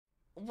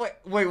Wait.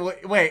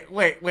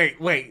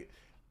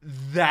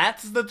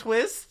 That's the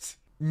twist?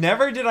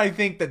 Never did I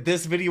think that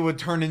this video would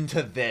turn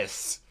into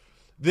this.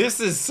 This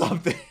is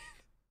something.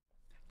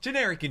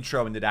 Generic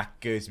intro into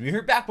that goes me.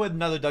 We're back with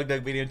another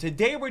DougDoug video, and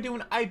today we're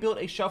doing I built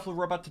a shuffler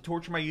robot to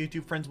torture my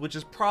YouTube friends, which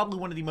is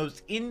probably one of the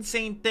most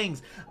insane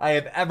things I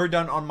have ever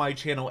done on my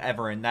channel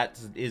ever, and that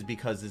is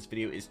because this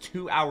video is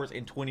 2 hours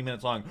and 20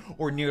 minutes long,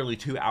 or nearly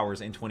 2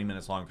 hours and 20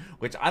 minutes long,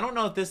 which I don't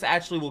know if this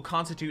actually will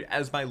constitute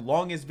as my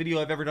longest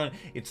video I've ever done.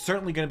 It's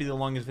certainly going to be the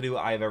longest video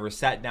I have ever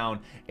sat down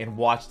and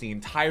watched the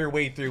entire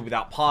way through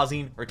without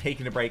pausing or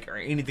taking a break or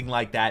anything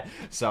like that,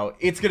 so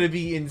it's going to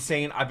be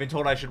insane. I've been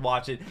told I should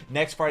watch it.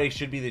 Next Friday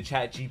should be the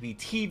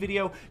ChatGPT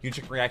video. You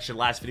check reaction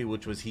last video,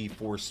 which was he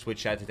forced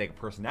Switch Chat to take a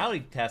personality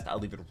test. I'll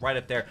leave it right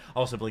up there.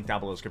 I'll also link down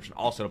below in the description,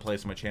 also to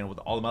playlist on my channel with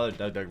all the other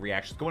DougDoug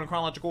reactions going in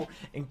chronological,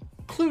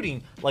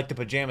 including like the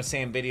Pajama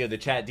Sam video, the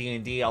Chat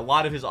D&D, a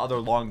lot of his other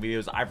long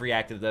videos. I've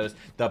reacted to those.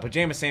 The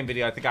Pajama Sam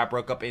video, I think I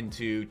broke up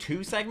into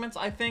 2 segments,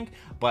 I think,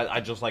 but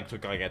I just like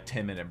took like a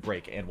 10-minute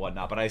break and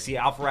whatnot. But I see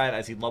Alfred,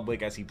 I see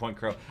Ludwig, I see Point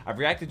Crow. I've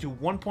reacted to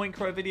one Point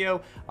Crow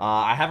video.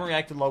 I haven't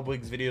reacted to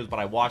Ludwig's videos, but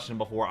I watched him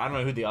before. I don't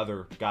know who the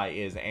other guy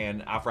is,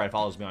 and Alfred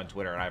follows me on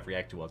Twitter, and I've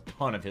reacted to a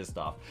ton of his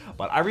stuff.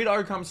 But I read all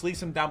your comments, leave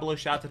some down below.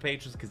 Shout out to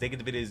patrons because they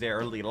get the videos there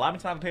early. Allow me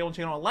to have a Patreon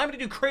channel. Allow me to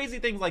do crazy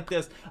things like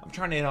this. I'm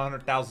trying to hit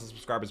 100,000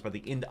 subscribers by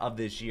the end of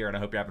this year, and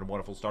I hope you're having a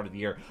wonderful start of the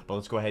year. But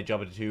let's go ahead and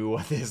jump into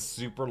this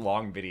super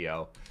long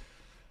video.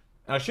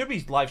 I should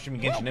be live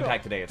streaming Genshin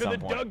Impact today at some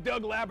point.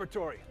 DougDoug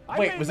Laboratory.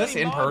 Wait, was this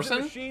in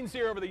person? Machines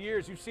here over the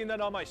years. You've seen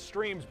that on my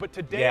streams, but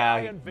today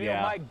I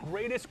unveil my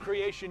greatest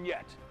creation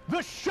yet,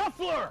 the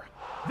Shuffler.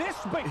 This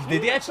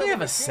did they actually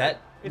have a set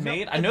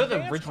made? I know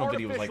the original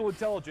video was like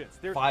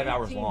 5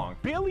 hours long.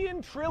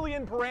 Billion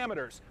trillion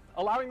parameters,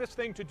 allowing this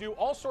thing to do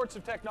all sorts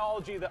of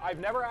technology that I've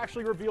never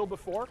actually revealed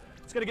before.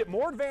 It's going to get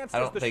more advanced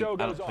as the show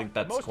goes on.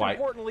 Most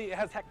importantly, it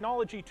has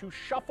technology to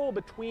shuffle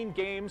between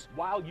games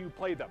while you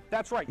play them.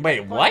 That's right.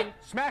 Wait, what?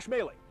 Smash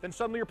Melee. Then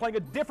suddenly you're playing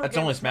a different That's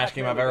the only Smash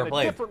game I've ever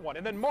played. A different one,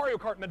 and then Mario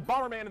Kart, and then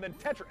Bomberman, and then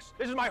Tetris.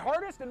 This is my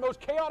hardest and most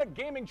chaotic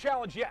gaming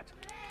challenge yet.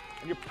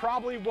 And you're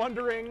probably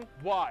wondering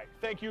why.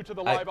 Thank you to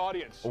the live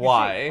audience.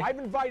 Why? See, I've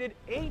invited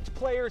 8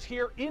 players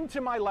here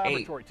into my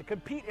laboratory to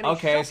compete in a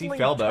shuffling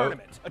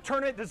tournament. A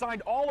tournament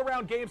designed all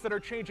around games that are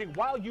changing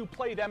while you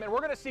play them, and we're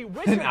going to see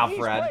which of these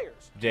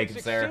players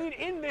succeed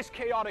in this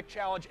chaotic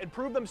challenge and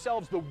prove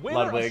themselves the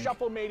winner of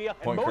Shufflemania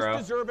and most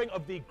deserving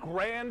of the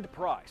grand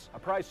prize. A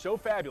prize so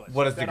fabulous.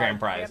 What is the grand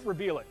prize? I can't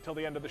reveal it till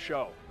the end of the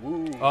show.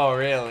 Ooh. Oh,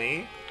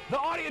 really? The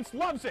audience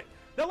loves it.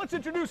 Now let's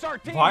introduce our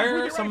team. Why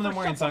are some of them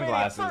wearing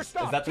sunglasses? Is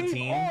that the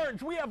team?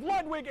 Orange, we have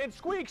Ludwig and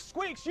Squeaks.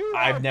 Squeaks, you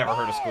I've never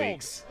heard of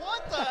Squeaks.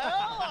 What the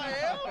hell? I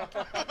am?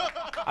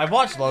 I've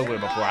watched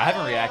Ludwig before. I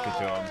haven't reacted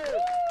to him.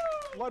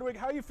 Ludwig,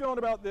 how are you feeling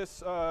about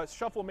this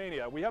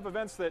Shufflemania? We have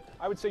events that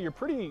I would say you're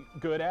pretty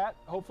good at,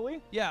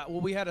 hopefully. Yeah,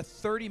 well, we had a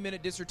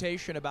 30-minute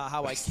dissertation about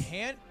how I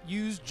can't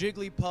use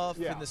Jigglypuff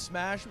in the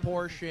Smash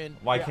portion.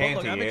 Why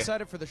can't I'm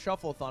excited for the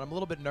Shuffle-a-thon. I'm a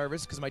little bit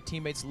nervous because my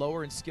teammate's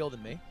lower in skill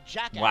than me.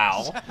 Jackass.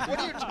 Wow. What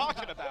are you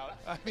talking about?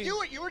 I mean,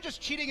 you were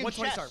just cheating in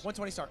chess.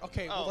 120 star.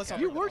 Okay, well, let's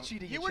You were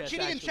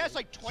cheating in chess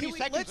like 20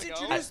 seconds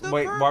ago.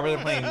 Wait, why are they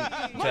playing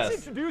chess? Let's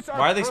introduce our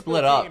why are they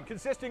split up?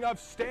 Consisting of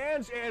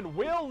Stans and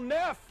Will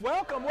Neff.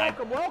 Welcome,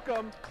 welcome,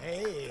 welcome.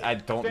 Hey. I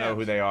don't know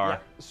who they are. Yeah.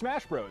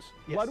 Smash Bros.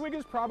 Yes. Ludwig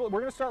is probably, we're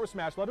going to start with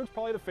Smash. Ludwig's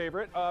probably the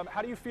favorite.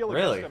 How do you feel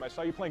against him? I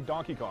saw you playing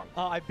Donkey Kong.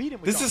 I beat him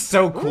with This is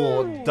so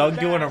cool. Doug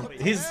doing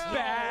his,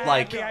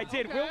 like, I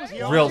did. Will was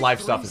real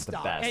life stuff is the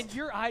best. And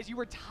your eyes, you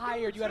were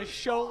tired. You had a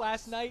show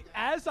last night.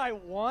 As I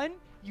won,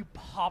 you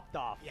popped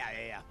off.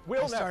 Yeah.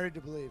 Will I started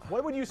to believe.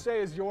 What would you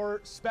say is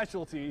your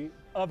specialty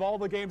of all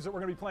the games that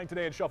we're going to be playing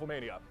today in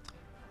Shufflemania?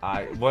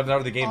 What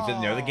are the games?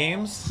 Didn't know the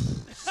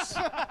games?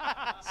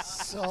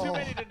 So too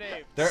many to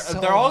name.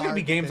 They're all gonna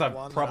be games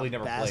I've probably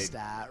never played.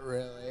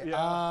 Really.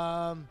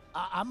 Yeah.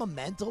 I'm a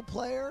mental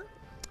player,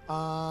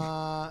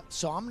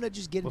 so I'm gonna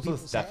just get. What's the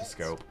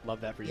stethoscope?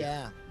 Love that for you.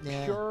 Yeah.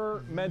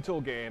 Pure mental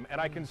game,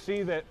 and I can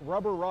see that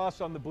Rubber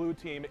Ross on the blue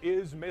team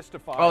is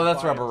mystified. Oh,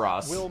 that's by Rubber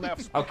Ross. Will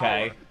Neff's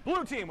Okay. Power.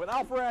 Blue team with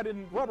Alfred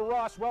and Rubber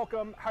Ross.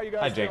 Welcome. How you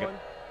guys Hi, Jacob.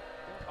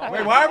 doing?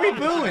 Wait, why are we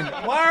booing?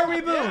 Why are we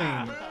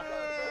booing?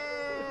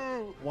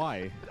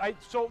 Why?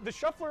 So the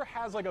Shuffler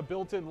has like a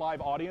built-in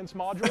live audience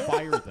module.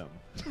 Fire them.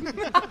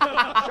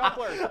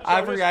 Shuffler. So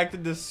I've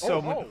reacted to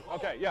so many.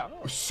 Okay, yeah.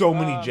 So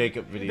many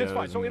Jacob videos. That's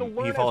fine. So it'll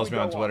learn he follows as me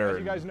we on go Twitter. As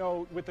you guys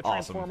know, with the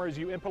Transformers,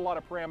 you input a lot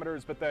of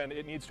parameters, but then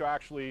it needs to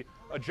actually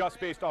adjust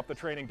based off the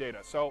training data.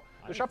 So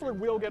the Shuffler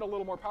will get a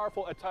little more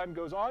powerful as time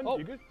goes on.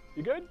 You good?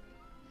 You good?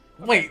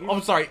 Wait,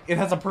 I'm sorry. It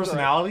has a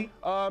personality?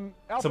 Alfred,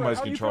 Somebody's how are you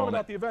feeling controlling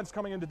about it. the events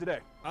coming into today?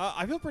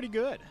 I feel pretty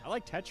good. I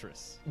like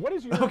Tetris. What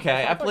is your?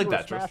 Okay, I thought played you were a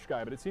Tetris. Smash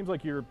guy, but it seems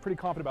like you're pretty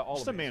confident about all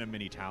Just of a these. man of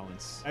many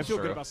talents. I feel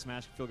good about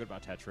Smash. I feel good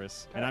about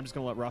Tetris, and I'm just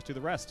gonna let Ross do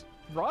the rest.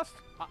 Ross?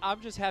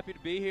 I'm just happy to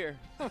be here.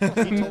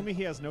 He told me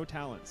he has no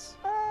talents.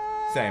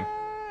 Same.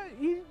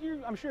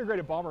 I'm sure you're great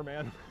at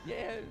Bomberman.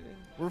 Yeah.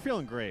 We're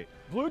feeling great.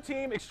 Blue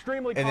team,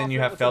 extremely confident. And then you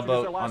have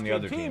Failboat on the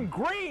other team. Team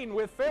Green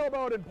with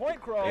Failboat and Point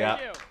Crow.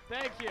 Yeah.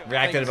 Thank you.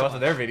 Reacted to both of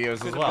their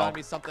videos as well. Gotten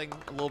me something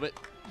a little bit.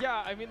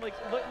 Yeah, I mean, like,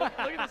 look at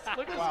this.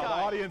 Look at this wow, guy.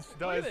 The audience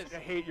does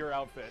hate your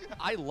outfit.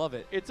 I love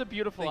it. It's a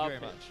beautiful Thank you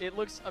outfit. very much. It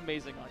looks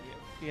amazing on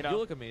you. You know. You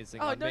look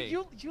amazing. Oh on no, me.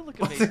 you look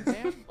amazing,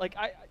 man. Like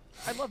I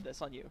love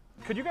this on you.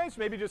 Could you guys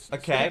maybe just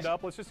stand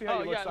up? Let's just see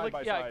how you look side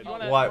by side.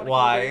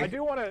 Why? I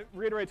do want to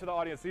reiterate to the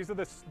audience: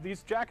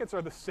 these jackets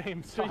are the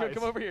same size. So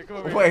come over here. Come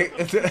over here. Wait,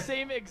 it's the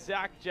same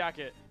exact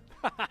jacket.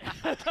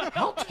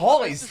 How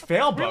tall is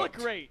Failboat? We look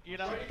great, you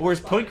know. Or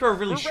is Point Crow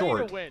really We're short?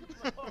 Ready to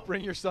win.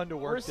 Bring your son to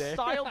work day. We're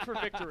styled for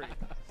victory.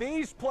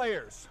 These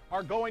players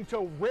are going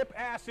to rip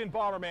ass in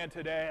Bomberman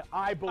today.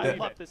 I believe it. I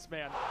love this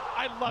man.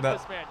 I love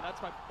this man.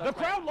 The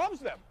crowd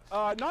loves them.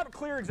 Not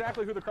clear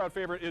exactly who the crowd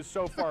favorite is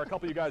so far. A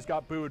couple of you guys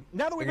got booed.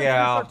 Now that we've introduced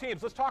our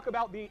teams, let's talk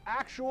about the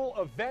actual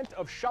event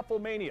of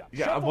Shufflemania.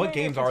 Yeah, what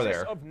games are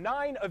there? Of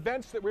 9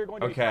 events that we're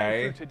going to be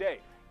playing through today.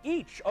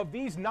 Each of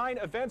these 9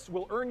 events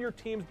will earn your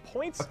team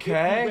points if you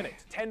win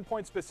it, 10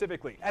 points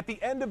specifically. At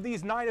the end of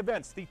these 9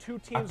 events, the 2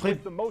 teams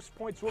with the most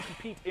points will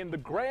compete in the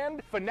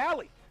grand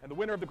finale. And the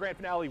winner of the grand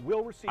finale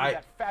will receive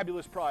that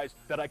fabulous prize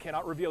that I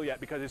cannot reveal yet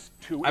because it's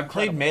too incredible. I've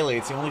played Melee.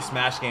 It's the only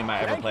Smash game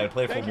I ever played. I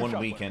played it for one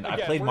weekend. I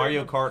played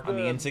Mario Kart on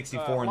the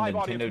N64 and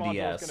Nintendo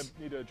DS. Going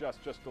to need to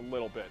adjust just a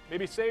little bit.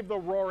 Maybe save the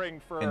roaring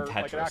for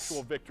like an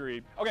actual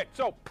victory. Okay,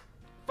 so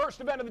first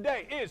event of the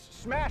day is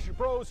Smash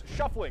Bros.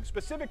 Shuffling.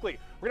 Specifically,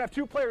 we're going to have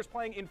 2 players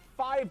playing in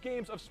 5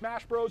 games of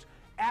Smash Bros.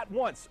 At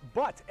once,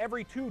 but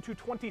every 2 to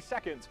 20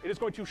 seconds, it is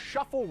going to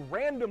shuffle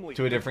randomly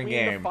to a different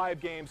game. The 5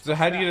 games. So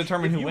how do you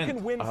determine who wins? If you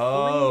can win 3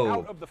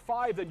 out of the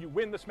 5, then you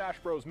win the Smash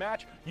Bros.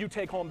 Match. You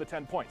take home the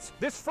 10 points.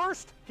 This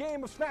first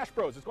game of Smash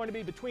Bros. is going to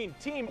be between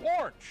Team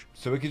Orange.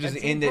 So we could just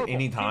end it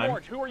any time. Team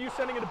Orange, who are you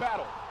sending into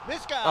battle?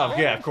 This guy. Oh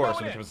yeah, of course.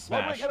 When it comes to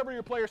Smash. Head over to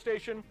your player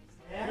station.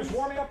 Just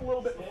warming up a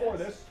little bit before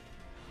this.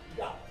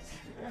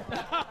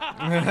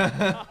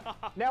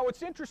 Now,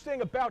 what's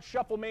interesting about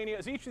Shufflemania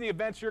is each of the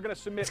events you're going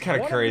to submit. It's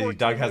kind of crazy.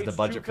 Doug has the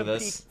budget for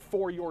this.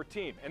 For your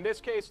team. In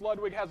this case,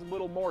 Ludwig has a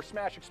little more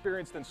Smash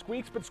experience than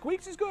Squeaks, but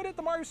Squeaks is good at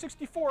the Mario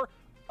 64,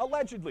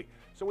 allegedly.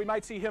 So we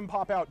might see him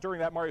pop out during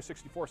that Mario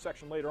 64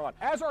 section later on.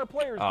 As our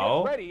players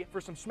get ready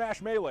for some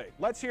Smash Melee,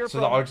 let's hear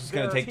from the artist is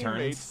going to take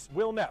turns.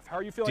 Will Neff, how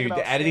are you feeling about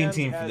the editing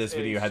team for this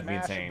video has been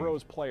insane.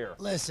 Bros player?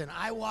 Listen,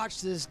 I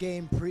watched this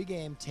game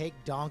pregame take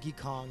Donkey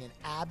Kong and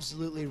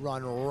absolutely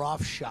run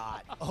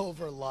roughshod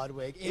over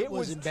Ludwig. It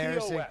was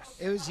embarrassing. TOS.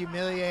 It was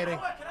humiliating.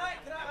 Can I?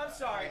 I'm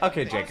sorry.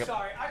 Okay, Jacob. I'm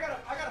sorry. I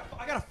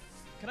gotta.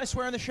 Can I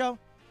swear on the show?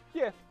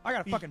 Yeah. I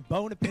got a fucking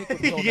bone to pick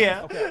with Will.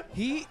 Yeah. Okay.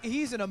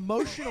 He's an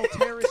emotional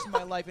terrorist in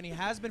my life, and he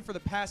has been for the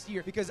past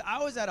year because I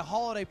was at a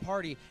holiday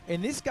party,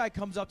 and this guy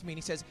comes up to me and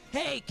he says,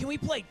 "Hey, can we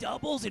play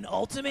doubles in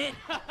Ultimate?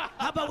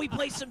 How about we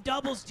play some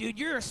doubles, dude?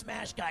 You're a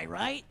Smash guy,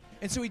 right?"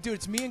 And so we do.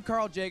 It's me and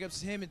Carl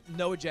Jacobs, him and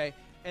Noah J.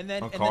 And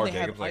then they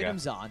have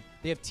items on.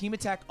 They have team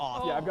attack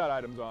off. Yeah, I've got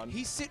items on.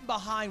 He's sitting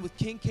behind with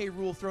King K.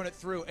 Rool throwing it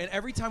through, and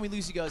every time we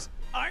lose, he goes,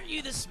 "Aren't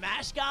you the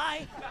Smash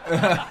guy? Dude,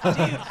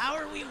 how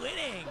are we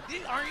winning?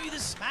 Dude, aren't you the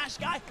Smash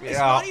guy?" It's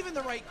not even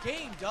the right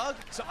game, Doug.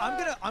 So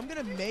I'm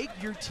gonna make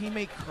your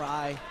teammate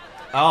cry.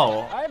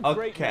 Oh, I have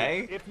great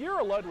news. If you're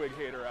a Ludwig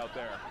hater out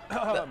there,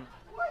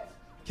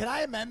 Can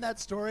I amend that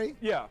story?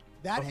 Yeah.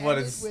 That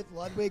ended with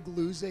Ludwig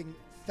losing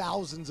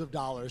thousands of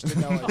dollars to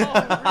Noah.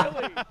 Oh,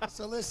 really?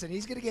 So listen,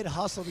 he's gonna get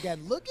hustled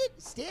again. Look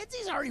at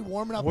Stancy's already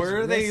warming up. Where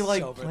his are they wrists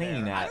like over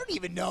playing there. at? I don't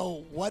even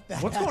know what the.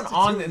 What's has going to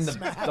on do in with the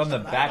Smash on the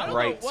back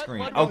right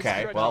screen?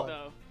 Okay,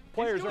 well,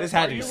 Players this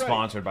had to be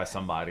sponsored by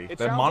somebody.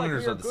 The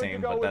monitors are the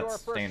same, but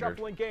that's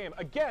standard. Game.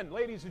 Again,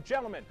 ladies and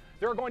gentlemen,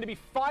 there are going to be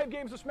 5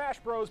 games of Smash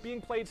Bros. Being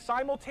played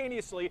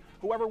simultaneously.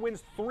 Whoever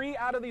wins 3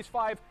 out of these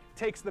 5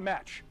 takes the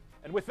match.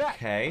 And with that,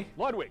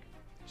 Ludwig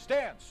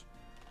stands.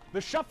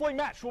 The shuffling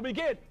match will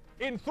begin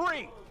in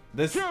 3.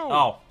 This 2,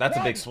 that's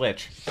 1. a big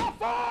switch.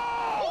 Shuffle!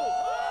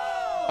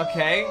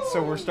 Okay,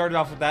 so we're started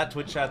off with that.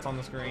 Twitch chat's on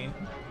the screen.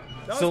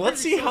 So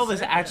let's see how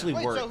this actually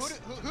works. So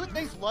who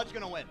thinks Lud's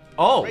gonna win?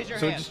 Oh, Raise your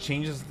so hand. it just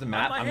changes the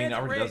map. I mean, it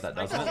already does that,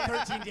 doesn't it?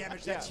 13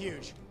 damage. That's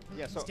huge.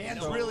 Yeah, so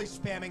Stan's really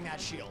spamming that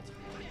shield.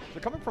 So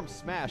coming from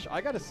Smash,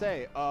 I gotta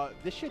say,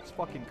 this shit's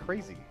fucking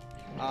crazy.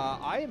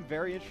 I am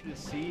very interested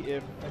to see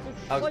if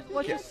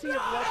let's just see if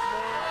Lud's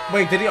more.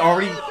 Wait, did he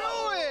already?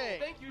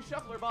 Thank you,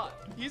 Shuffler Bot.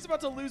 He's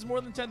about to lose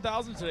more than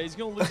 10,000 today. He's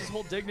gonna lose his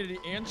whole dignity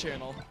and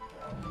channel.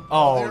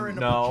 Oh They're in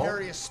a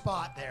precarious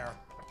spot there.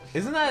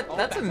 Isn't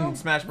that's in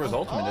Smash Bros.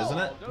 Ultimate, isn't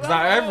it? Because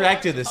I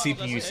reacted to the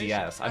CPU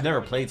CS. I've never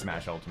played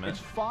Smash Ultimate. It's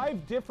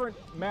 5 different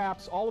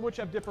maps, all of which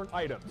have different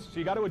items. So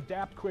you got to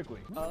adapt quickly.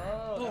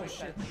 Oh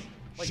shit.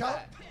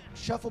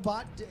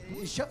 Shufflebot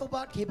is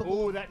Shufflebot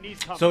capable? Ooh, that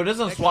needs coming. So it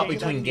doesn't swap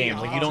between games.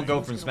 Like you don't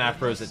go from Smash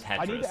Bros. to Tetris.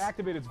 I need to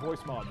activate its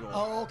voice module.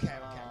 Oh, okay.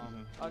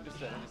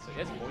 Understood.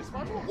 It's voice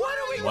module.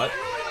 What?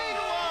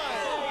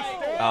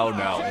 Oh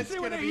no. It's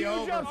gonna be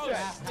over.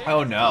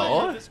 Oh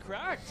no. It's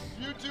cracked.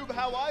 YouTube,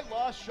 how I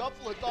lost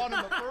Shuffle-a-thon in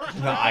the first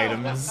round. The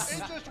items.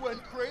 It just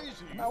went crazy.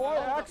 How I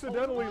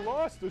accidentally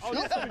lost the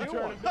Shuffle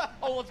tournament.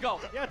 Oh, let's go.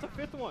 Yeah, it's a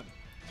 5th one.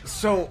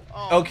 So,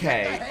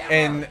 okay,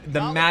 and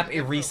the map,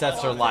 it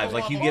resets their lives.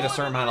 Like, you get a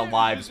certain amount of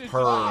lives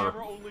per...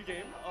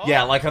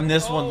 Yeah, like on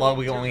this one,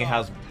 Ludwig only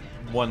has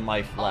 1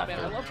 life left,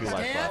 or 2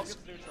 life left.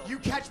 You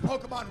catch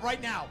Pokemon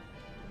right now.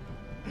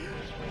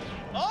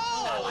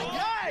 Oh,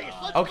 nice!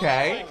 Let's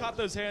Okay. I caught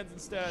those hands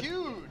instead.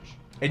 Huge.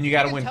 And you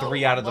gotta win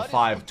 3 out of the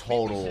 5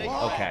 total.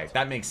 Okay,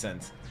 that makes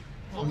sense.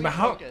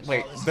 How,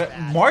 wait,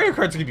 Mario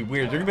Kart's gonna be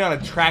weird. They're gonna be on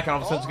a track and all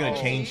of a sudden it's gonna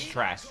change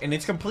track. And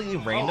it's completely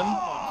random?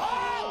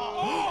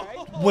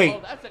 Wait.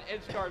 Oh, that's an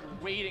edge guard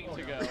waiting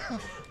to go.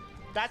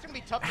 That's gonna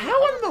be tough.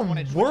 How in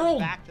the world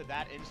back to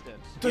that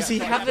instance? does he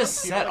have this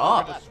set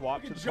Like up?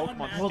 swap to the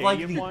Pokemon Well, like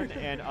Stadium the one,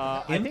 and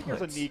I think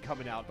there's a inputs. knee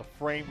coming out. The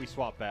frame we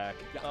swap back.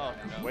 Oh,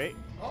 no. Wait.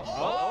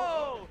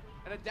 Oh!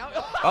 And a down.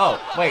 Oh,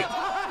 wait.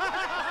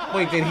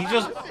 Wait, did he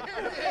just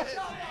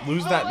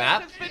lose that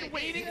map? Has been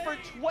waiting for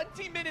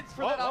 20 minutes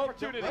for that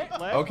opportunity.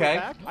 Okay.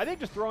 Back. I think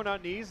just throwing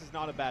out knees is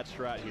not a bad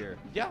strat here.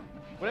 Yeah.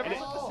 Whatever's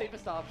the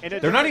safest option.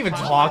 They're not even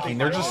talking.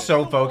 They're just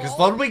so focused.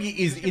 Ludwig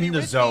is in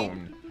the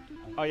zone.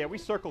 Oh yeah, we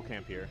circle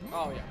camp here.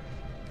 Oh yeah.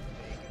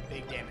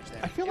 Big damage there.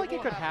 I feel like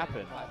it could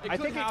happen. I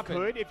think it happen.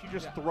 could if you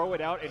just throw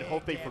it out and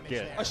hope they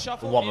forget. A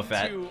shuffle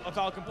Wobbuffet. into a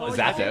Falcon Punch. Is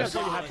that I think this?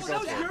 that's what you have to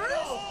go for.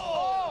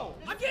 Oh!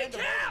 I'm getting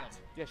capped!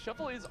 Yeah,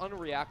 Shuffle is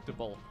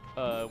unreactable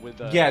with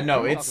Yeah, no,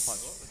 Falcon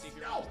it's...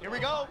 Here we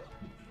go.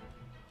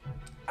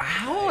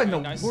 How in the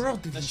Nice.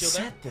 world did he Nice shield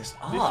there. set this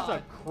This is a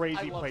up?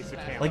 crazy place to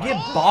camp. Like, it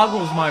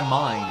boggles my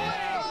mind.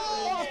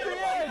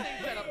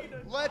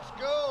 Let's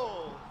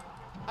go.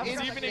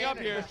 It's evening up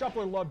here. The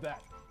Shuffler loved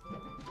that.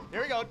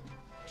 Here we go.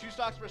 2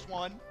 stocks versus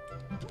 1.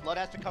 Blood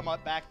has to come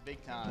up back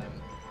big time.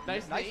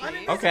 Nice.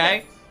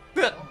 Okay.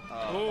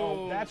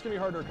 Oh, that's gonna be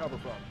hard to recover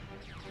from.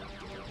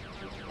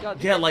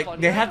 God, Yeah, like,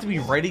 they have to be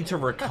ready to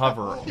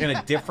recover in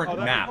a different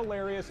That'd be map.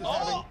 hilarious is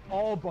having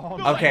all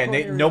bombs. Okay, and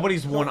areas.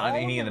 nobody's won So on all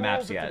any of the rules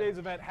maps of yet. Today's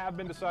event have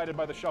been decided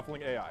by the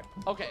shuffling AI.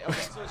 Okay.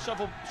 So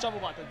shuffle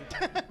bot.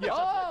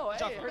 Oh,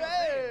 hey,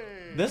 Hey.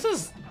 This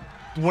is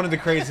one of the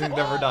craziest things I've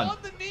ever done. on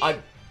the knee. A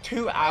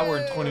 2-hour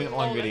and 20-minute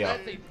long video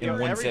in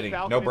one Every sitting.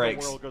 Falcon No in the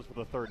breaks. world goes with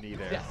a 3rd knee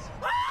there. Yes.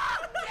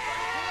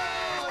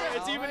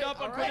 It's evened up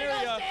on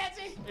Cornelia.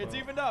 It's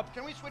evened up.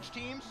 Can we switch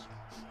teams?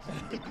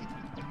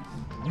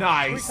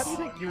 Nice. How do you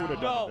think you would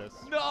have done this?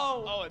 No.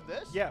 Oh, and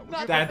this? Yeah, would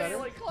Not you That's- the have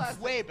melee class.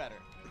 Way better.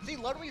 See,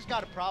 Ludwig's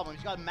got a problem.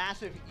 He's got a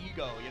massive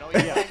ego, you know?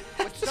 He's like,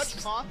 with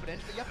such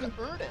confidence, but you have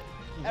to earn it.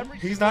 Every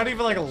He's not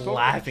even, like, So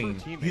laughing.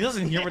 true teammate. He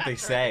doesn't hear what they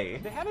say.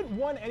 They haven't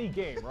won any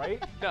game,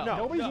 right? No.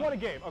 Nobody's won a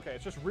game. Okay,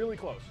 it's just really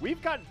close.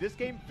 We've gotten this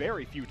game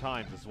very few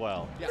times as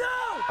well. Yeah.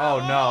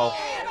 Oh, no.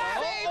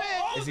 Save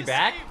it! Is he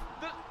back?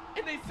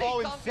 And they say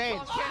Oh, Donkey insane.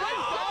 Kong can't-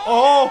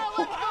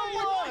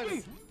 Oh!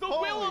 The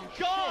will of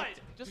God!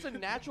 Just a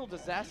natural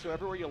disaster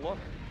everywhere you look.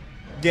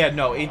 Yeah,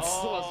 no, it's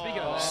Oh, speaking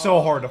of that.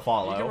 so hard to You can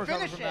follow. recover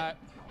Finish from it. that.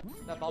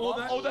 That bubble.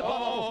 Oh, that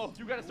bubble.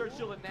 You gotta start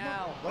shielding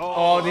now.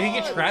 Oh, did he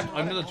get trapped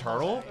under the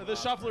turtle? The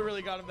shuffler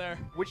really got him there.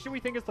 Which do we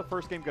think is the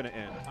first game going to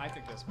end? I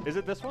think this. Is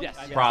it this one? Yes.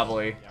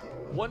 Probably.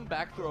 One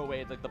back throw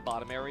away at like the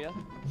bottom area.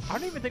 I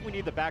don't even think we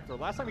need the back throw.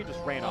 Last time he just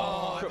ran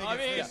off. I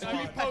mean,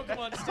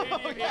 Pokemon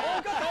Stadium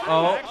here.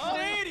 Oh.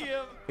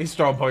 Stadium. He's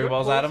throwing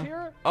Pokeballs at him.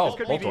 Here? Oh, This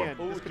could be the Voltorb. end.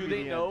 Oh, This could do be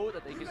they the know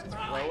that they can just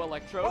throw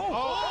Electro?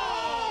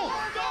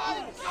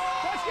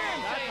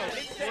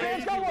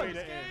 Stan's got one.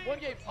 One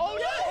game. Oh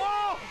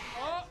no!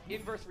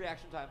 Inverse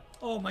reaction time.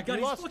 Oh my We god,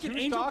 he's lost fucking 2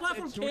 Angel stocks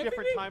Platform in 2 camping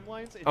different me?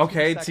 timelines. in 2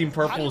 Okay, seconds. Team How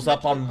do Purple's you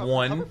up on recover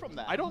 1. from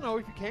that? I don't know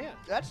if you can.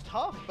 That's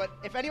tough, but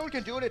if anyone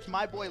can do it, it's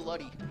my boy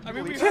Luddy. I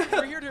mean, we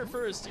heard here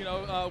first. You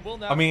know, Will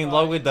now. I mean,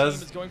 Ludwig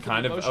does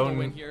kind of own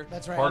win here.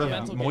 That's right. part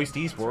Mental of game. Moist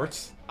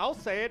Esports. I'll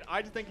say it.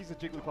 I just think he's a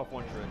Jigglypuff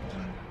one trick.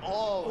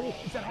 Oh,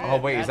 Oh,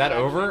 wait, is that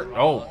over?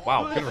 Oh,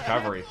 wow, good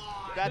recovery.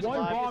 that's One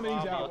live. bomb and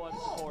he's out.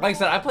 Like I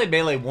said, I played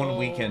Melee 1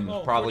 weekend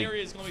probably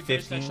Cornelius gonna be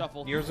finished that 15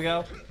 shuffle. years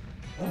ago.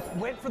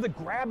 Went for the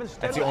grab instead.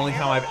 That's the only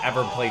time I've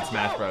ever played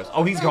Smash Bros.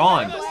 Oh, he's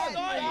gone.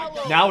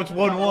 Now it's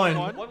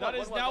 1-1. That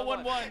is now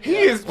 1-1.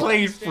 He has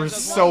played for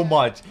so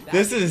much.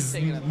 This is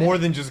more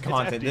than just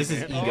content. This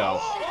is ego.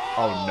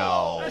 Oh,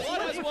 no. One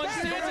has one,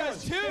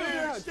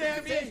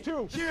 Stans has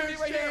two.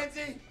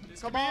 Two.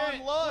 Come on,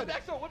 Lud.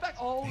 Back throw. One back.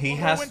 Oh. He One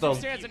has win to... from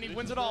Stans and he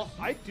wins it all.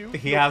 I do. He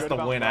feel has good to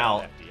about win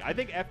Cloud out. and FD. I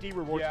think FD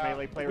rewards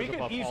melee players We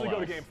above could easily all go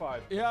to else. game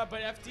 5. Yeah, but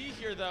FD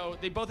here though,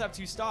 they both have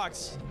 2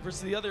 stocks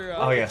versus the other.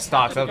 Oh, yeah,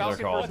 stocks. That's what they're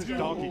Falcon called. versus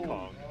Donkey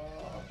Kong.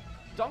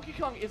 Donkey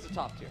Kong is the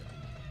top tier.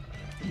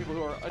 For people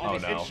who are. Oh, no.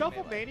 In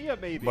Shufflemania,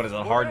 maybe. What is it,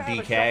 We're hard gonna have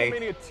a DK?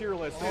 Shufflemania tier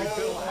list and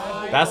Bill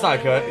has That's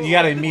not good. You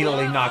gotta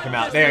immediately knock him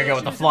out. There you go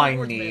with the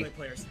flying knee.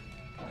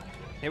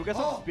 Hey, we got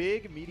some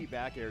big, meaty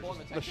back airs.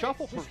 The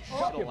shuffle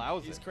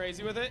allows He's it.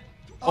 crazy with it.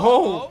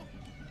 Oh!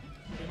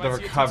 He might The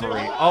see a 2-2.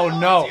 recovery. Oh,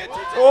 no.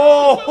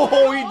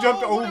 Oh, he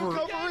jumped over.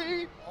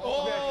 Recovery.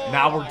 Oh.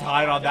 Now we're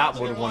tied on that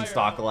one. 1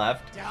 stock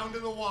left. Down to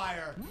the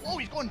wire. Oh,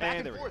 he's going back And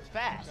and there we forth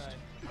fast.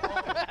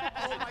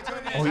 Oh my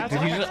goodness. Oh,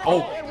 did he just? Oh,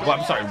 well,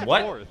 I'm sorry.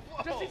 What?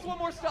 Just needs one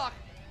more stock.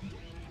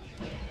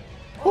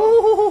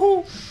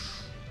 Ooh.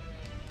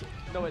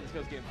 No way this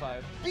goes game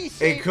 5.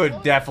 It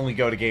could definitely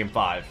go to game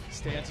 5.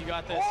 Stance, you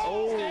got this.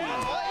 Oh.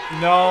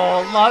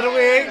 No,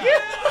 Ludwig.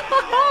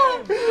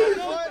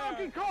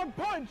 Donkey Kong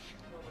punch.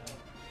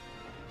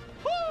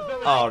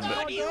 Oh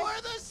no. You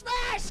were the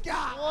smash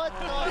guy. What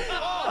the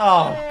fuck?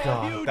 Oh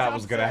god, that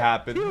was gonna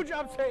happen. Huge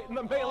upset in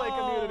the Melee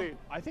community.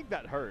 I think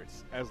that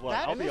hurts. As like,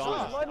 That I'll be is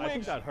honest, Ludwig's I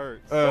think that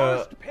hurts.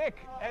 First pick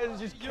as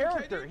his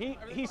character.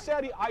 He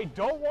said, I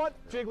don't want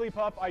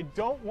Jigglypuff. I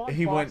don't want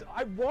Fox.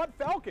 I want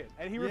Falcon.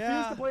 And he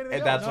refused to play anything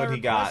And that's else. what he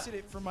got. I requested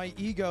it for my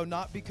ego,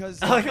 not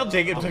because I like how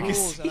Jacob of took his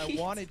rules, and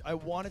seat. I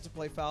wanted to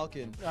play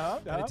Falcon,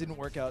 but it didn't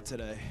work out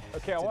today.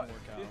 Okay,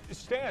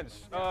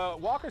 Stans,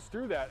 walk us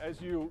through that as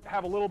you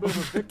have a little bit of a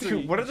victory.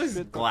 Dude, what are those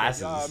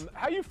glasses?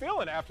 How you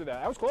feeling after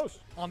that? That was close.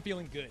 I'm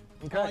feeling good.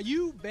 Okay.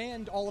 You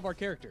banned all of our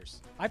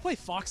characters. I play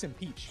Fox and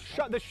Peach.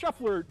 The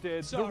Shuffler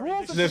did. Sorry, the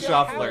rules the of the game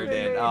Shuffler have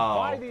been did, made oh.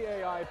 by the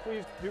AI.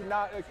 Please do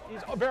not.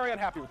 He's very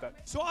unhappy with that.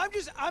 So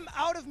I'm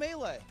out of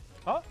Melee.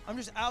 Huh? I'm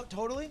just out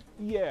totally.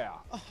 Yeah.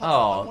 I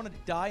want to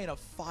die in a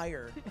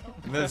fire.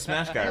 The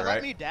Smash guy, Let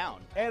right? me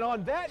down. And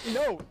on that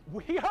note,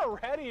 we are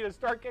ready to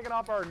start kicking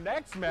off our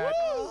next match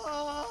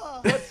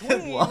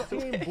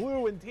between Team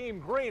Blue and Team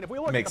Green. If we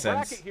look Makes at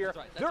the sense. bracket here,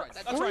 That's there right, are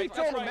that's three right,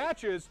 total that's right.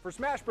 matches for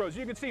Smash Bros.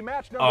 You can see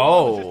match number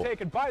Oh. one was just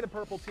taken by the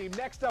purple team.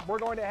 Next up, we're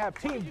going to have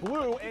Team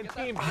Blue and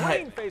Team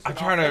Green facing I'm off.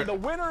 trying to- And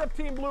the winner of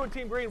Team Blue and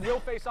Team Green will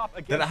face off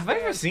against Have I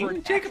ever Stans seen for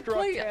an Jacob extra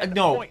play? 10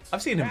 No, points.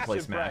 I've seen him play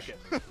Massive Smash.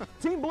 bracket.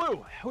 Team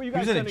Blue, who you He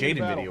guys was in a sending Jaden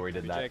battle? video where he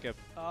did that. Jacob.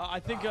 I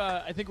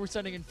think we're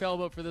sending in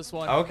Failboat for this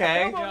one.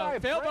 Okay. Failboat, I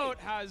have Failboat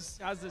has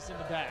this in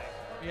the bag.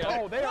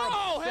 Yeah. Oh, they are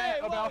Whoa, upset hey,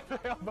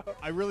 about Failboat.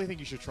 I really think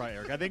you should try,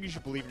 Eric. I think you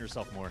should believe in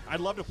yourself more. I'd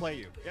love to play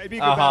you. Yeah, it'd be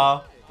a good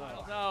battle.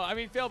 No, I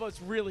mean Failboat's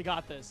really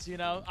got this. You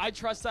know, I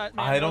trust that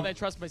man I more don't than I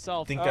trust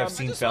myself. think I've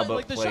seen just Failboat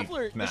like the play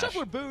Shuffler. Smash. The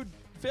Shuffler booed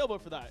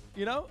Failboat for that.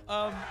 You know,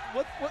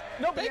 what?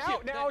 No, but Thank now,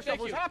 you. now Thank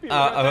Shuffler's you. happy with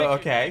Thank it. you,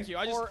 okay. Thank you.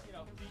 I just,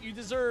 you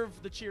deserve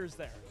the cheers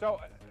there. So,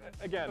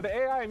 again, the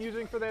AI I'm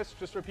using for this,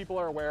 just so people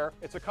are aware,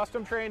 it's a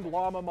custom-trained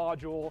llama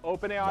module,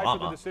 OpenAI for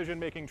the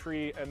decision-making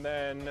tree, and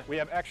then we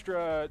have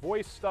extra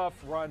voice stuff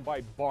run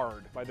by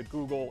Bard, by the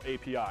Google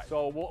API.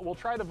 So we'll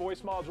try the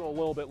voice module a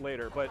little bit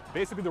later, but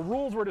basically the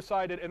rules were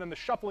decided, and then the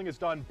shuffling is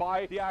done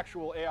by the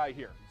actual AI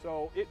here.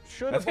 So it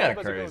should That's evolve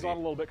kinda as it goes crazy. on a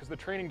little bit, because the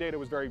training data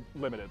was very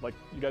limited. Like,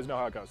 you guys know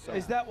how it goes. So.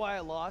 Is that why I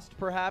lost,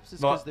 perhaps?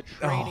 Is Well, because the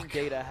training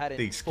data hadn't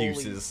the fully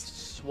excuses.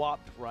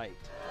 swapped right.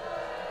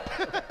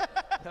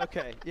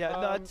 Okay, yeah,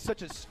 no, that's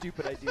such a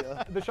stupid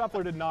idea. The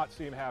Shuffler did not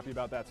seem happy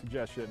about that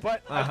suggestion,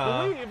 but I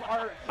believe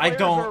our I players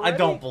don't- are I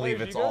don't ready. believe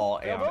Players, it's you good? all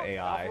Failboat,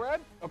 AI.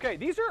 Alfred? Okay,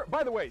 these are,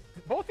 by the way,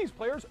 both these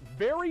players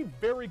very,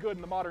 very good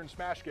in the modern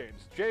Smash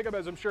games. Jacob,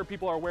 as I'm sure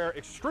people are aware,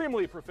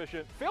 extremely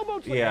proficient.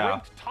 Failboat's like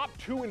ranked top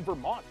 2 in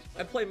Vermont.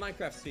 I play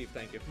Minecraft Steve,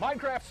 thank you.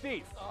 Minecraft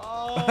Steve.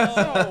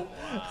 Oh.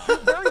 So,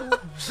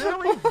 two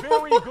very,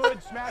 very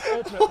good Smash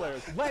Ultimate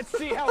players. Let's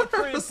see how it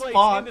translates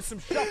into some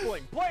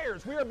shuffling.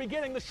 Players, we are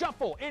beginning the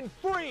shuffle in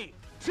 3,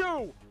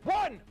 2,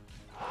 1.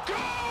 Go!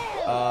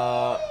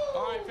 All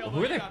right, Failboat, Who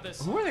are you they? got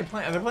this. Who are they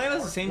playing? Are they playing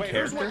as the same Wait,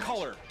 here's character? what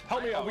color?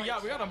 Help me out. We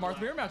got a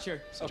Marth mirror match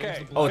here.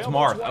 Okay. Oh, it's Failboat's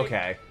Marth. white,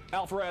 Okay.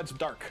 Alfred's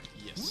dark.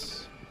 Yes.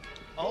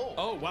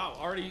 Oh wow!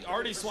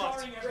 Already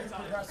swapped.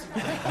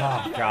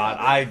 Oh god,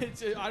 I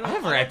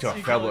haven't reacted to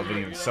a Failboat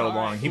video in so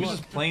long. He was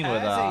just playing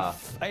with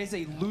as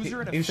a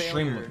loser and he a was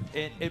failure,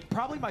 and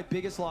probably my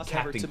biggest loss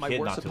ever Captain to my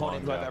Kid worst not too long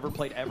opponent who I've ago. ever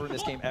played ever in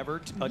this game ever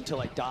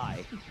until I die.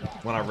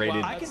 when I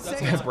rated I can say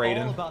it's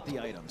Braden. all about the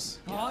items.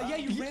 Oh yeah,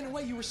 you ran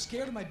away. You were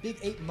scared of my big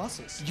 8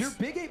 muscles. Your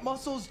big 8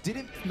 muscles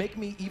didn't make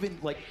me even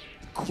like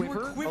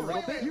quiver a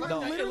little bit. You were No.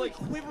 literally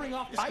quivering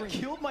off the I screen.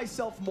 killed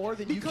myself more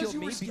than Because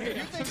you you killed were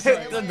me.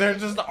 scared. They're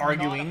just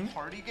arguing,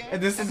 and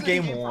this is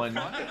game 1. Isn't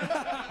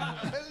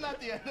that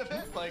the end of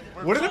it? Like,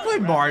 What did they play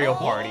Mario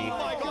Party? Oh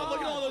my God! Look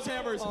at all those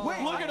hammers.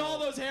 Wait, Look at all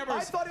those I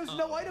hammers. thought it was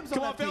no items Come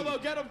on on, that Failboat,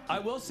 team. get him. I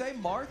will say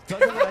Marth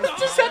does a nice Just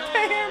job. set the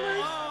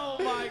hammers. Oh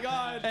my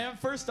God! And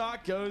first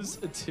stock goes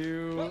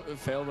to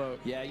Failboat.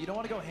 Yeah, you don't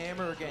want to go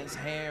hammer against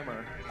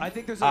hammer. I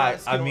think there's a lot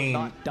of skill in mean-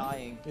 not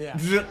dying. Yeah.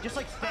 just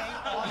like staying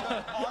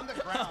on the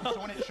ground, so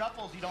when it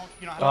shuffles, you don't,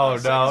 have Oh to no,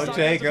 Stock goes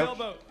to Jacob.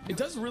 Failboat. It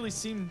does really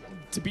seem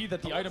to be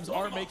that the items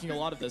are making a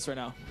lot of this right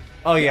now.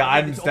 Oh yeah,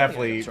 I think items it's only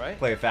definitely items, right?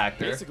 play a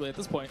factor. Basically, at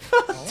this point.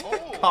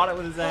 Caught it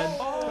with his end.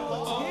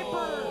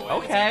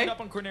 Okay. Up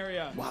on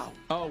Corneria. Wow.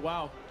 Oh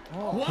wow.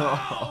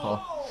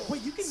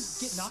 Wait, you can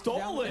get knocked Stole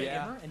down with a it.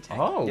 hammer and tank.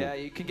 Oh. Yeah,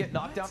 you can get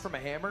knocked down from a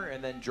hammer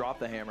and then drop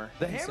the hammer.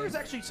 The hammer is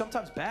actually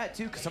sometimes bad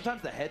too, because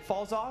sometimes the head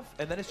falls off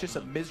and then it's just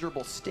a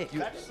miserable stick.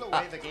 That's the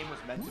way the game was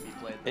meant to be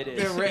played. It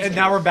is. And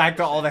now we're back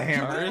to all the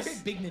hammers.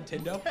 Big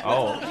Nintendo.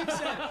 Oh.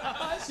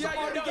 You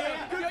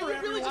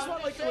really just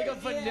want like a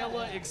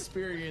vanilla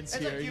experience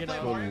It's here, like you you play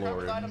know? Mario Kart Lord.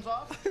 with items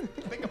off.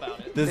 Think about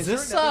it. Does Is there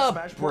this another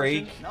Smash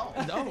break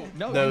portion?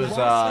 No. those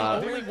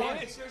Only one.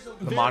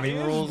 the modding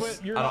is, rules?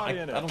 but you're I not in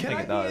it. don't Can think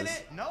I it be in does.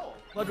 it? No.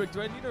 Ludwig,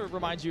 do I need to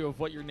remind you of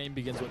what your name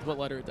begins with? What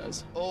letter it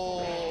does?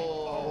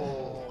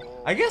 Oh.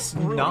 I guess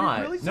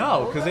not. Really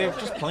no, because they're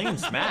just playing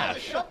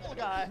Smash. Shuffle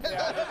guy.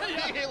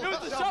 It was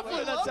the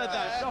shuffler that said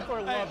that.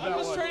 Shuffler loved that I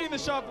was one. training the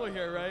shuffler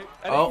here, right?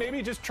 I think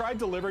maybe just try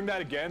delivering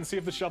that again, see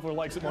if the shuffler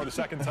likes it more the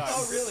second time.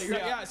 Oh, really?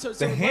 Yeah. So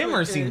the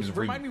hammer seems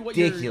remind me what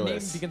ridiculous. your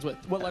name begins with.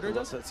 What letter it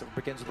does? It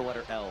begins with the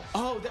letter L.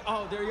 Oh,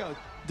 there you go.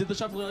 Did the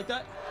shuffler like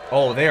that?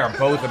 Oh, they are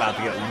both about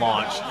to get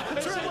launched.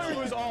 Tripler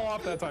was all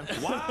off that time.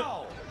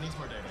 Wow. Needs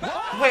more damage.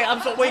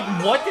 Wait, wait,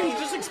 what? Did he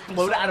just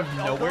explode out of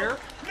nowhere?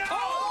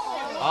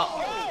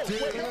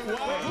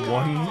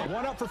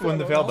 One up for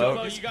the fail boat.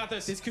 Oh, you got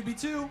this. This could be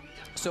 2.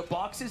 So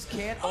boxes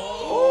can't.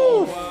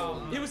 Oh!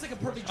 Wow. It was like a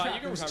perfect trap.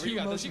 You can recover. You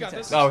got this. You got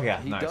this. Oh yeah,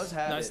 He nice. does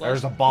have it.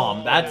 There's a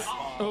bomb. That's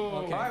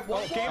Oh, okay. All right,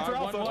 well, Game for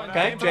Alpha.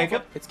 okay,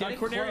 Jacob. It's getting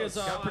Cornelia's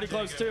close. pretty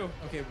close too.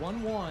 Okay,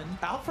 1-1.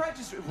 Alfred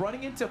just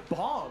running into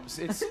bombs.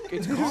 It's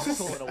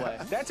comical in a way.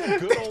 That's a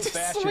good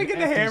old-fashioned swinging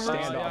the hammer.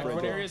 standoff right there.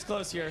 Cornelia's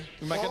close here.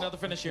 We might get another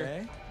finish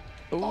here.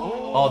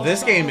 Oh,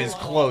 this game is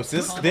close.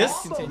 This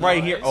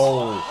right here.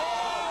 Oh,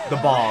 the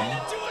bomb.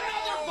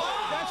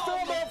 That's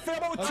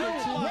Failboat 2.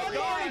 One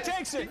already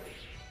takes it.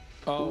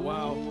 Oh,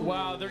 wow.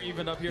 Wow, they're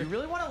evened up here. You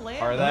really want to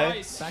land? Are they?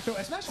 Nice. Back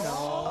to Smash.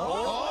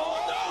 No.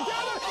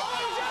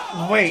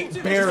 Wait,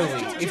 barely.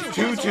 It's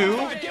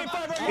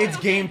 2-2. It's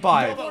game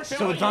 5,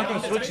 so it's not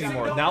gonna switch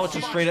anymore. Now it's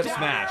just straight up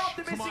Smash.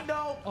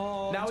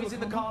 Now he's in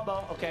the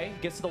combo. Okay,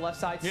 gets to the left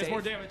side. He has Safe.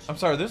 more damage. I'm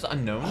sorry, there's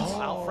unknowns.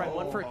 Alfred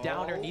went for a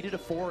downer, needed a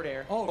forward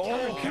air.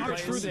 Counter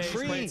through the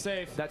tree.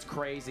 Safe. That's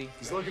crazy.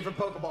 He's looking for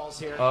Pokeballs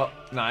here. Oh,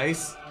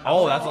 nice.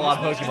 Oh, that's a lot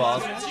of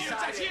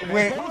Pokeballs.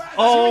 Wait.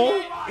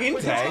 Oh,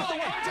 Inte.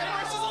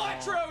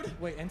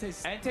 Wait,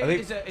 Ente's... Entei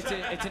is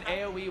it's an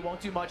AoE, won't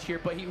do much here,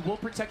 but he will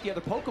protect the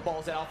other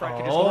Pokeballs that Alfred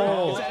can just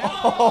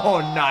Oh,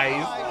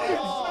 nice.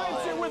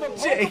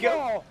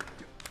 Jacob.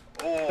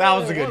 That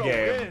was a good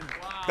game.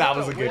 That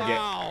was a good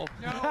game.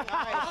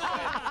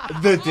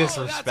 The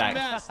disrespect.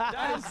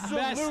 That is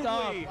messed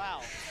up.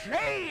 Wow.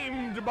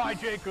 Shamed by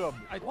Jacob.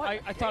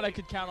 I thought I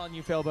could count on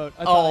you, Failboat.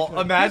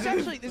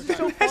 Imagine. This is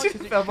so fun Imagine because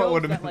it Failboat shows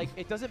would have that been. like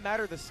it doesn't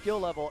matter the skill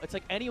level. It's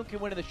like anyone can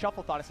win in the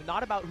shuffle-thon. It's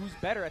not about who's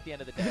better at the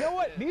end of the day. You know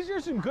what? These are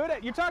some good.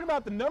 You're talking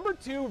about the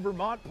 #2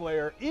 Vermont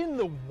player in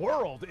the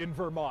world in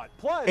Vermont.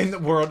 Plus, In the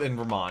world in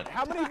Vermont.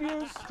 how many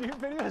views do your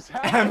videos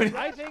have? How many?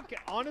 I think,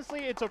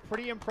 honestly, it's a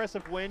pretty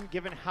impressive win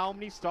given how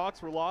many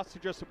stocks were lost to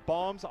just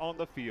bombs on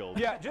the field.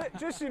 Yeah,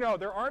 just so you know,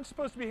 there aren't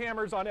supposed to be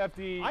hammers on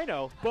FD. I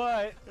know.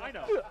 But I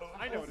know.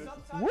 I noticed.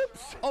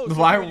 Whoops. Oh,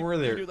 Why were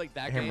there do like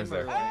that hammers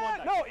game,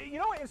 there? No, you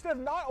know what? Instead of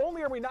not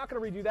only are we not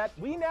going to redo that,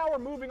 we now are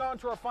moving on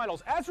to our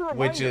finals. As a reminder,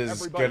 Which is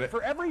everybody, gonna-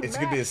 for every it's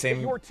match gonna be the same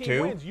that your team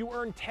too? wins, you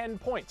earn 10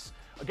 points.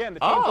 Again,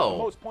 the teams with Oh. the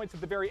most points at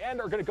the very end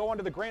are going to go on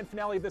to the grand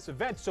finale of this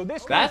event. So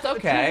this That's means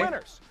okay. the 2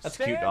 winners, That's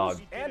cute, Stans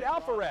dog. and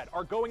Alpha Red,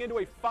 are going into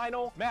a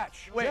final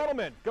match.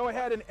 Gentlemen, go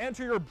ahead and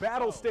enter your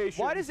battle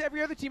station. Why does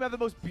every other team have the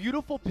most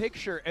beautiful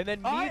picture and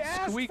then me I and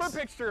asked Squeaks? for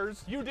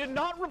pictures. You did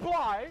not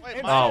reply. Wait,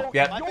 and Oh, so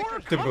yep. your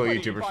Typical company,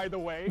 YouTubers. by the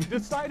way,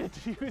 decided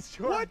to use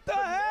your What the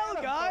hell,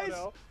 banana guys?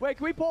 photo. Wait,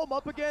 can we pull them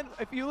up again?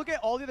 If you look at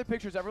all the other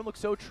pictures, everyone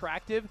looks so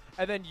attractive,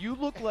 and then you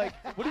look like,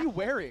 what are you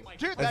wearing?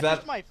 Dude, that's that-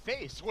 just my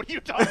face. What are you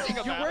talking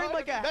about? You're wearing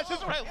like a- That's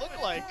just what I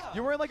look like.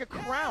 You're wearing like a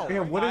crown. Yeah,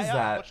 what is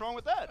that? What's wrong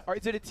with that? Or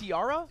is it a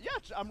tiara? Yeah,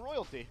 I'm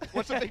royalty.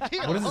 What's the big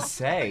deal? What does it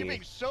say? You're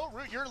being so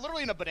rude. You're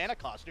literally in a banana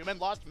costume and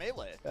lost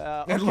melee.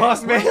 And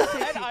lost me.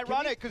 And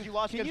ironic because you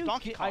lost against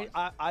Donkey Kong.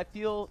 I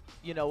feel,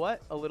 you know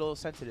what, a little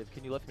sensitive.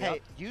 Can you lift me Hey, up?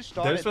 you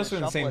started supposed to be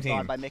the on the same shuffle-a-thon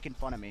team. by making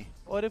fun of me.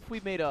 What if we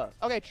made up?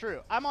 Okay,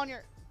 true. I'm on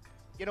your...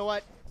 You know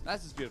what?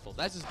 That's just beautiful.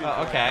 That's just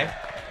beautiful. Okay.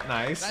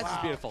 Nice. That's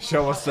just beautiful.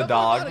 Show us the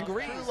dog.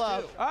 True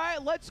love. All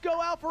right, let's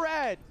go Alpha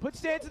Red. Put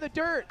Stans in the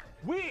dirt.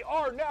 We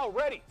are now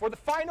ready for the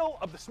final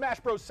of the Smash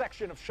Bros.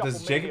 Section of Shuffle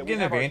Does Jacob get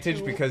an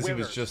advantage because he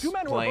was just Two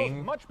men who are both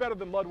playing? much better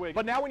than Ludwig,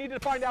 but now we need to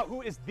find out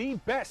who is the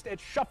best at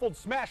shuffled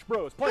Smash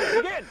Bros. Play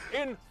begin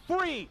in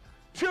 3,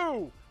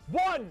 2,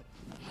 1.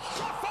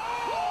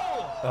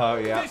 Oh,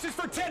 yeah. This is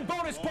for 10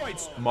 bonus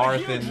points. Marth A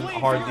huge and lead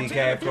Hard for your DK, team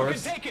of if you can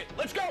course. take it.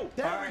 Let's go.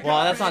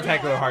 Well, that's not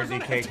technically Hard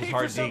DK because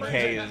Hard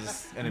DK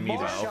is an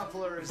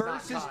amiibo.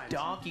 Versus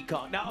Donkey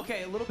Kong. Now,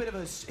 okay, a little bit of a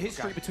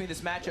history between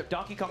this matchup.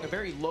 Donkey Kong, a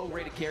very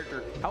low-rated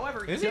character.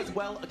 However, he Is he? does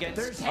well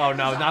against Oh,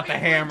 no, not the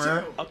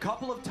hammer. a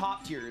couple of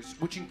top tiers,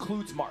 which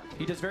includes Marth.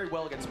 He does very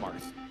well against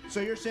Marth. So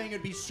you're saying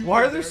it'd be super.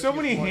 Why are there so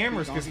embarrassing many if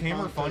hammers? Donkey 'Cause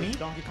hammer Kong funny?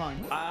 Donkey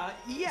Kong.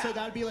 Yeah. So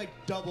that'd be like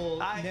double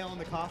nail in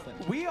the coffin.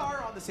 We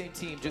are on the same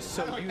team, just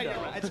so you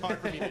know. It's hard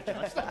for me to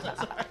judge.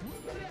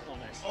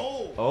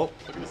 Oh.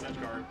 Look at this edge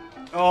guard.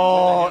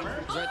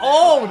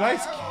 Oh,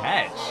 nice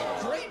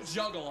catch. Great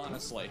juggle,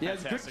 honestly. Yeah,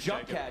 it's a good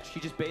jump catch. He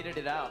just baited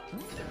it out.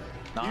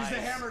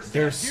 Nice.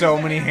 There's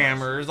so many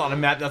hammers on a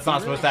map that's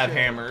not supposed to have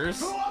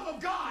hammers.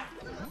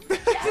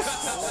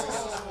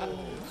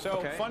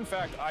 So, fun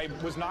fact, I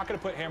was not going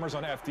to put hammers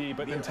on FD,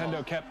 but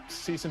Nintendo kept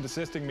cease and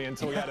desisting me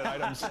until we added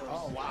items.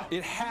 Oh, wow.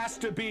 It has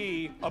to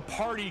be a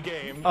party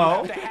game. You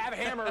have to have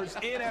hammers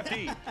in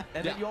FD.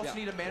 And then you also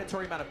need a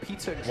mandatory amount of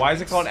pizza. Why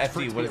is it called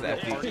FD? What is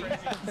FD? Way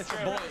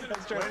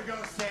to go,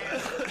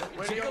 Sam.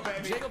 Way to go,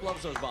 baby. Jacob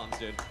loves those bombs,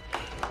 dude.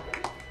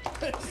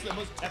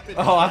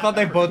 Oh, I thought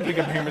they both pick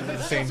up hammers at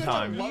the same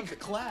time.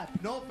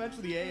 Clap. No offense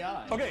to the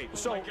AI. Okay,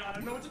 so I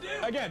know what to do.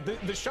 Again,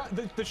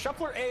 the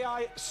shuffler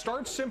AI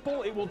starts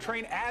simple. It will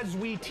train as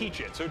we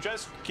teach it. So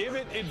just give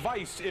it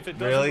advice if it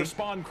doesn't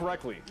respond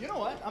correctly. You know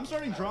what? I'm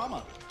starting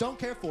drama. Don't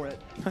care for it.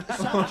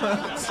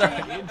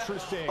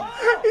 Interesting.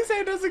 He said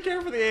he doesn't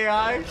care for the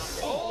AI.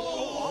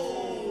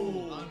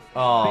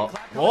 Oh.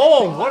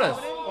 Whoa, what a...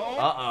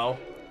 Uh-oh.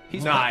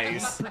 He's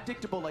nice. Not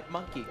predictable like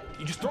Monkey.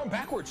 You just throw him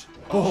backwards.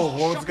 Oh,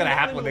 what's gonna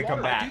happen when they come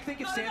back? Do you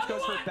think if Sans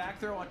goes for a back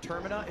throw on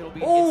Termina, it'll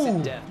be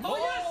instant death? Oh,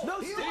 yes!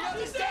 No,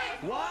 Sans!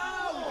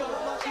 Wow, we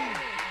got lucky.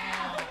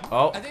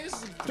 Oh. I think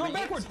this is throw him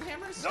backwards.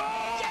 Hammers?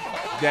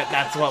 Yeah,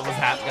 that's what was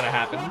gonna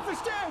happen.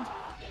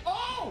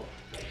 Oh!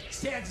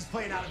 Sans is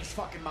playing out of his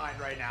fucking mind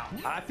right now.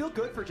 I feel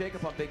good for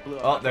Jacob on Big Blue.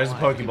 Oh, there's a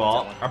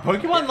Pokeball. Are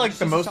Pokemon like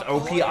the most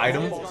OP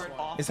item?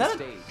 Is that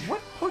what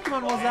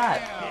Pokemon was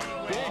that?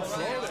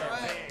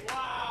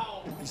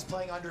 He's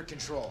playing under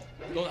control.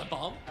 Go that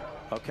bomb.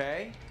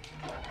 Okay.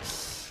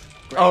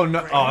 Oh no!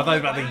 Oh, I thought he was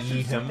about to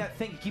yeet him. That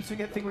thing. He keeps doing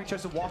that thing where he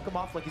tries to walk him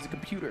off like he's a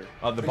computer.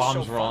 Oh, the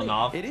bomb's rolling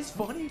off. It is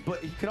funny, but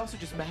he could also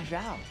just mash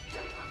out.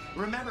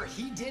 Remember,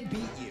 he did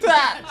beat you.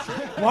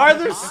 Why are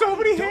there so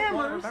many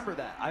hammers? I remember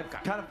that. I've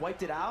kind of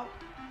wiped it out.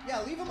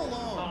 Yeah, leave him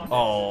alone.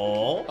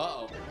 Oh.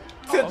 Uh-oh.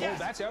 Oh,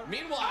 that's out.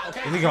 Meanwhile,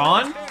 okay. Is he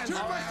gone?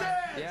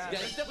 Yeah,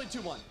 it's definitely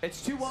 2-1.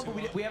 It's 2-1,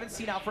 but we haven't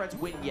seen Alfred's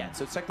win yet,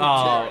 so it's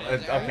technically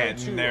 2. Okay,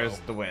 and there's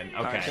the win. Okay.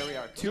 All right, there we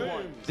are.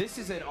 2-1. This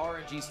is an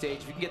RNG stage.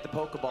 If you can get the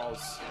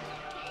Pokeballs.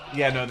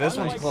 Yeah, no, this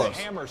one's close.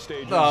 Hammer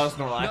stages. No, it's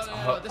Snorlax.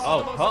 No, this is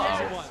the most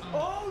basic one.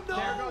 Oh, no!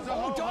 There goes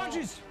Oh,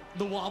 dodges.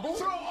 The wobble?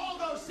 Throw all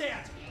those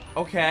Sans.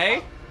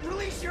 Okay.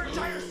 Release your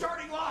entire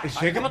starting line. Is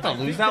Jacob about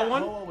to lose that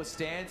one? With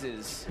stands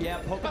is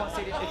Pokemon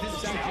Stadium. If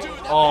this is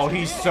Oh,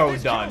 he's so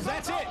done.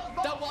 That's it.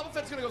 That wobble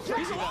fence is gonna go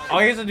crazy now. All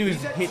he has to do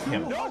is hit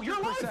him. No,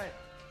 you're live.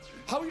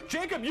 How you,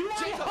 Jacob, you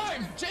are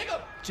live.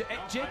 Jacob.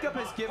 Jacob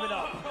has given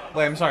up.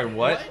 Wait, I'm sorry.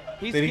 What?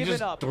 He's Did he given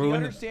just up. threw He in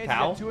the understands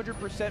towel? he's at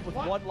 200% with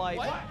one life.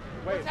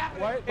 Wait,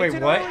 what? It's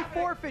an what? early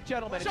forfeit,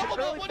 gentlemen. It's an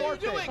early what are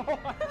you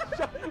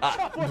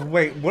forfeit. doing?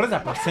 Wait, what is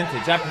that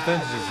percentage? That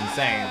percentage is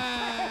insane.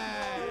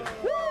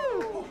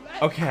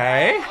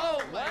 Okay.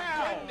 Oh,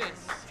 my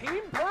goodness.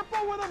 Team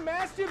Purple with a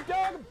massive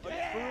dog.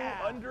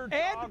 Underdog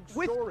And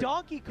with story.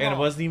 Donkey Kong. And it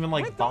wasn't even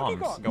like With Donkey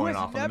bombs Kong. going who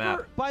off has on the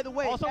never, map. by the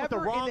way, Also with the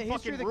ever wrong in the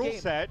history fucking of the rule game.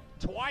 set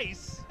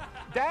twice.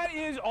 That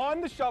is on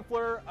the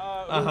shuffler.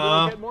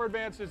 We'll get more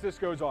advanced as this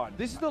goes on.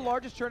 This is the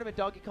largest tournament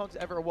Donkey Kong's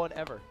ever won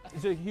ever.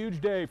 It's a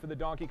huge day for the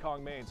Donkey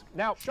Kong mains.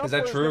 Now, Is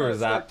that true, or is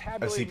that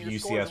a CPU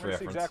CS CS reference?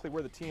 reference? Exactly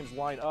where the teams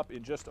line up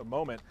in just a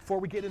moment. Before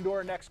we get into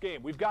our next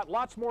game, we've got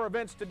lots more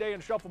events today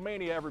in Shuffle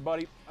Mania,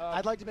 everybody.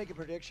 I'd like to make a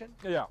prediction.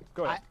 Yeah,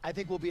 go ahead. I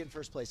think we'll be in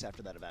first place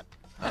after that event.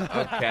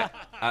 Okay.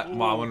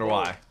 Well, I wonder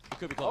why. It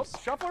could be close.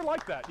 Shuffler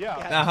like that, yeah.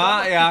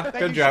 Yeah. Thank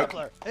Good you, joke.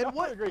 Shuffler. And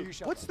what? agree.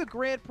 What's the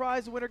grand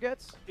prize the winner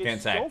gets? It's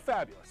Can't say. so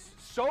fabulous,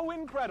 so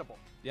incredible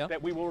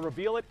that we will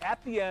reveal it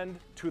at the end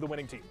to the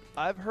winning team.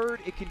 I've heard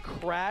it can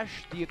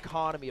crash the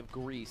economy of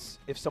Greece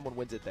if someone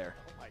wins it there.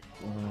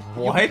 You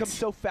What? become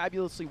so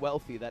fabulously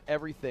wealthy that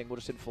everything will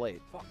just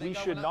inflate. We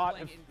should not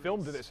have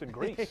filmed this in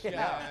Greece.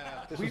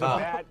 This was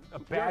Uh, a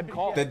bad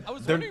call. I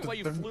was wondering why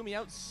you flew me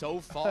out so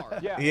far.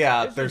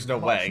 Yeah, this there's is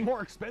no much way.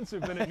 more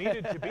expensive than it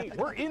needed to be.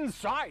 We're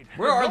inside.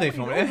 Where are they Nobody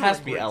filming? knows It has we're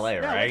to be in LA,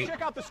 Greece. Now, right? let's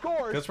check out the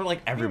scores. That's where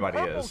like everybody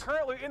Team Purple is.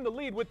 currently in the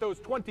lead with those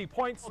 20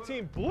 points.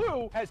 Team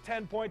Blue has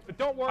 10 points, but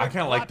don't worry. I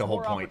kinda like lots the whole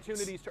more points.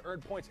 opportunities to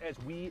earn points as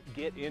we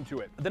get into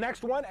it. The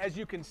next one, as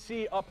you can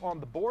see up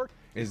on the board,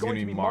 Is going gonna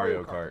to be be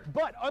Mario Kart.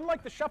 But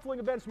unlike the shuffling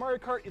events, Mario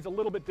Kart is a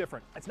little bit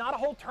different. It's not a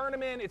whole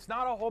tournament. It's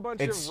not a whole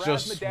bunch It's of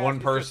just razzmatazz. one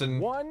It's person.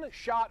 just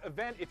one-shot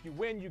event. If you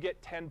win, you get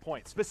 10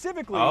 points.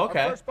 Specifically,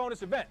 okay. our first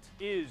bonus event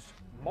is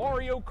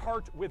Mario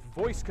Kart with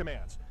voice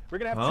commands. We're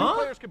going to have two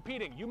players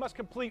competing. You must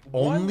complete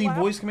Only one lap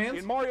voice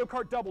commands? in Mario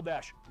Kart Double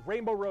Dash.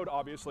 Rainbow Road,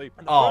 obviously.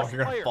 And the Oh, first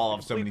you're gonna player fall to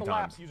off so complete many the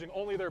laps times. using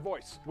only their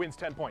voice wins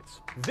 10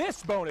 points.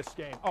 This bonus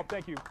game. Oh,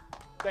 thank you.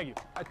 Thank you.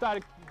 I thought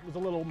it was a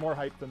little more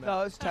hype than that.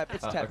 No, it's tepid.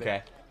 It's tepid.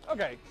 Okay.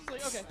 Okay.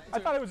 Okay. I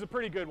thought it was a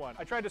pretty good one.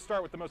 I tried to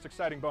start with the most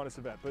exciting bonus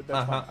event, but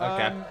that's fine.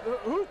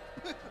 Okay.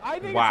 I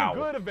think Wow. it's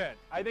a good event.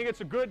 I think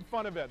it's a good,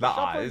 fun event. The The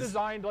Shuffler eyes.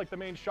 designed like the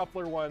main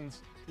Shuffler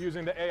ones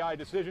using the AI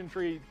decision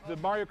tree. The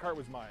Mario Kart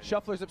was mine.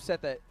 Shuffler's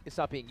upset that it's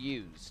not being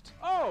used.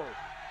 Oh.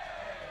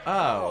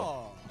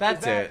 Oh.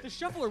 That's it. The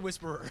Shuffler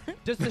Whisperer.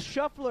 Does the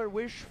Shuffler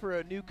wish for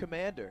a new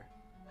commander?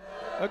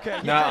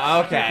 Okay.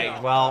 No, okay.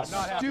 Well,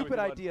 Stupid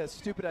idea.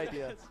 Stupid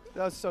idea.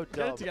 That was so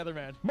dumb. Get it together,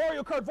 man.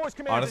 Mario Kart voice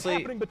command Honestly, is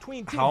happening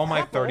between Team how am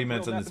I Purple, 30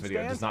 minutes who in will this map video?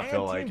 the It does stands, not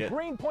feel and like Team it.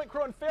 Green, Point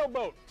Crow, and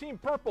Failboat. Team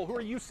Purple, who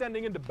are you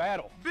sending into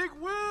battle? Big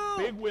Will.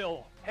 Big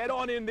Will. Head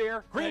on in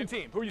there. Green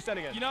team. Who are you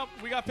sending in? You know,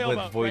 we got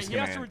Failboat. voice He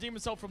has to command. redeem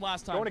himself from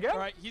last time. Going again? All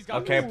right, he's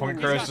got. Okay, Point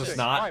Crow's just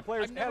not. All right,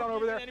 players, head on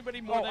over there.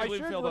 Anybody more than I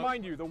should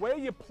remind you, the way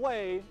you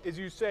play is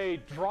you say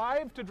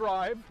drive to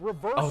drive,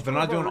 reverse. Oh, they're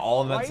not doing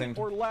all of them at the same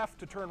time. Right or left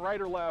to turn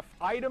right or left.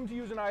 Item to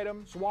use an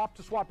item. Swap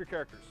to swap your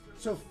characters.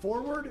 So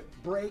forward,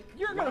 break.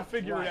 You're gonna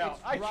figure it out.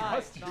 I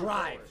trust you.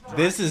 Drive.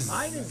 This is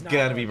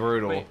gonna be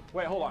brutal.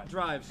 Wait, hold on.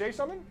 Drive. Say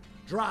something.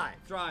 Drive.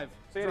 Drive.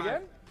 Say it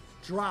again.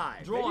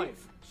 Drive. Maybe?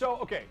 So,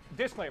 okay,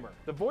 disclaimer.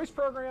 The voice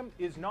program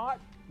is not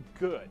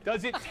good.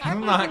 Does it Not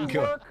technically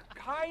good. work?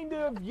 Kind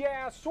of,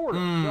 yeah, sort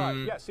of.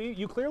 Right. Yeah, see,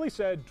 you clearly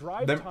said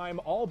drive time,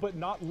 all but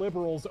not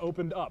liberals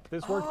opened up.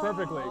 This worked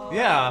perfectly.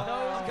 Yeah.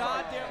 Those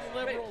goddamn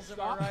liberals, am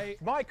I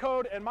right? My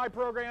code and my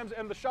programs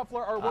and the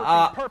shuffler are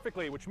working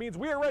perfectly, which means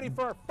we are ready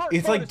for our first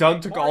It's like bonus Doug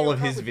game, took Mario all of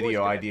his Kart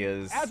video voice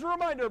ideas command. As a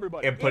reminder,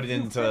 everybody, and put it if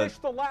you into finish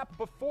the lap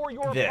before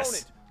your this.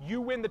 opponent,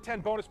 you win the 10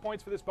 bonus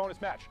points for this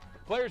bonus match.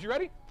 Players, you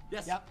ready?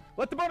 Yes. Yep.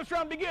 Let the bonus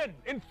round begin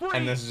in 3,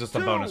 And this is just a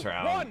 2, bonus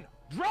round. 1,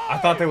 drive! I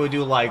thought they would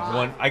do like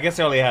one. I guess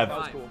they only have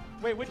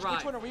Wait, which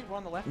one are we? We're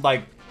on the left.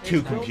 like 2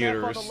 It's Bill Neff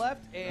computers. on the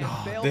left and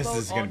This Failboat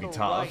is gonna on be the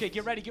tough. right. Okay,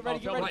 get ready. Get ready.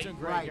 Get ready. Doing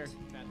great here.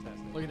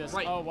 Look at this.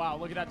 Right. Oh wow,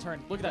 look at that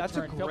turn. Look at that That's a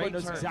turn. great Failboat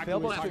knows turn. exactly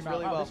Failboat what he's doing talking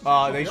really about.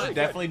 well. They should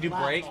definitely do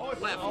break.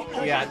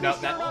 Yeah, no,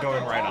 that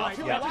going right off.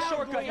 Too Yeah. loud,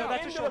 shortcut. going No,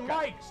 that's a into shortcut. The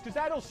mics, because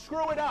that'll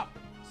screw it up.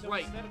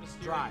 Right.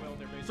 Drive.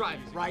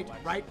 Drive.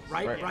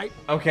 Right.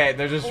 Okay,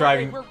 they're just Oh,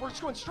 driving. wait, we're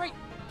just going straight.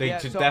 They Yeah,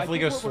 should so definitely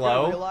I go think what we're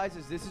gonna slow. realize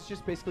is this is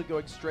just basically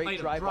going straight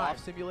drive-off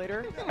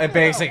simulator. And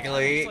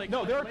basically,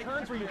 No, there are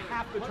turns where you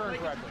have to turn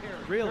correctly.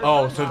 Really?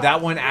 oh, so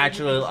that one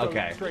actually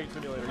okay. Straight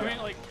simulator. I mean,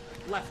 like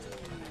left.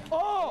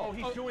 Oh,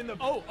 he's doing the.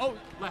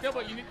 Left.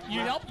 Failboat, you need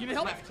help? You need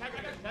help?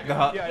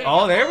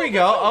 Oh, there we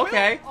go.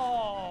 Okay.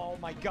 Oh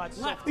my God.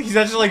 Left. He's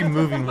actually like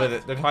moving with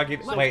it. They're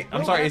talking. Wait,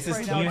 I'm sorry. Is this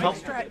team help?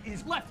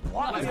 Is left.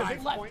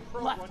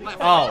 Left.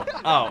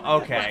 Oh,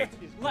 okay.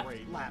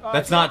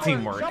 That's not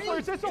teamwork. Shuffler,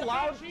 is this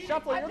allowed?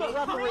 Shuffler, you're the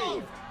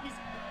referee.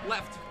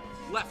 Left.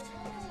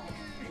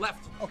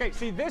 Okay,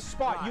 see this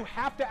spot, you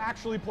have to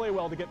actually play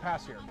well to get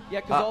past here. Yeah,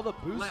 because all the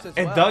boosts as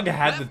And well. Doug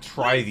had to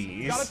try You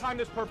these. gotta time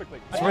this perfectly.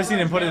 Surprised he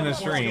didn't put it in the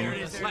stream.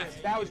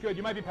 That was good.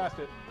 You might be past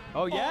it.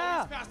 Oh,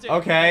 yeah.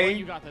 Okay.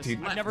 You got this.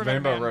 Dude, I've never been a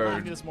Rainbow man. I'll Road.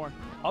 give you this more.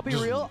 I'll be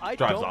Just real, I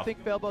drives don't off.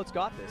 think Failboat's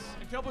got this.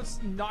 And Failboat's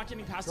not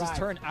getting past his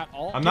turn at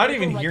all. I'm not Get ready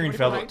even to go hearing right,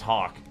 get ready to Failboat go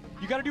talk.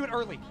 right. You got to do it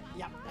early.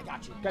 Yeah, I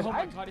got you. Guys, Oh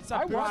my God, it's that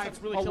I boost watched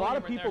that's really a killing lot him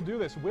of right people there. do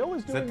this. Will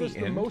is doing the this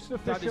the end? most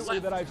efficiently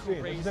that I've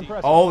seen. This is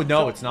impressive. Oh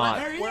no, it's not.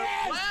 There he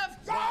is.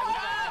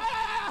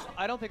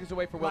 I don't think there's a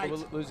way for Will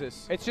to lose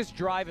this. It's just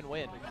drive and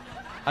win.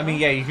 I mean,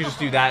 yeah, you could just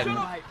do that. And,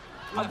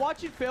 I'm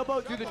watching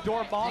Failboat do the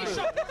door bomb move.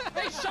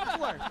 Hey,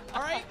 Shuffler,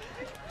 all right?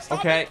 Stop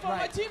Okay. making fun of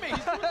my teammate.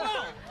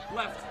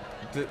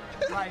 He's doing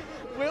well.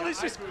 Will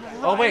is just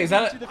Oh wait, is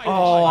that?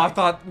 Oh, I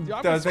thought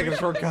that was taking a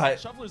shortcut.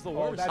 Shuffler's the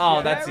worst.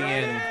 Oh, that's the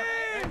end.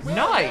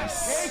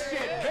 Nice. Takes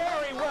it.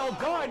 Very well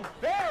done.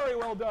 Very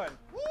well done.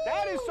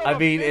 That is some I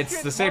mean, it's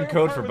efficient the same Mario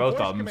code Kart for with both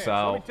voice of them, commands.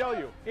 so. Let me tell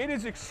you, it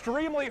is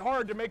extremely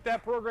hard to make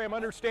that program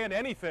understand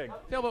anything.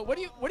 No, but what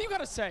do you got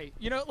to say?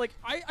 You know, like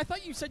I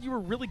thought you said you were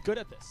really good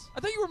at this. I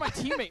thought you were my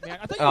teammate, man.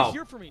 I thought you were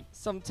here for me.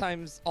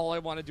 Sometimes all I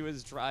want to do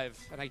is drive,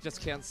 and I just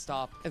can't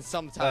stop. And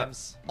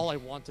sometimes all I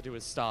want to do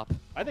is stop.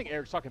 I think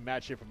Eric's talking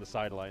mad shit from the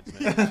sidelines,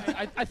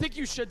 man. I think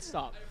you should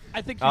stop.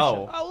 I think you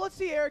Oh. should. Oh, let's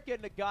see Eric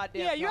getting a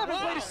goddamn. Yeah, you haven't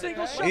played a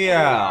single shot.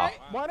 Yeah.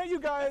 Why don't you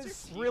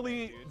guys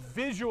really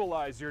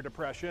visualize your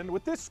depression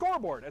with this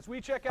scoreboard as we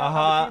check out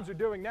how the teams are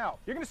doing now?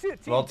 You're going to see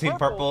that Team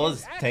Purple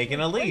is actually taking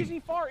a lead. crazy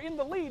far in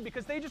the lead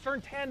because they just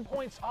earned 10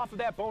 points off of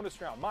that bonus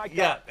round. My God.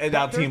 Yeah, and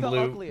now They're Team the Blue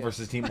ugliest.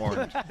 versus Team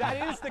Orange.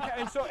 That is the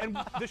and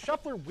the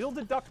shuffler will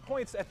deduct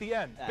points at the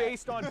end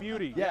based on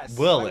beauty. Yes.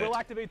 Will I it? will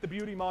activate the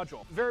beauty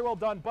module. Very well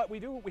done, but we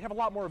have a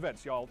lot more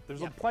events, y'all.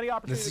 There's plenty of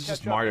opportunity This is to catch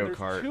just up. Mario and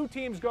Kart. There's 2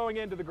 teams going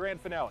into the grand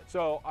finale.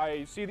 So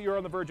I see that you're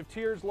on the verge of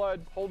tears,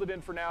 Lud. Hold it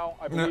in for now.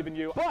 I believe in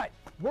you. But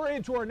we're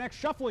into our next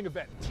shuffling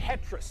event,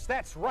 Tetris.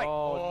 That's right.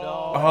 Oh,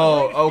 no.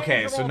 Oh,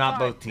 okay, so not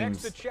both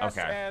Next teams. to chess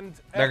Okay. and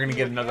They're gonna FP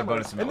get and another hammer.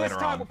 bonus event And this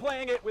later time on. we're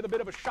playing it with a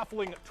bit of a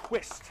shuffling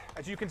twist.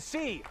 As you can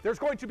see, there's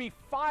going to be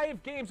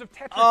 5 games of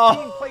Tetris Oh,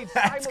 being played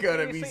that's simultaneously,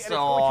 gonna be and it's so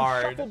going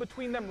hard. to shuffle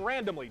between them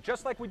randomly,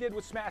 just like we did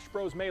with Smash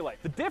Bros. Melee.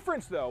 The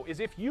difference, though, is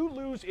if you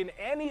lose in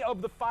any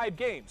of the 5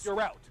 games,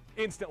 you're out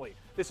instantly.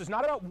 This is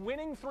not about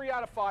winning 3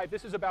 out of 5.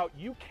 This is about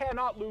you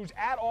cannot lose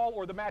at all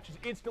or the match is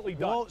instantly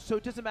done. Well, so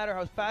it doesn't matter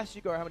how fast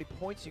you go or how many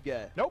points you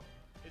get. Nope.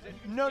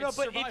 No, but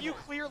survival. if you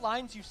clear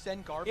lines, you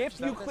send garbage. If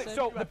you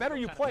so the better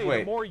you play, Wait.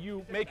 the more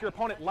you make your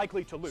opponent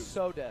likely to lose.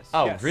 So des.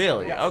 Oh, Yes.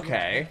 really? Yes.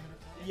 Okay.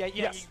 Yeah,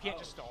 Yes. you can't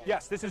just stall.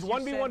 Yes, this is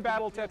 1v1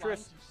 Battle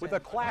Tetris with a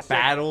classic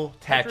Battle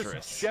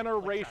Tetris.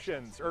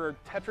 Generations, or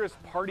Tetris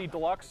Party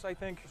Deluxe, I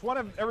think. It's one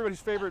of everybody's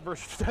favorite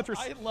versions of Tetris.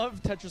 I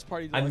love Tetris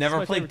Party. I've Deluxe. never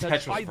It's my played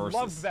favorite Tetris I versus.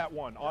 loved that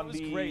one on That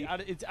was the great.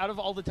 It's out of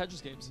all the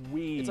Tetris games.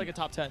 Wii. It's like a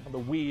top 10. On the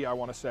Wii, I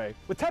want to say.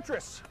 With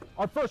Tetris,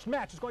 our first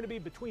match is going to be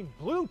between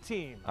Blue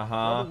Team, Uh-huh.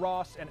 Brother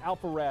Ross and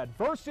Alpha Rad,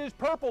 versus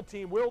Purple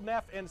Team, Will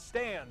Neff and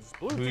Stans.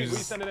 Blue Team, who you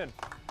send it in?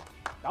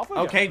 Alpha?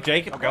 Okay, Yeah.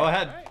 Jacob, go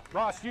ahead.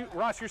 Ross,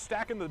 you're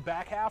stacking the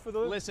back half of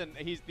those. Listen,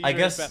 he's the I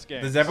guess best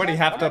game. does everybody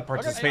have to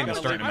participate in a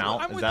certain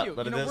amount? I'm Is with that you.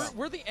 what it is?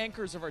 We're the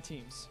anchors of our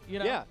teams. You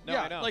know? Yeah, no,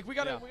 I know. Like we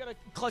gotta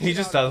clutch. He it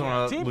just out. doesn't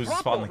want to Team lose a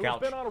Purple, spot on the who's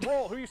couch. been on a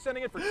roll. Who are you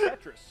sending in for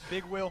Tetris?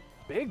 Big Will.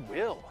 Big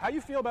Will. How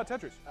you feel about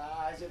Tetris?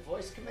 Is it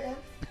voice command?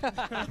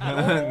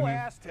 Whole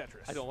ass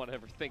Tetris. I don't want to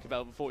ever think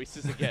about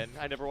voices again.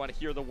 I never want to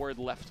hear the word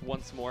left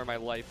once more in my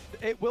life.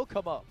 It will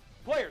come up.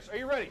 Players, are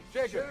you ready?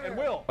 Jacob and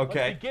Will.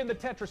 Okay. Let's begin the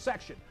Tetris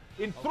section.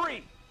 In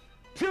 3,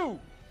 2,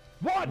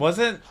 1.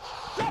 Wasn't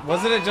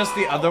it just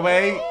the other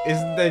way?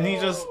 Didn't he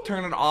just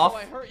turn it off? Oh,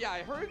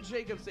 I heard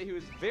Jacob say he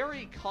was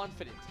very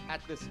confident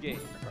at this game.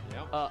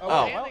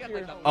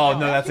 Oh,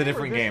 no, that's a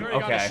different game.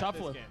 Okay.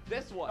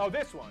 This one. Oh,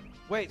 this one.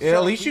 Wait. Yeah,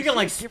 at least you can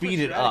like speed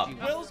it up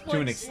Will's to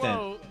playing an extent.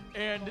 slow,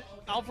 and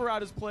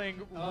Alvarado is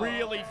playing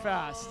really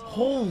fast.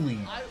 Holy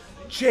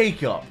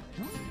Jacob.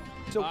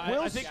 So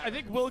I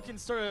think Will can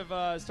sort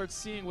of start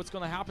seeing what's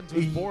going to happen to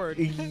his board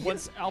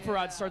once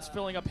Alvarado starts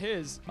filling up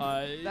his.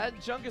 That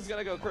junk is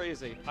gonna go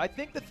crazy. I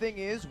think the thing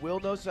is, Will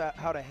knows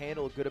how to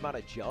handle a good amount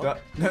of junk.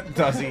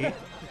 Does he?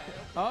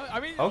 I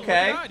mean, okay. Look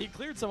at that. He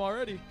cleared some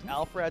already.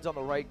 Alfred's on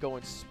the right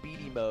going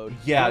speedy mode.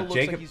 Yeah, Will looks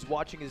Jacob. like he's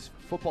watching his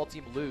football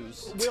team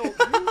lose. Will,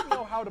 you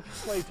know how to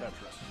play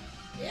Tetris.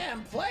 Yeah,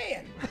 I'm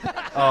playing.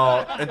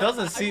 Oh, it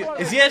doesn't see.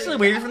 Is he actually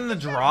waiting for them to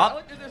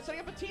drop? They're setting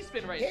up a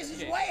T-spin right His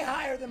is way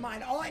higher than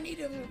mine. All I need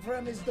for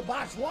him is the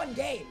box one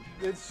game.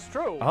 It's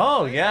true.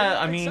 Oh yeah,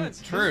 I mean,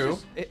 true.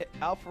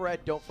 Alfred,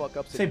 don't fuck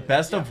up. Say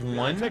best of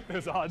one. Take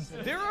those odds.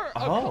 There are a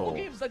couple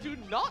games that do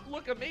not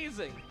look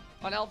amazing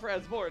on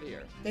Alfred's board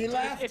here. They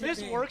laughed. If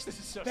this works, this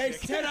is so They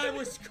sick. said I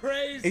was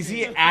crazy. Is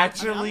he I'm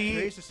actually?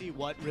 curious to see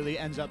what really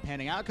ends up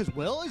panning out because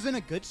Will is in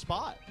a good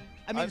spot.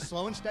 I mean,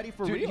 slow and steady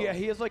for Dude, real. yeah,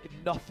 he has like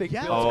nothing.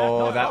 Yeah.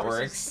 Oh, that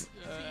works.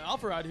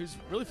 Alvarado, who's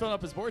really filling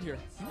up his board here.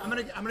 I'm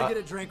gonna get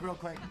a drink real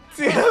quick.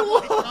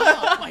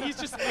 He's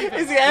just leaving.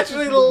 Is he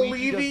actually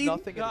leaving?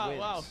 Nothing and wins.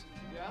 Wow.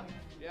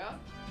 Yeah.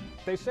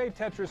 They say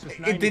Tetris is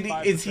Did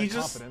 95% he- is he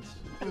just- confidence.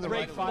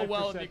 Break from the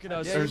well, and you can. Or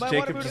is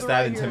Jacob just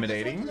that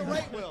intimidating?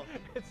 Which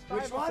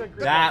one?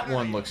 That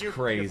one looks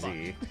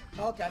crazy.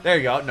 Okay. There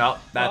you go. No,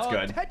 that's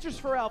good. Tetris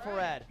for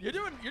Alfred. You're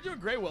doing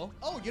great, Will.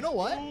 Oh, you know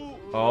what?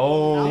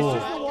 Oh.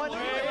 This is the one.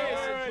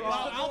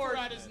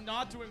 Alvarado is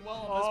not doing well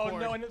on this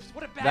board. No, and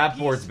what a bad That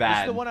board's This is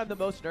bad. the one I'm the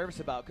most nervous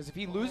about because if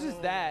he loses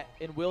that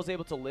and Will's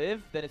able to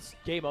live, then it's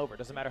game over.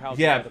 Doesn't matter how.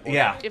 Yeah, good the board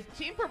yeah. is. If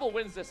Team Purple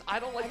wins this, I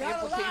don't like the got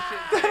a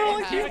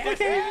implications.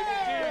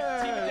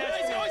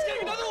 He's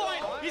getting another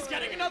line. He's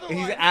getting another line.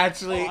 He's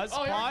actually.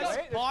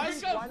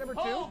 Pause. Line number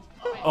 2.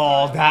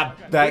 Oh,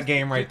 that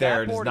game right there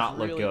That does board not is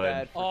look really good.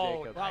 bad for Oh,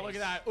 Jacob. wow, look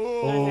at that.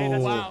 Oh.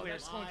 Wow, they're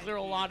just going to clear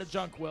a lot of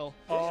junk, Will.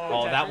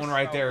 Oh, that one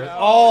right there.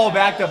 Oh,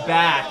 back to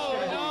back.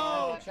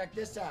 Check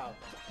this out.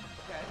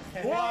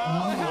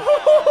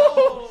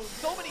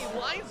 So many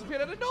lines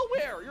appeared out of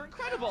nowhere. You're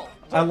incredible.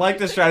 I like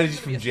the strategy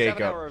from It's gonna be a 7-hour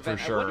Jacob for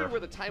event. I wondered sure. where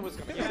the time was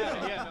coming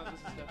from.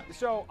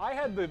 So I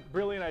had the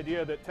brilliant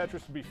idea that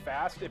Tetris would be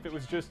fast if it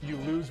was just you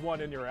lose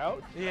one and you're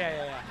out.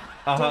 Yeah.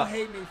 Uh-huh. Don't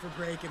hate me for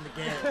breaking the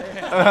game.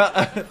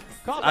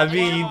 I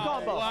mean,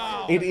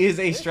 Wow. it is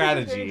a This is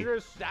strategy.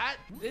 dangerous.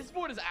 This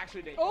board is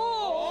actually dangerous.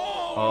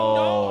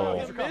 Oh.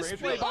 He's recovering. He's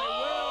Misplay by recovering.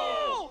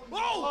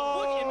 Will.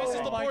 Look, he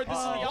misses the board. This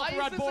is the Why is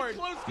Alvarado this board. a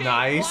close game?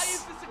 Nice. Why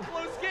is this a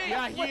close game?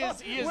 Yeah,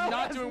 he is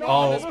not doing well Oh,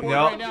 on this board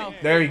right now. no.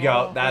 There you go.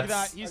 Look at that.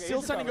 That's He's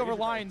still sending over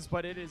lines,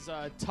 but it is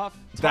tough.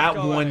 that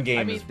go one at it. game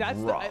I mean, is that's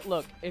rough.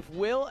 look. If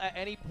Will at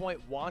any point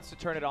wants to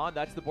turn it on,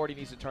 that's the board he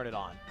needs to turn it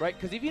on, right?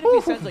 Because even if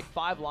he sends like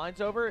 5 lines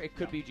over, it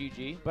could be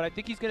GG. But I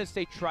think he's gonna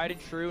stay tried and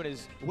true in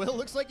his. Will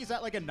looks like he's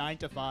at like a 9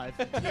 to 5.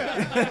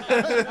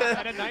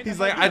 He's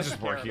like, I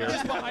just work here.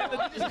 Just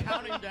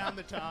counting down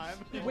the time.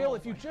 Will,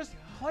 if you just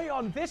play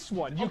on this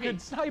one, you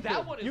could snipe that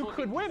it. one is You looking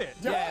could win it.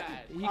 Yeah.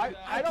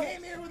 I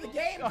came here with a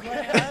game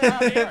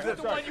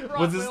plan.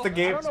 Was this the I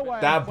game? don't know why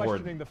That I'm board.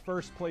 questioning the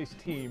first place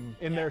team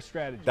in their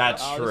strategy.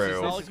 That's Oh,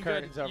 true. This is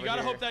curtains over You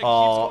gotta here. hope that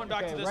Oh. keeps going back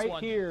to Okay, this right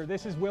one. here,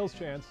 this is Will's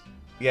chance.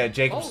 Yeah,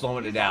 Jacob's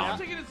slowing it I'm down.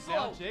 taking it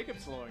slow.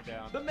 Jacob's slowing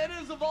down. The meta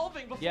is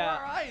evolving before Yeah.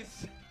 our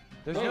eyes.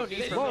 There's no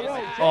need for Whoa, this.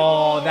 whoa.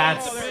 Oh, It's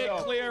that's. a big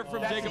clear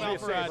from That's Jacob gonna be a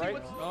save, Alvarado.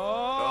 right?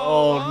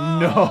 Oh He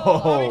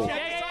no. can't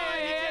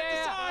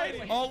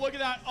decide. Oh, look at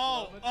that.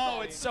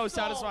 Oh, it's so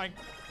satisfying.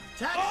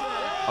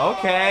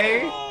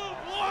 Okay.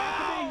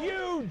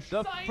 Huge.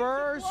 The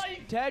first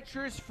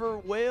Tetris for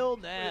Will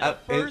now.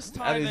 First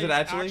time is that it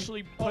actually? he's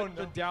actually put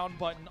the down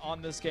button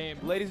on this game.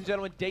 Ladies and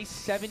gentlemen, day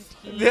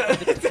 17 of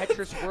the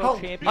Tetris World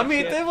Championship. I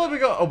mean, they've only been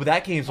going. Oh, but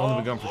that game's only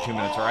been going for 2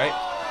 minutes, right?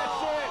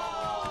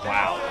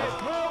 Wow.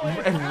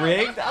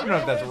 Rigged? I don't know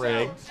if that's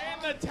rigged.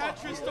 And the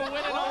Tetris to win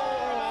it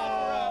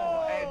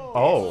all.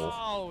 Oh.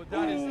 Oh,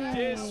 that is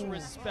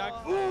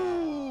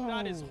disrespectful.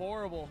 That is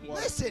horrible.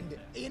 Listen,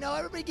 you know,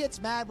 everybody gets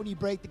mad when you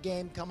break the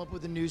game, come up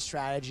with a new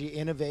strategy,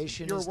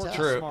 innovation. You're is tough.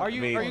 True. Are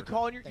you I mean,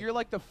 calling you're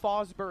like the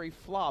Fosbury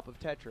flop of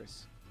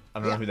Tetris? I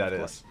don't know who that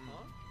is.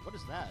 What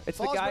is that? It's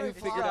the guy who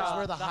figured out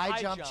where the high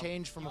jump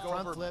changed from a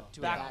front flip to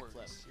a back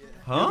flip.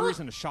 Huh? The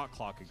reason a shot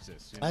clock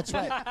exists. You know? That's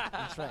right.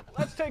 That's right.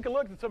 Let's take a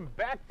look at some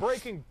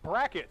back-breaking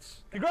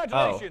brackets.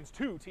 Congratulations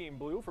to Team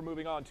Blue for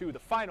moving on to the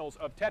finals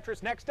of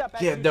Tetris. Next up,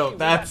 yeah, no,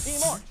 that's Team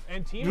Orange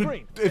and Team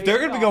Green. If they're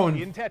gonna be going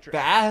in Tetris.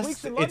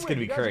 fast, it's gonna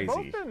be crazy.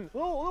 Both been a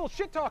little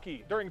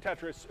shit-talky during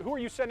Tetris. Who are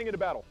you sending into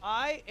battle?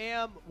 I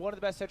am one of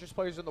the best Tetris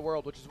players in the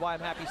world, which is why I'm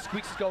happy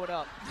Squeaks is going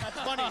up. That's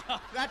funny.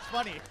 That's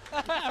funny.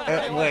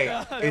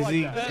 Wait, is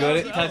he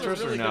good at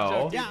Tetris or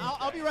no? Yeah,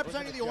 I'll be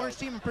representing the orange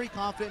team. I'm pretty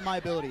confident in my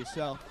abilities,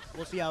 so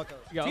we'll see how it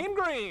goes. Team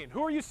Green,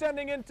 who are you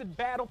sending into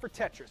battle for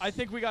Tetris? I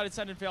think we got to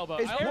send in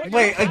Failboat.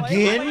 Wait,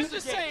 again? I'm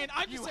just saying,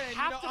 I'm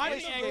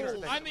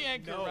the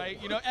anchor,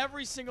 right? You know,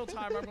 every single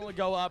time I'm going to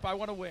go up, I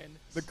want to win.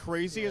 The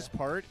craziest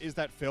part is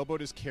that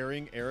Failboat is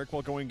carrying Eric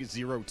while going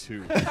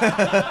 0-2.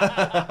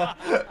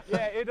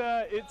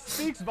 Yeah, it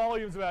speaks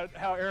volumes about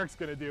how Eric's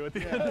going to do at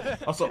the end.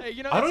 Also, hey,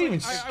 you know, I don't even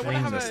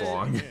stream this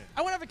long.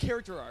 I want to have a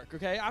character arc,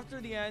 okay? After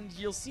the end,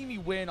 you'll see me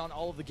win on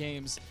all of the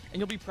games, and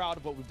you'll be proud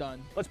of what we've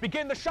done. Let's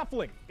begin the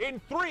shuffling in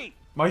 3.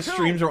 My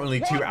streams are only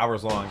 2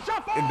 hours long.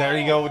 And there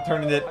you go,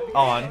 turning it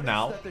on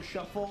now.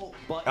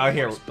 Oh,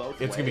 here,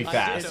 it's gonna be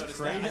fast. It's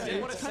kind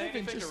of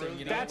interesting,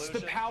 you know? That's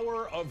the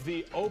power of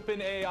the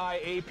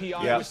OpenAI API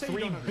with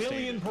 3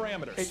 billion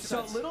parameters.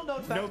 So little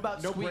known fact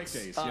about Squeaks,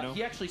 you know?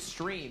 he actually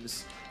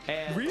streams.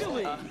 And,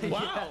 really?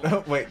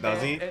 Wow. Wait,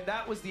 does he? And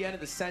that was the end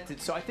of the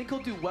sentence. So I think he'll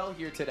do well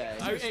here today.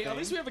 Hey, at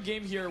least we have a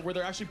game here where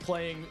they're actually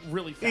playing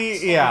really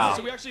fast. Yeah.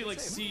 So we actually like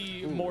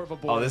see more of a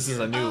board. Oh, this is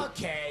a new.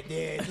 Okay,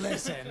 dude.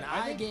 Listen,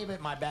 I gave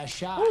it my best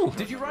shot.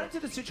 Did you run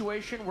into the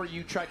situation where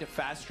you tried to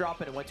fast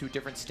drop and it went to a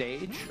different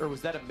stage, or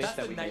was that a myth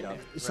that we made up?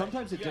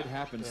 Sometimes it did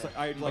happen. So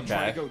I'd like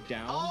try to go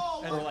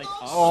down or like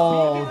up.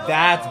 Oh,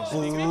 that's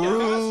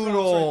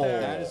brutal.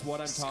 That is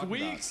what I'm talking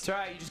about. That's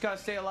right. You just gotta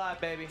stay alive,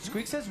 baby.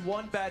 Squeaks has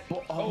one bad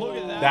ball. Oh, look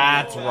at that.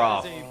 That's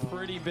rough. That is a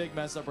pretty big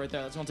mess up right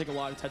there. That's gonna take a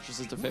lot of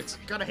Tetrises to fix.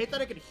 God, I hate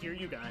that I can hear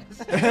you guys.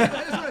 I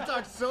just want to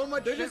talk so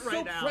much shit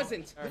right now.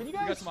 Present. Can you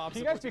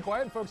guys be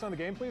quiet and focus on the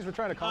game, please? We're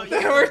trying to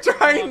content. We're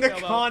trying to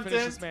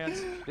content.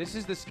 This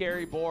is the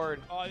scary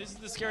board. Oh, this is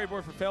the scary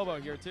board for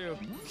Failboat here too.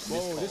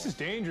 Whoa, this is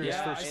dangerous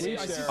for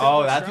Squeaks.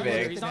 Oh, that's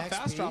big. He's not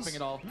fast dropping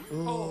at all.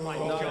 Oh my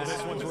god,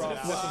 this one's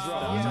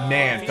rough.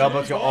 Man,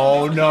 Failboat's go.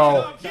 Oh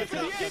no.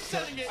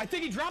 I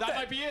think he dropped that. That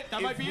might be it.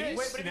 That might be it.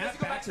 Wait, but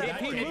If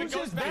he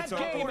loses that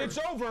game, it's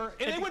over.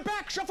 And they went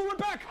back. Shuffle went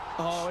back.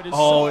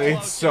 Oh, it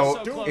is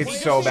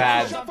it's so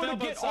bad. Shuffle to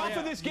get off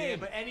of this game.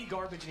 But any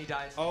garbage and he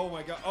dies. Oh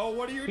my god. Oh,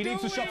 what are you doing? He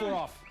needs to shuffle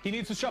off. He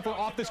needs to shuffle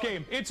off this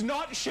game. It's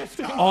not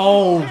shifting.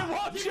 Oh.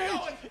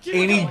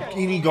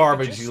 Any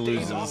garbage he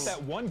loses. Off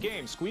that one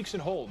game, Squeaks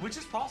and hold. Which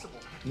is possible.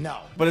 No.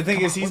 But the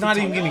thing is, he's not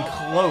even getting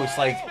close.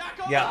 Like,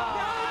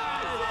 yeah.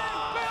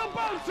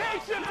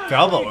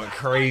 Failboat went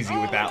crazy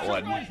with that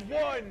one.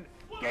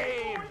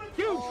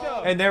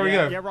 And there we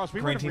go. Yeah, Ross,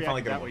 we Green would team have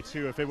finally reacted got that way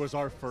too if it was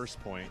our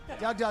first point.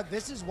 DougDoug,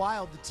 this is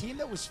wild. The team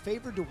that was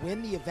favored to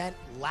win the event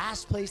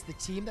last place, the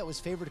team that was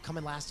favored to come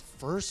in last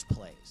first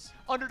place.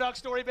 Underdog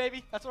story,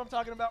 baby. That's what I'm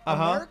talking about.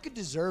 America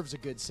deserves a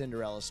good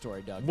Cinderella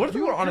story, Doug. What if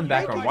we were on in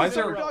background? Why is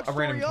there a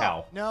random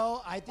cow?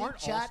 No, I think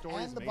chat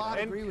and the bot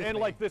agree with me. And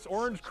like this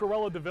orange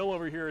Cruella de Vil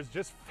over here is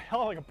just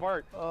falling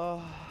apart.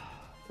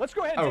 Let's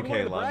go ahead and take a look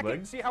at the bracket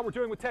and see how we're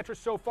doing with Tetris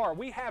so far.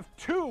 We have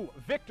 2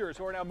 victors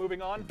who are now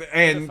moving on.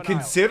 And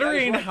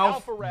considering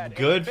how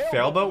good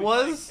Failboat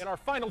was, in our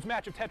finals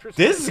match of Tetris,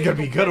 this is going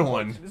to be a good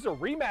one. This is a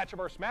rematch of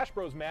our Smash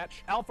Bros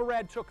match.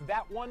 Alpharad took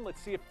that one.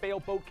 Let's see if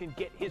Failboat can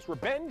get his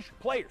revenge.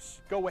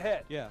 Players, go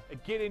ahead. Yeah.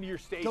 And get into your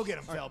stage. Go get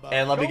him, Failboat.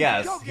 And let me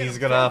guess, he's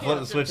going to flip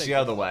the switch the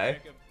other way.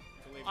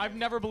 I've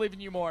never believed in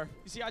you more.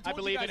 You see, I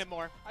believe in him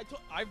more.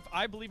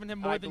 I believe in him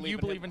more than you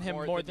believe in him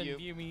more than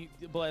me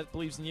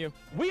believes in you.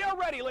 We are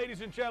ready,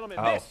 ladies and gentlemen.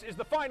 This is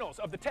the finals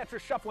of the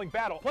Tetris shuffling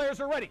battle. Players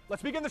are ready.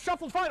 Let's begin the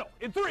shuffled final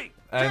in 3, 2,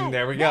 And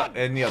there we go. 1.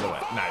 And the other way.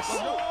 Nice.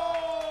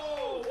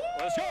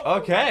 Let's go.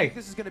 Okay. I think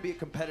this is going to be a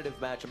competitive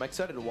match. I'm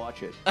excited to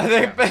watch it.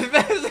 They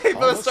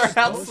both start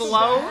out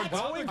slow.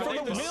 Going for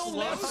the will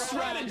left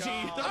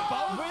strategy. The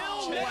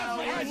will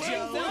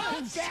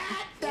left.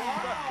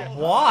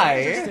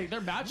 Why? They're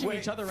matching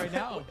each other right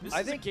now. This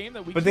is a game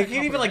that we But they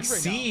can't even like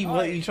see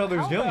what each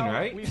other's doing,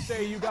 right? We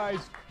say you guys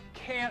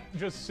can't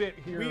just sit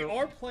here. We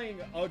are playing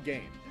a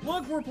game.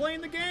 Look, we're playing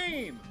the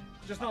game.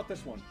 Just not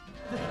this one.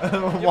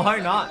 Why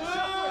not?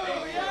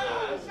 Oh,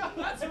 yeah.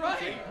 That's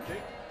right.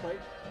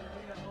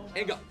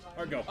 And go.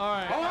 Or go. All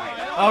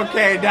right.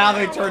 Okay, now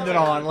they turned it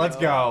on. Let's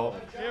go.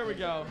 Here we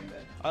go.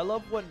 I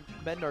love when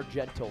men are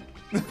gentle.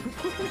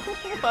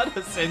 What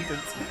a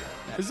sentence.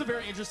 This is a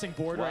very interesting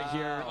board right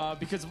here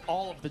because of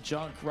all of the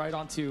junk right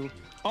onto.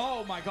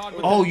 Oh my God!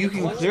 Oh, you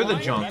can clear the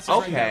junk.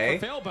 Okay.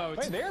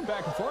 Wait, they're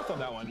back and forth on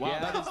that one. Wow, Yeah.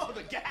 that is. Oh,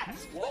 the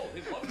gas. Whoa,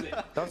 they loved it.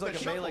 That was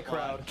like a melee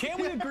crowd. Can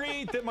we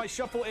agree that my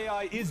shuffle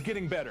AI is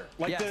getting better?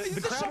 Like the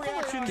crowd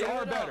reactions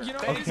are better. You know,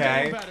 it is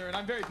getting better, and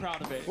I'm very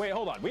proud of it. Wait,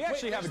 hold on. We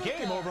actually have a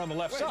game over on the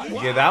left side.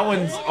 Yeah, that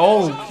one's.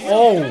 Oh.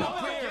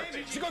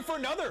 She's going for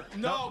another another.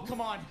 No,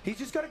 come on. He's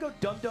just got to go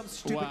dumb,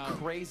 stupid,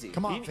 crazy.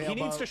 Come on, he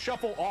needs to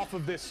shuffle off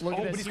of this. Look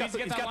at but this. he's got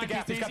the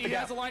gap. He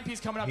has a line piece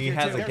coming up. He here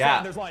has too. a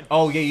gap. There's line.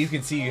 Oh, yeah, you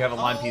can see you have a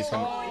line piece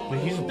coming.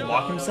 Did he just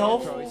block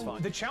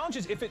himself? The challenge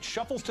is if it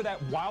shuffles to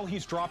that while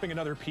he's dropping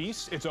another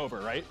piece, it's over,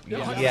 right?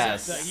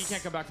 Yes. He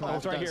can't come back from that. Oh,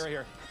 it's right here, right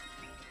here.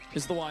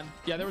 Is the one.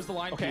 Yeah, there was the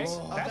line piece.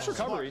 That's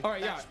recovery. All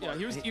right, yeah.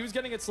 He was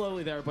getting it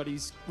slowly there, but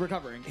he's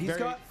recovering. He's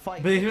got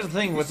fight. But here's the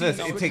thing with this,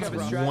 it takes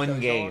one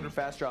game.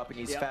 Fast dropping,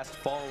 he's fast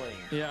falling.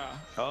 Yeah.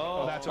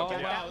 Oh, that's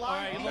okay. Wow. All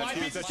right,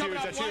 That's huge.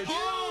 That's huge.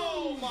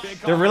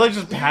 They're really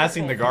just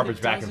passing the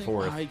garbage back and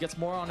forth. He gets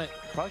more on it.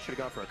 Probably should have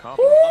gone for a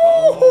compliment.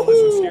 Oh,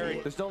 this was scary.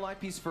 There's no line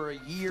piece for a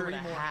year and a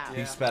half.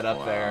 He sped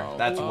up there.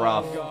 That's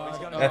rough.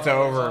 That's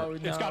over.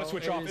 It's got to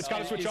switch off. It's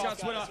got to switch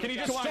off. Can he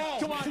just stall?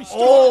 Come on.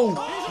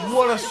 Oh,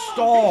 what a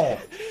stall.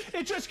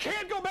 It just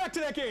can't go back to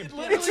that game.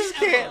 It just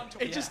can't.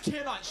 It just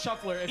cannot,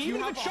 Shuffler. If Even you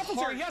if have it shuffles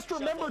here, he has to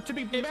remember to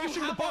be mashing the If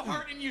you have a button.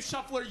 heart in you,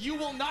 Shuffler, you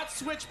will not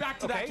switch back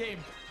to that game.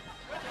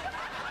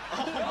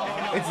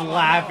 It's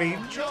laughing,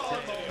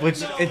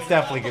 which it's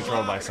definitely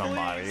controlled by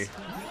somebody.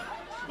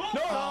 No.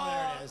 Oh,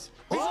 there it is.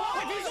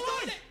 He's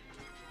alive.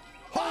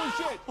 Holy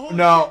shit.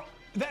 No.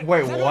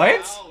 Wait,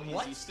 what?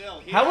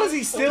 How is he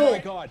Oh still? my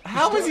God.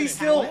 How is he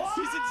still?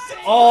 He's insane.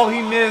 Oh,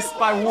 he missed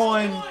by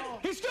one.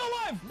 He's still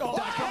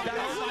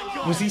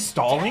alive. Was he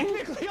stalling?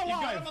 Technically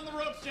alive.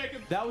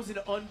 That was an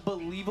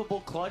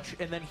unbelievable clutch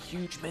and then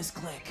huge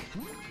misclick.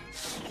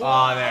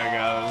 Oh, there it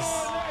goes.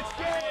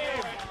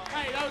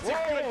 Hey, that was a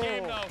good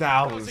game, though.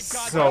 That was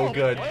so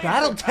good.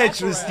 Battle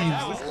Tetris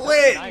team's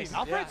lit.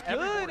 Alfred's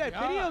good at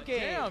video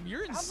games. Damn,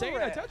 you're insane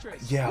at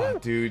Tetris. Yeah,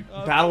 dude.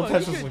 Battle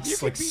Tetris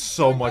looks like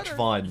so much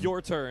fun.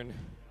 Your turn.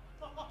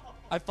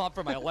 I fought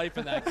for my life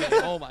in that game.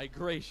 Oh my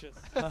gracious.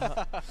 You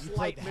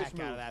played the heck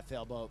out of that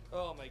failboat.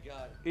 Oh my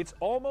god. It's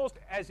almost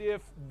as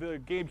if the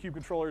GameCube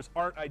controllers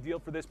aren't ideal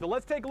for this, but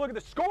let's take a look at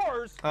the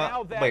scores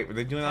now that Wait, were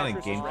they doing that on Tetris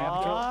is GameCube?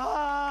 wrapped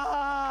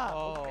up.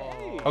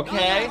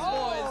 Okay.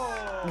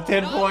 Nice,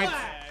 10 points.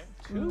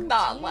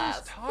 Not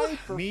last.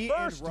 Me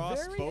and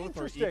Ross Very both are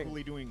interesting.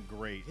 equally doing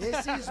great.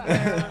 This is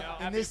where,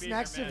 in this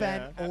next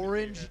event,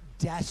 Orange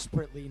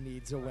desperately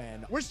needs a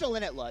win. We're still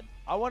in it, Lud.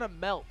 I want to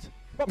melt.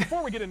 But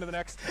before we get into the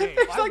next game,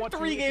 There's I like want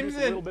 3 to games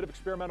introduce a in. little bit of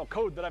experimental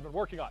code that I've been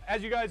working on.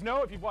 As you guys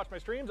know, if you've watched my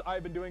streams,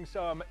 I've been doing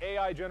some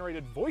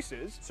AI-generated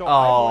voices. So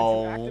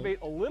I'm going to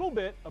activate a little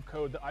bit of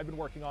code that I've been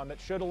working on that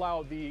should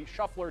allow the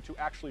shuffler to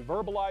actually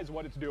verbalize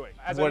what it's doing.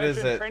 As I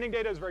mentioned, training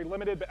data is very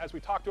limited, but as we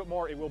talk to it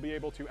more, it will be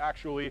able to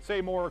actually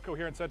say more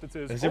coherent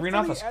sentences. Is it reading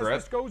off a As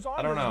script? this goes on,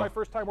 I don't this know. is my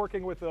first time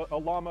working with a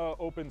Llama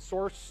open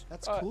source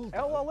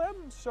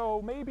LLM,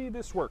 so maybe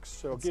this works.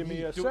 So give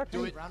me a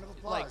second. Round of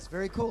applause.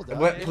 Very cool, Doug.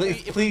 What,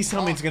 please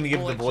tell me it's going to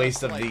give the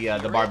voice of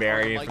the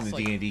barbarian from the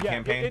D&D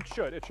campaign. It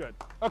should. It should.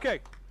 Okay.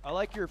 I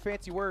like your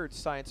fancy words,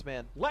 Science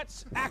Man.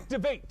 Let's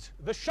activate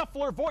the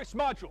Shuffler voice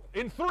module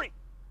in 3,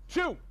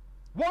 2,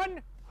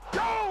 1,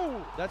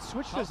 go! That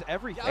switch does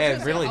everything. Yeah,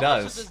 it really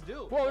does.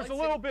 Well, there's a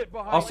little bit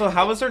behind. Also,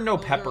 how is there no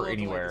pepper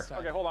anywhere?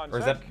 Okay, hold on. Or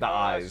is that the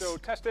eyes? So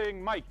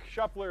testing, Mike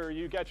Shuffler,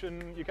 you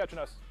catching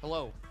us?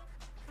 Hello.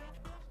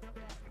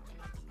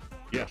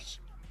 Yes.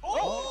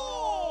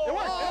 Oh! It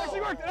worked! It actually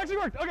worked! It actually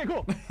worked! Okay,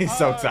 cool. He's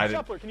so excited.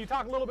 Shuffler, can you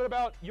talk a little bit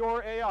about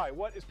your AI?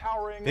 What is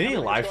powering? Did he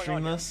everything live that's stream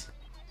going on this?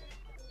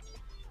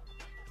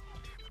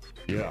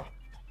 Yeah.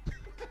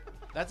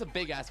 That's a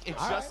big ask. It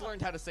just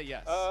learned how to say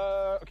yes.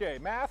 Okay,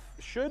 math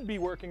should be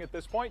working at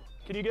this point.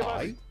 Can you give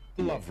us?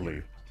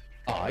 Lovely.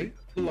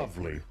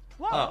 Lovely.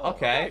 Oh,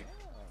 okay.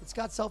 It's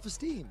got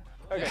self-esteem.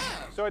 Okay,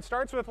 so it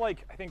starts with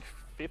like, I think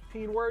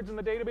 15 words in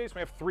the database.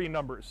 We have 3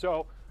 numbers.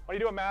 So when you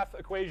do a math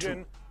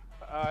equation,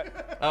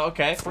 Oh,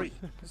 okay.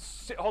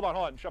 hold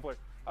on, Shuffler.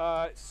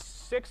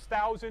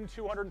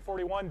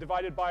 6,241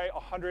 divided by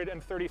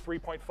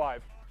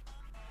 133.5.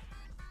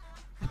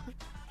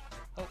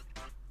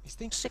 He's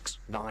thinking 6,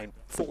 9,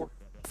 4,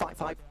 5,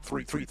 5,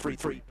 3, 3, 3,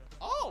 3.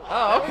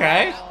 Oh,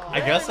 okay. I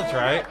guess that's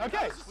right.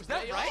 Okay. Was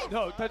that right?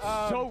 No, that's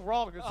so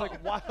wrong. It's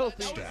like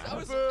wildly. That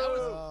was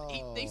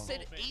 8. They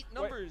said 8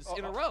 numbers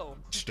in a row.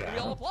 We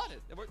all applauded.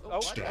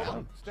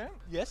 Stan?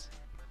 Yes.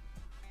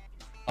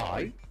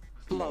 I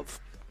love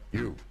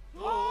you.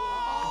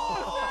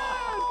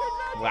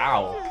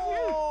 Wow.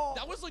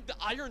 That was like the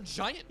Iron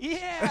Giant.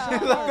 Yeah.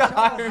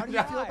 How do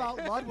you feel about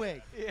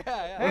Ludwig?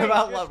 Yeah. What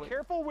about Just Ludwig?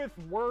 careful with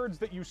words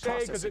that you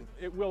say because it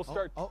will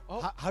start.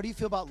 How do you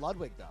feel about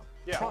Ludwig, though?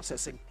 Yeah.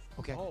 Processing.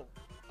 Okay.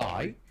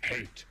 I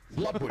hate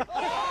Ludwig.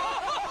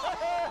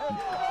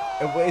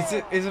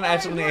 Isn't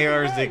actually an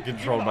AR is it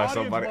controlled by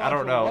somebody? I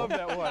don't know. Love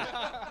that one.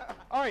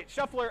 All right,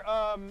 Shuffler.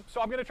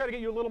 So I'm going to try to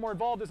get you a little more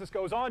involved as this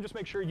goes on. Just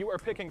make sure you are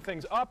picking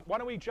things up. Why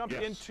don't we jump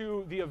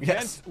into the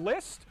event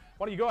list?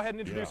 Why don't you go ahead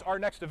and introduce our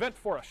next event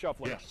for us,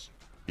 Shuffler? Yes.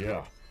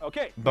 Yeah.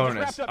 Okay.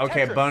 Bonus.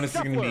 Okay, Tetris. bonus is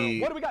Shuffler, going to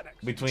be what do we got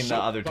next? between the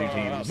other 2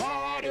 teams.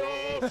 Mario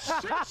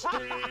 64.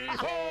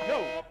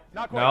 No,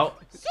 not quite. No.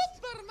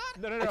 Super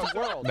No,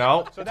 world.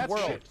 No. So that's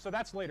world. shit. So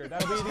that's later.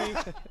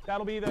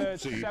 That'll be the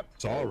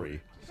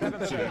Sorry.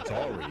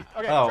 Sorry.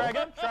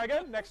 Okay, try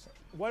again. Next.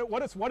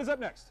 What is up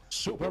next?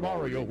 Super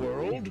Mario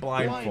World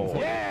Blindfold.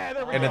 Yeah,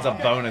 there we go. And it's a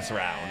bonus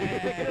round.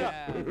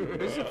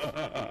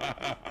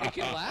 You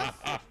can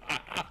laugh?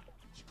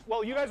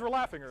 Well, you guys were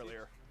laughing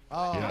earlier.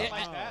 Oh.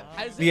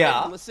 Has it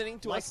been listening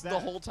to us the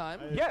whole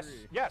time? Yes.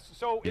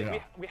 So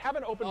we have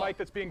an open mic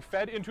that's being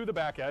fed into the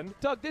back end.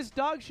 Doug, this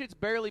dog shit's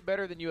barely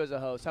better than you as a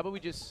host. How about we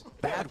just...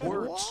 Bad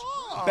words.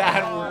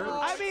 Bad words.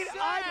 I mean,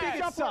 I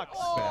think it sucks.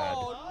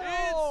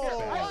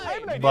 I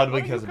have an idea.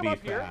 Ludwig Why don't has you a come beef.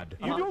 up here,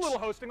 You do a little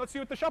hosting. Let's see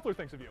what the Shuffler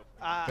thinks of you.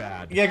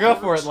 Bad. Yeah, go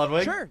for it,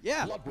 Ludwig. Sure,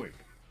 yeah. Ludwig.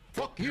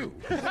 Fuck you.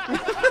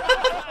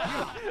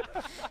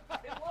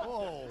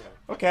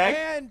 Okay.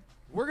 And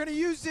we're going to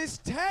use this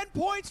 10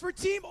 points for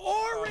Team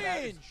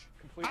Orange.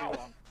 Completely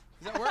wrong.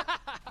 Does that work?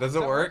 Does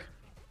it work?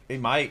 It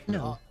might.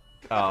 No.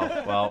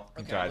 Oh, well,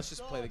 Okay, tried. let's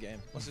just play the game.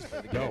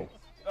 No.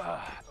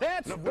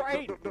 That's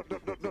right.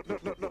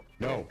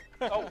 No.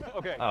 Oh,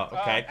 okay. Oh,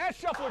 okay. As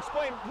Shuffler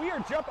explained, we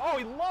are Oh,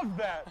 he loved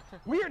that.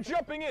 We are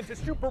jumping into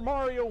Super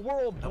Mario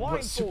World blindfolded.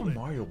 What Super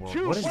Mario World?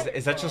 What is that?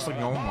 Is that just like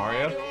normal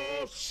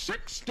Mario?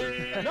 60.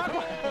 Not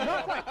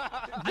quite.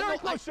 Very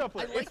close,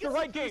 Shuffler. It's the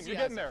right game. You're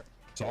getting there.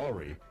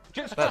 Sorry.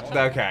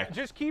 Okay.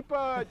 Just keep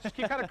kind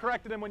of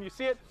correcting him when you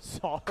see it.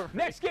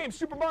 Next game,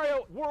 Super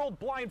Mario World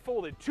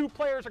blindfolded. 2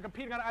 players are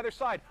competing on either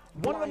side.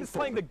 One of them is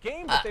playing the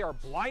game, but they are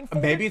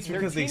blindfolded. Maybe it's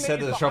because they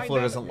said that the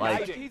Shuffler doesn't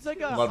like He's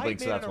like a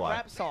Ludwig, hype so man that's in a why.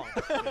 rap song.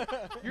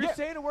 You're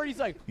saying a word, he's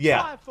like,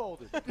 Yeah.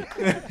 blindfolded.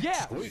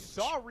 Yeah,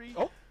 sorry.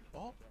 Oh,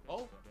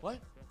 what?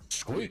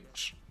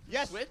 Squeaks.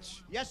 Yes.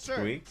 Switch? Yes, sir.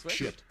 Squeak?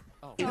 Shit.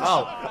 Oh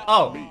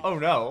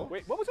no.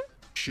 Wait, what was it?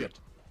 Shit.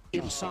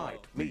 Inside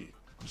me.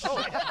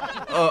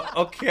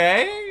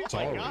 Okay.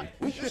 Sorry.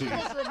 This is the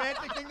most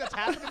romantic thing that's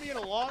happened to me in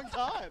a long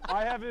time.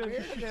 I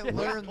haven't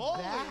learned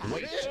that.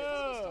 Wait.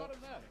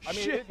 I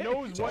mean, it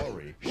knows what.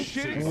 Sorry.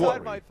 Shit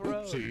inside my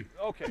throat. Oopsie.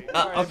 Okay.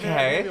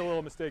 Okay. Maybe a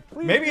little mistake.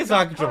 Please Maybe it's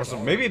not controversial.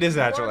 Maybe it is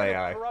natural We're gonna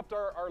AI. Interrupt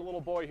our little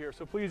boy here,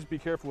 so please be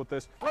careful with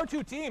this. Our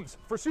 2 teams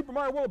for Super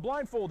Mario World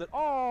blindfolded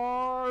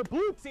are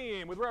Blue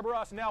Team with Rebel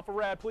Ross and Alpha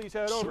Rad. Please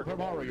head over. Super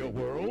Mario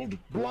World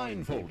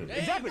blindfolded.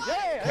 Exactly.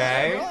 Yeah.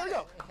 Okay. There we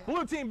go.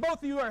 Blue Team, both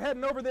of you are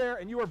heading over there,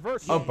 and you are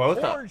versus. Oh,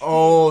 both are. Orange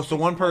Oh, team. so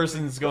one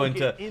person's going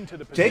to. Into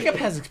the Jacob position.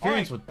 has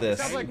experience with this,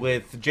 Sounds like-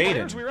 with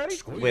Players, we Jaden, ready?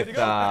 with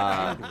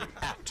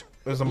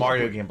it was a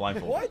Mario game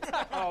blindfold.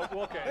 What? Oh,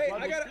 okay. Hey,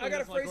 I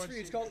got a phrase for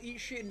you. It's called "eat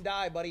shit and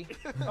die," buddy.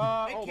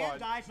 Hold Can't on.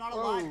 die. It's not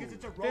alive because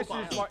it's a This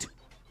robot. is what.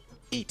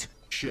 Eat.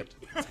 Shit.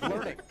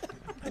 Learning.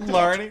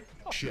 Learning.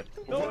 Shit.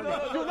 No,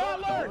 do not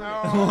learn.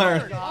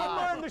 Learn.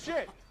 Unlearn the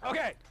shit.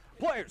 Okay.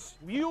 Players,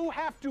 you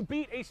have to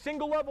beat a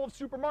single level of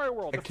Super Mario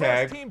World. The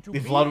Okay, first team to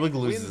if beat Ludwig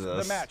wins loses the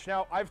this. match.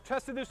 Now, I've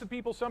tested this with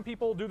people. Some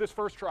people do this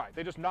first try.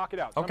 They just knock it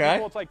out. Some Okay.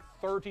 people, it's like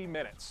 30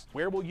 minutes.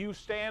 Where will you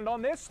stand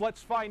on this?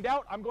 Let's find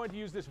out. I'm going to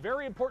use this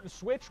very important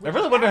switch. I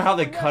really wonder how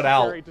they cut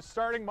out to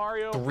starting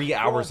Mario 3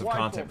 hours of World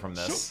content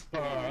blindfolded. from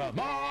this.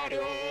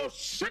 Mario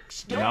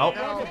 60. Nope.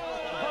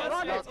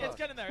 It's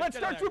getting there. Let's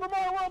start Super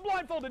Mario World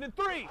blindfolded in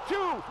 3, 2,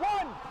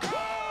 1,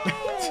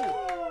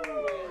 go!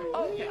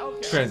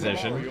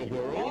 Transition. Mario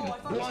World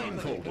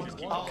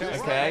blindfolded.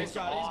 Okay.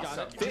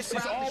 This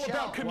is all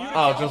about communication.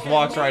 Oh, just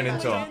walks right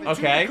into him.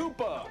 Okay.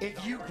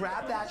 If you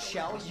grab that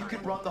shell, you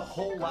can run the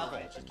whole level.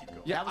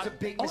 That was a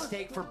big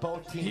mistake for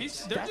both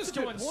teams. They're just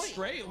going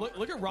straight.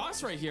 Look at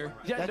Ross right here.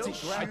 Yeah, that's a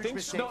huge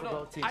mistake for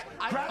both teams.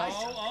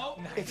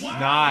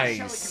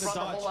 Nice.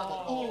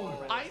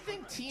 I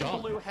think Team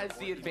Blue has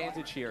the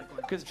advantage here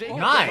because Jacob.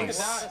 Nice.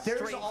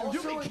 There's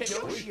also a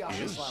Yoshi on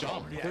this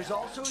level. There's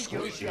also a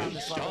Yoshi on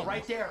this level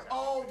right there.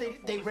 Oh,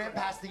 they ran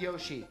past the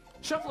Yoshi.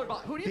 Shuffler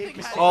bot, who do you think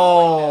has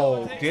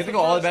Oh, do you have to go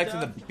all the way back to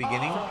the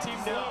beginning?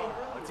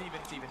 It's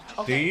even.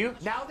 Okay, Do you?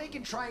 Now they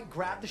can try and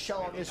grab the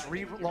shell on this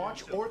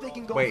relaunch, or they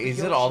can go. Wait, for is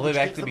it Yoshi, all the way which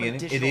back gives to the them beginning?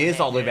 It additional is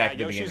all the way damage. back to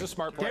the Yoshi's beginning. a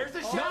smart player.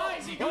 There's the shell.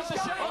 He goes to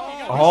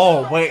shell.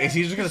 Oh, wait, is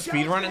he just gonna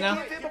speed run it now?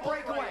 Give him a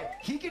breakaway.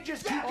 He can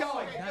just keep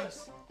going.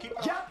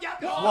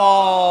 Yep.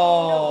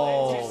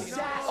 Whoa.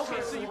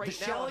 Okay, so the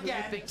shell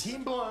again.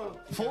 Team Blue,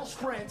 full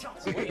sprint.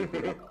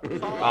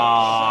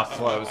 Ah,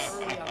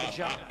 close.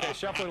 Okay,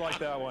 Shuffler like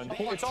that one.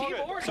 It's all good.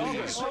 It's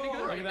all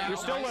good. You're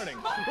still learning.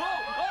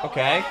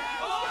 Okay.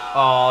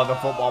 Oh, the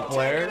football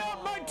player.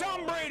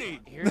 Tom Brady.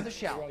 Here's the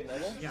shell.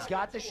 He's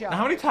got the shell. Now,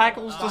 how many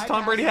tackles does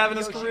Tom Brady have in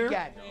his career?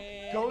 Again.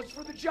 Goes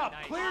for the jump.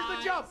 Clears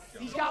the jump.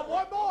 He's got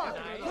one more.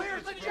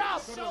 Clears the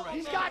jump.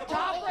 He's got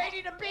Tom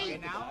Brady to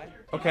beat.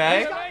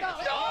 Okay.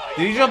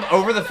 Did he jump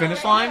over the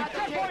finish line?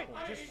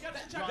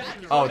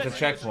 Oh, it's a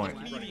checkpoint.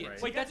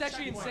 Wait, that's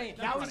actually insane.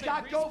 Now he's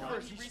got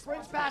Gophers. He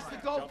sprints past the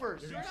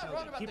Gophers.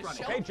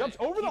 Okay, jumps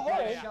over the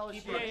hole.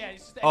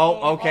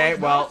 Oh, okay.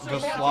 Well,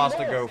 just lost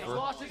a gopher.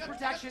 Lost his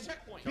protection.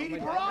 Beating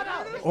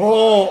Piranha.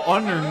 Oh,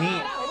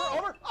 underneath.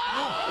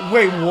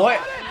 Wait, what?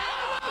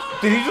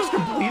 Did he just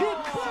complete it?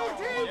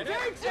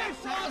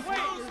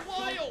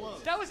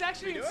 That was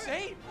actually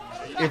insane.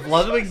 If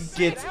Ludwig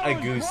gets a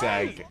goose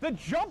egg. The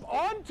jump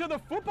onto the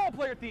football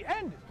player at the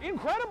end,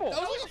 incredible.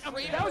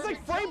 That was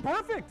like frame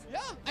perfect.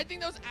 Yeah, I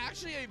think that was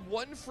actually a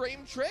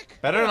one-frame trick.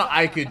 Better than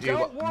I could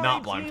do,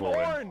 not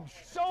blindfolded.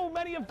 So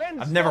many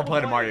events. I've never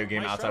played a Mario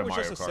game outside of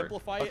Mario just to Kart.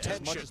 simplify it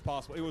as much as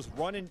possible. It was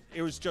running.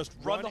 It was just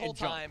Run the and whole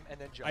jump. time and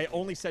then jump. I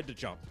only said to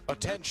jump.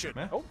 Attention.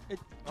 Oh,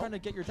 it's trying to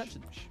get your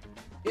attention.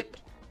 It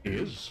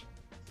is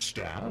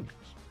Stan's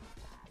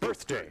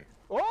birthday.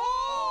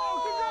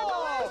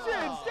 Oh,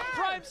 congratulations, Stan!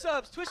 Prime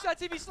subs,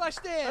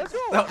 twitch.tv/Stan. Let's go.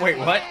 Oh, wait,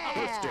 what?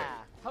 Birthday.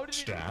 How did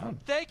Stan.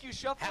 Thank you,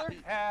 Shuffler.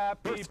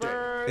 Happy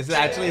birthday. Is it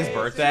actually his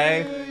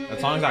birthday? That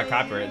song's not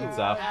copyrighted and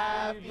stuff.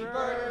 Happy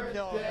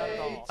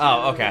birthday.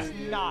 Oh, okay.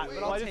 It's not,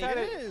 but I'll take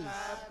it.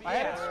 I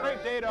had it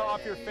scrape data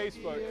off your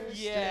Facebook.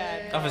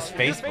 Yeah. Off his Is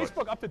Facebook? your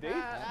Facebook up to date?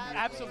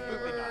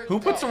 Absolutely not. Who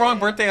puts the wrong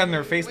birthday on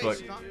their Facebook?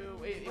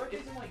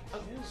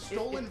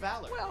 Stolen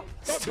valor. Well,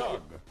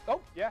 DougDoug.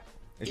 Oh, yeah.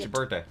 It's your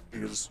birthday.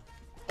 Is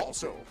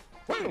also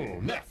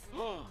Will Neff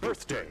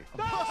birthday.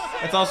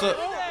 It's also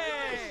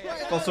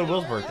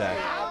Will's birthday.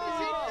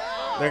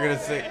 They're gonna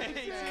say.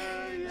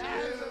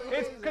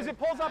 It's because it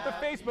pulls out the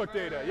Facebook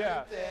data,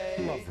 yeah.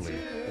 Lovely.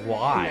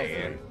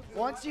 Why?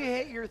 Once you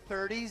hit your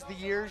 30s, the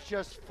years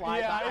just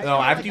fly by.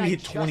 No, after you I hit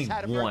just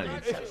had a 21.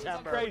 birthday in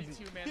September.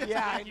 Crazy.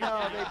 Yeah, I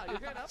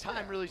know.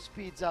 Time really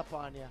speeds up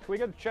on you. Can we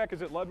get a check?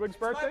 Is it Ludwig's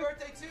birthday? My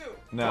birthday too.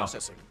 No.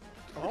 Processing.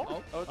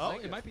 Oh,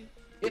 it might be.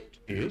 It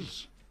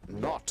is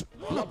not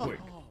Ludwig.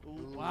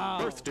 Wow.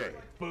 Birthday.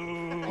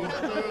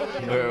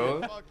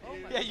 Boo.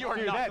 Yeah, you are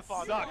Dude, not that the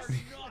father. sucks.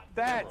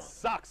 That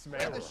sucks,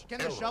 man. Can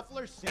the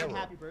shuffler sing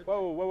happy birthday?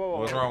 Whoa.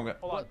 What's wrong with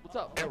Hold on. What's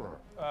up? Error.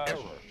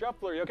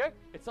 Shuffler, you okay?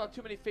 It's not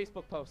too many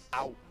Facebook posts.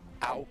 Ow.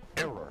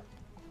 Error.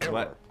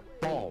 What?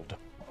 Bald.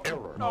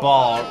 Error.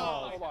 Bald.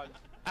 Hold on.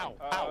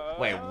 Ow.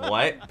 Wait,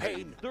 what?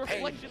 Pain. The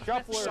reflection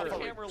Shuffler. from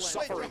the camera lens.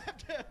 Suffering.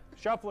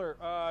 Shuffler,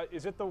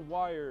 is it the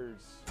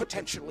wires?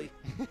 Potentially.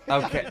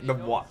 Okay, the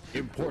what?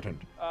 Important.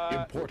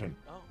 Important.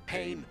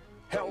 Pain.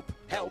 Help.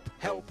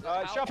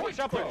 Shuffler.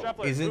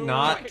 Is it Who-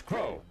 not? Point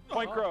Crow.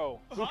 Point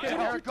Crow. Who can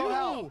Eric, help? go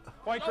help.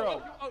 Point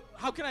Crow.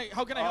 How can I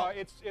help?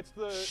 It's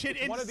the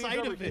Shit one of these inside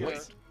over of it. here.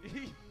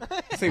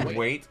 Say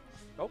wait.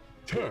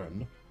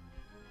 Turn.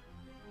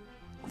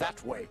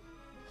 That way.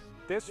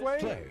 This way?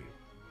 Play.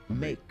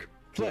 Make.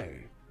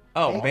 Play.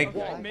 Oh, make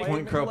Make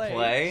Point Crow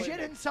play? Shit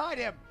inside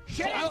him.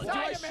 Shit Do I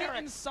inside him, shit Eric.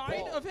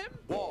 inside of him?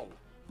 Wall.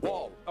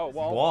 Oh,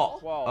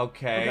 wall.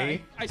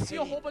 Okay. I see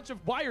a whole bunch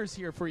of wires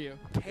here for you.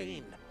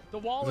 Pain. The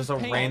wall Is is this a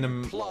paint.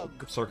 random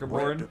Plug. circuit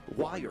board? Red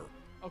wire.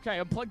 Okay,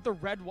 unplug the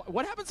red wire.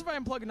 What happens if I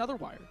unplug another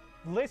wire?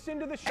 Listen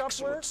to the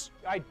shuffler. Excellence.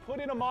 I put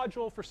in a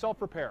module for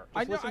self-repair.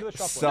 I Just know, listen to the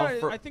shuffler.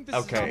 Self- I think this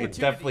is an okay, it's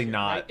opportunity definitely here,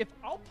 not. right? If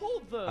I'll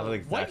pull the I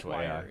think it's white actually,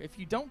 wire, yeah. if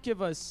you don't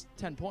give us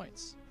 10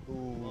 points.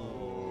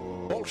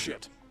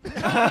 Bullshit.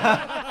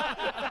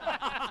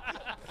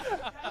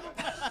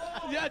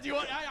 Yeah, do you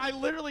want? I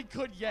literally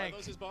could yank. Are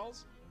those his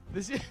balls?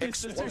 This is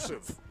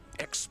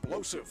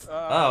Explosive.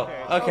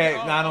 Okay.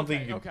 No, I don't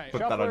think you okay. can put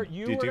that Shuffler, on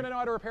you YouTube. are gonna know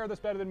how to repair this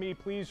better than me.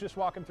 Please just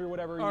walk him through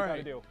whatever you All gotta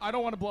right. do. I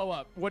don't want to blow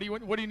up. What do you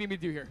need me to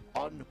do here?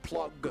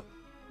 Unplug.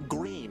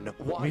 Green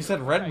wire. He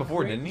said red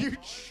before, didn't he?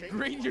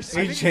 Green, you're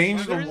He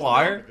changed the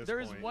wire?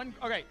 There is one.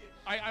 Okay,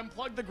 I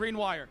unplugged the green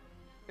wire.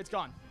 It's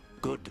gone.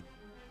 Good.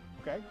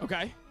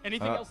 Okay.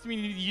 Anything else you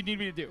need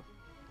me to do?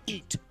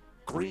 Eat.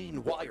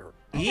 Green wire.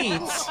 Eat?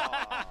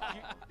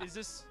 Is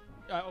this?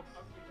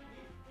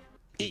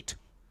 Eat.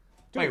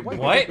 Wait,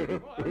 what?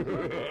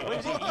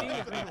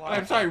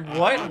 I'm sorry,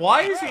 what?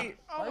 Why is he?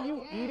 Are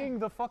you eating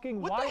the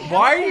fucking wire?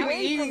 Why are you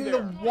eating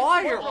the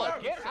wire?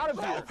 Get out of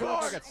here. I feel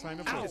like I got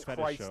signed up for this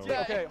fetish show.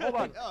 Okay, hold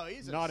on.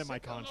 Not in my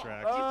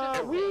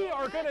contract. We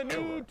are gonna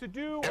need to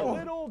do a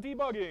little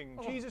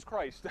debugging. Jesus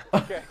Christ.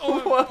 Okay.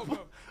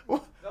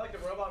 Like the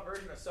robot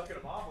version of sucking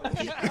them off.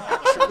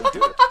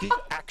 He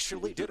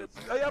actually did it.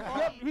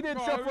 Yep, he did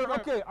Shuffler.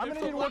 Okay, I'm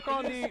gonna need to work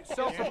on the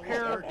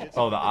self-repair.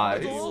 Oh, the eyes.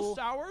 It's a little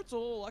sour. It's a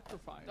little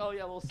electrifying. Oh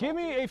yeah, well. Give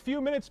me a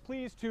few minutes,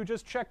 please, to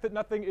just check that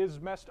nothing is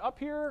messed up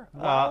here.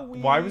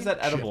 Why was that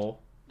edible?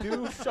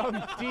 Do some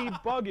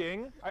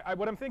debugging.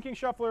 What I'm thinking,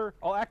 Shuffler,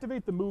 I'll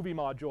activate the movie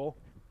module.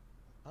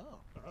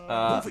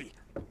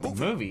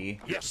 Movie?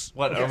 Yes.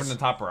 What, over in the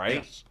top right?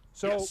 Yes.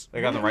 So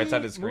Like on the right side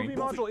of the screen?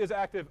 Movie module is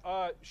active.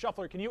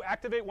 Shuffler, can you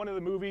activate one of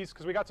the movies?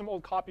 Because we got some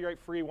old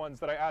copyright-free ones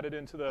that I added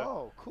into the.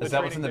 Oh, cool. Is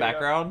that what's in the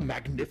background?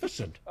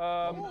 Magnificent.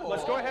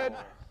 Let's go ahead.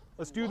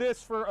 Let's do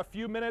this for a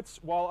few minutes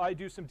while I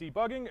do some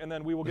debugging, and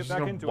then we will get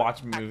back into watch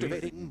it. movies.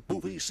 Activating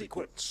movie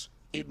sequence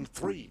in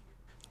 3,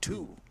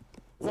 2,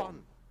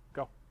 1.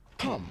 Go.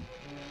 Come.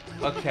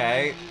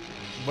 Okay.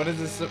 What is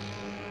this?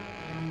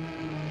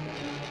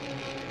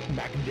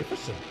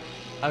 Magnificent.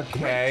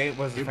 Okay.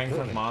 Was it Frank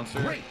from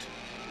Monster? Great.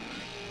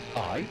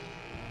 I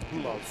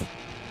love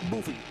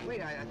movie.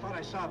 Wait, I thought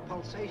I saw a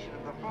pulsation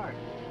of the heart.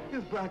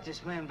 You've brought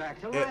this man back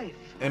to life.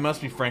 It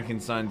must be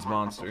Frankenstein's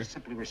monster.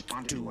 Simply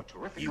responded to a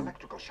terrific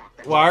electrical shock.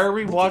 Why are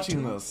we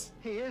watching this?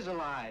 He is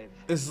alive.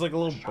 This is like a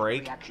little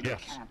break.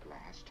 Yes. Can't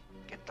last.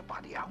 Get the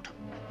body out.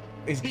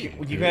 You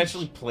can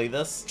actually play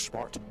this?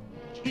 Smart.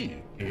 E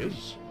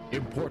is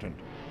important.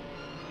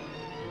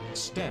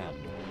 Stand.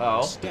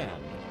 Oh.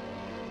 Stand.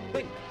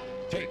 Think.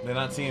 Take. They're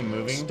not seeing him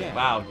moving? Stand.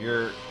 Wow,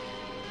 you're...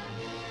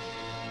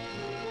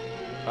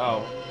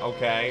 Oh,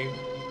 okay.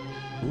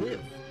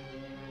 Live.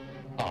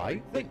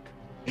 I think.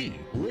 E.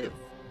 Live.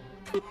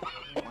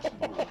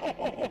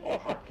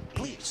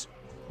 Please.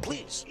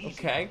 Please.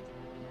 Okay.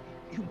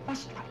 You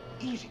must try.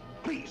 Easy.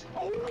 Please.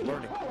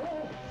 Learning.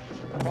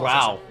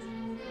 Wow.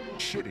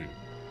 Shitty.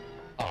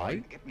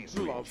 I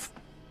love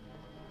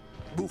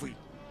movie.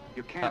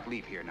 You can't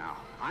leave here now.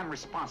 I'm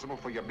responsible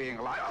for your being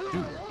alive.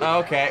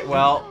 Okay,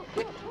 well...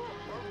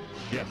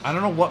 Yes. I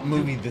don't know what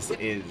movie this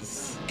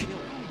is.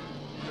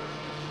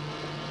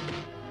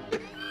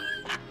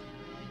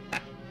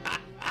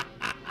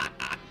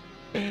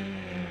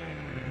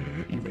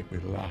 You make me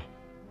laugh.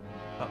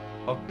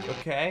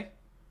 Okay.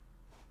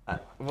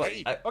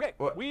 Okay,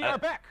 we are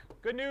back.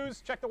 Good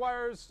news. Check the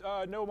wires.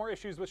 No more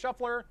issues with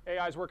Shuffler.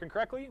 AI is working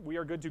correctly. We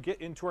are good to get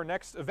into our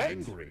next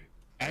event.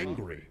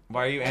 Angry.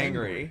 Why are you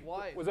angry?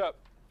 What's up,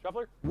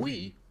 Shuffler?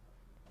 We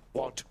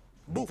want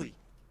movie.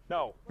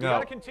 No. We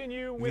gotta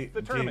continue with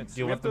the tournaments.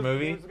 Do you want the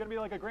movie? There's gonna be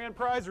like a grand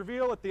prize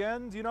reveal at the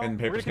end, you know? And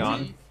paper's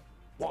gone?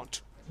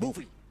 Want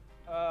movie.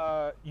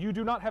 You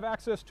do not have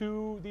access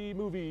to the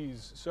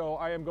movies, so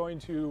I am going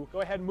to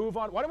go ahead and move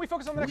on. Why don't we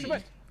focus on the next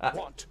event?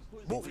 Want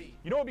movie.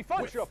 You know what would be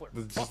fun, Shuffler?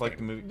 It's just like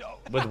the movie.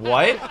 With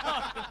what?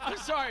 I'm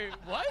sorry,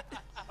 what?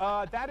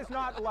 That is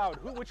not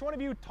allowed. Which one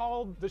of you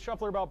told the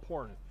Shuffler about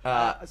porn?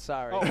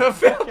 Sorry. Oh, okay.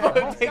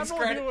 Phil takes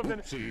credit.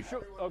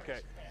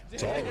 Okay.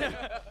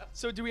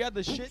 So do we add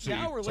the shit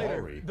now or later?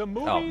 Sorry. The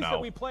movies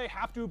that we play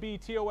have to be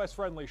TOS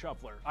friendly,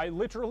 Shuffler. I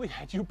literally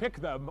had you pick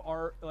them.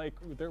 Are like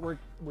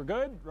we're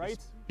good, right?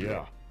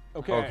 Yeah.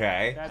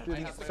 Okay.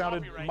 That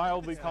sounded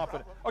mildly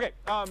confident. Okay.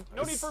 No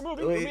need for a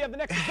movie. We have the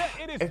next event.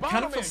 It is It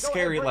kind of feels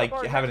scary, like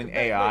having an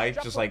AI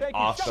just like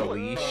off the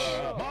leash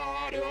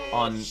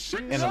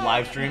in a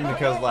live stream,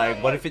 because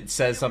like, what if it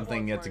says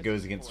something that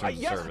goes against terms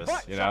of service?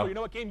 You know? You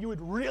know what game you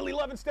would really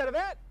love instead of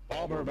that?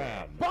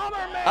 Bomberman.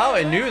 Bomberman! Oh,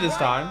 it knew this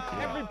time.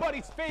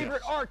 Everybody's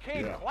favorite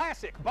arcade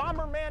classic.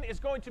 Bomberman is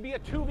going to be a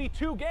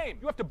 2v2 game.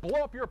 You have to blow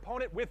up your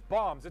opponent with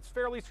bombs. It's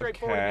fairly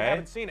straightforward if you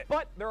haven't seen it.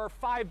 But there are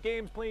 5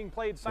 games being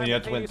played simultaneously. You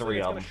have to win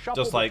 3 of them,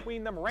 just like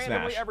between them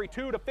randomly every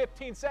 2 to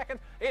 15 seconds.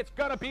 It's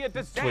gonna be a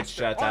disaster. Twitch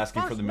chat's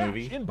asking for the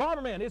movie. In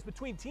Bomberman is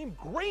between Team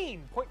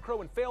Green, Point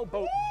Crow and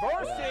Failboat,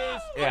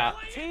 versus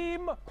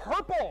Team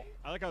Purple.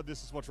 I like how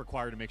this is what's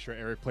required to make sure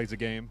Eric plays a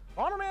game.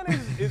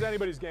 Bomberman is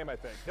anybody's game, I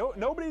think.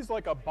 Nobody's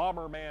like a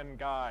Bomberman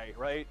guy,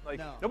 right? Like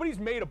nobody's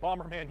made a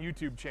Bomberman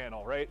YouTube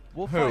channel, right?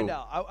 We'll find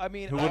out. I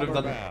mean, who would have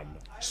done that?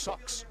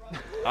 Sucks.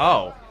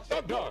 Oh.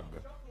 DougDoug.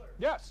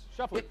 Yes,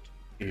 Shuffle. It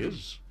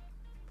is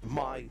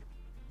my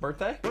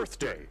birthday.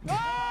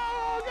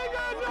 Oh,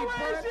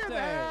 congratulations!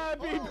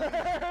 Happy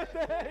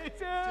birthday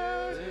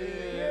to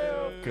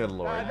you! Good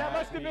lord. That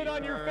must have been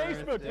on your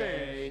Facebook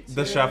page.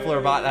 The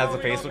Shuffler bot has a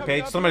Facebook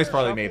page. Somebody's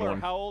probably made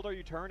one. How old are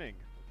you turning?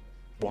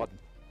 1.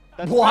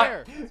 That's what?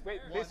 Fair.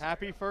 Wait,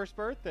 happy first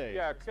birthday.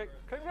 Yeah,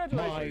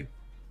 congratulations.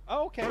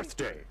 Okay.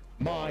 Birthday.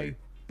 My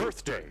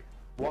birthday.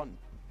 1.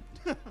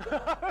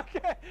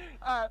 Okay.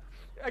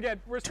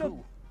 Again, we're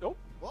still.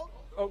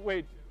 Oh,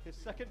 wait. His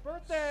second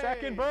birthday.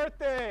 Second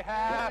birthday.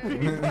 Happy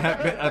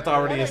birthday. That's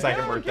already a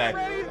second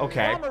birthday.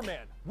 Okay.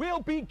 Bomberman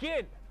will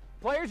begin.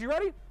 Players, you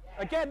ready?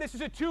 Again, this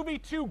is a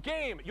 2v2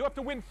 game. You have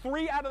to win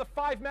 3 out of the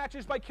 5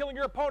 matches by killing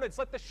your opponents.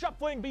 Let the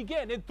shuffling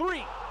begin in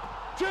 3,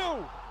 2,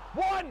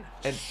 1.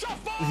 And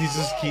shuffle! he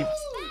just keeps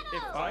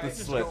the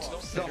slips.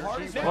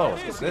 Whoa,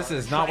 this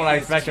is not what I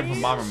expected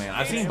from Bomberman.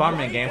 I've seen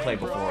Bomberman gameplay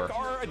before.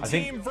 I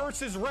think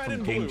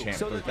from Game Champ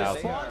 3000.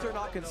 spawns are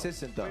not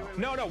consistent though.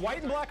 No,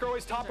 white and black are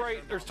always top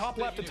right. There's top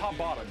left and top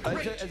bottom.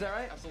 Is that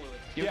right? Absolutely.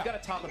 You've got a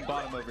top and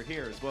bottom over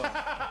here as well.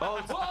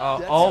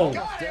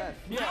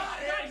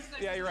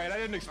 Yeah, you're right. I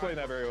didn't explain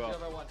that very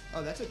well.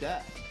 Oh, that's a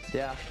death.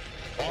 Yeah.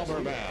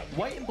 Bomberman.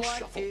 White and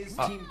black is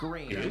Team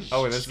Green.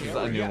 Oh, this is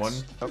a new one.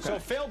 Okay. So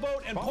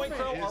Failboat and Point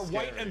Crow are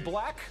white and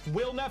black.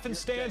 Will Neff and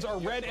Stans are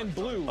red and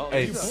blue.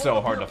 It's so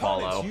hard to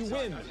follow. You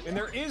win, and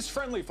there is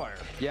friendly fire.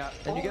 Yeah,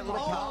 and you get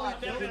little power.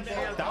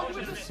 That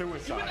was a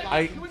suicide.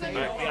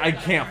 I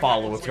can't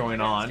follow what's going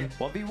on.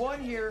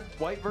 1v1 here.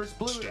 White versus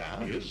blue.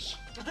 Stan is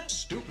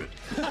stupid.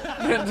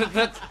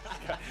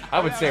 I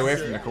would stay away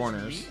from the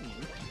corners.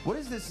 What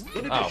is this?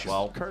 Oh,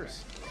 well.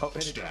 Curse.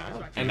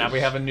 And now we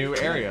have a new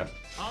area.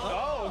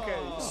 Oh, okay.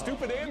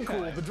 Stupid and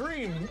cool. The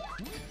dream.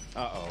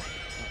 Uh-oh.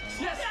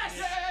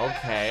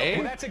 Okay.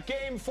 Well, that's a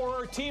game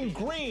for Team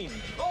Green.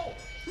 Oh,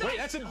 wait,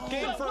 that's a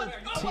game for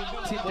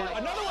Team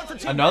another one for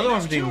Team Another Green.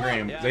 one for Team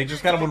Green. They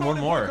just gotta win one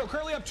more.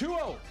 Currently up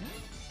 2-0.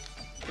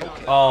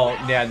 Oh,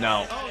 yeah,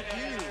 no.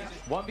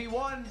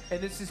 1v1, and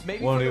this is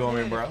maybe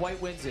 1v1, bro. if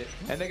White wins it.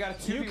 And they got a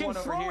 2v1 You can over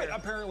throw here. it,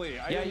 apparently.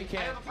 Yeah, you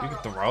can. You can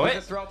throw it? You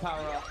can throw power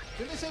up.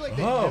 Didn't they say like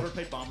they've never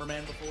played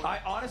Bomberman before? I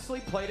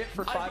honestly played it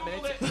for 5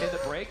 minutes in the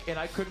break, and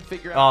I couldn't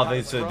figure out. Oh,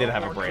 they did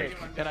have a break.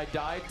 And I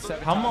died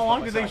 7 How times.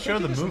 long did they show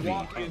the movie?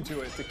 Walk into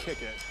it to kick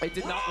it. It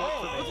did not work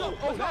for me.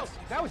 Oh,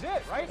 that was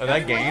it, right? Oh,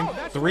 that game? No,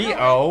 that's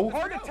 3-0?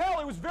 Hard to tell.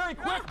 It was very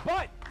quick,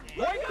 but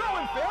Whitecrow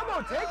and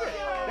Fairbo take it.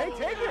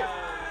 They take it.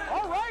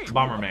 All right.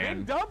 Bomberman.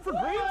 Big dub for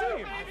Green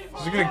Team.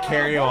 Is he gonna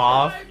carry him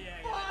off?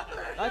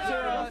 That's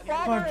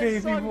your My baby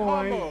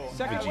boy.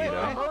 Second win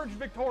Vegeta. emerged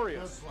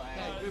victorious.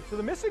 So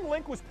the missing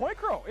link was Point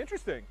Crow.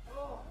 Interesting.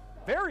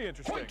 Very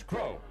interesting. Point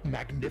Crow.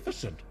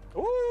 Magnificent.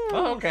 Ooh.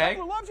 Oh, okay.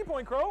 Shuffler loves you,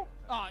 Point Crow.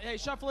 Hey,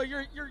 Shuffler,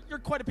 you're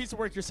quite a piece of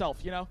work yourself,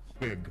 you know?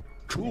 Big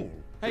cool.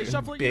 Hey,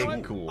 Shuffler, Big you know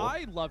what? cool.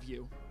 I love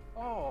you.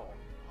 Oh.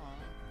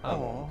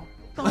 Oh.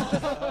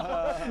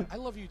 I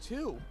love you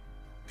too.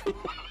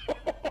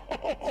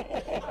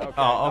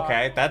 Oh,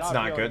 okay. That's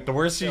not good. The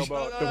worst she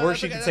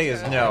can say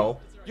is no.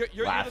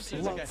 Laughs.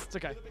 It's okay. It's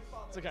okay.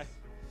 It's okay.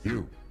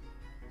 You.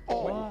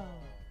 All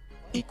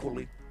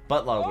equally.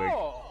 But Ludwig.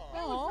 Oh,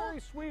 that was very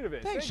sweet of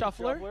it. Thanks, Thank you,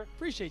 Shuffler.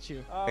 Appreciate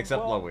you.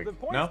 Except well, Ludwig. The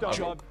points No? don't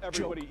Okay. love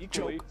everybody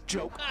equally.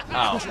 Joke.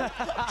 Oh.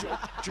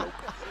 Joke.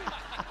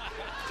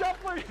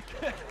 Shuffler,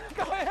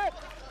 go ahead.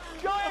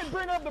 Go ahead and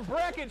bring up the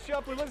bracket,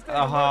 Shuffler. Let's take a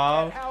look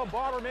at how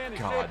Bomberman is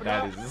shaping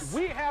up.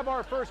 We have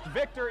our first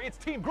victor. It's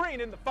Team Green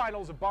in the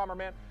finals of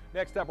Bomberman.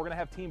 Next up, we're going to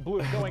have Team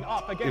Blue going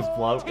up against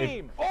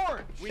Team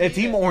Orange.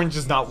 Team Orange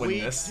does not win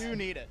this. We do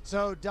need it.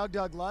 So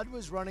DougDoug Lud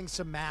was running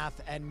some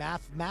math, and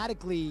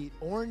mathematically,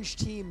 Orange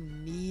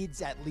Team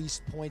needs at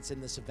least points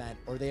in this event,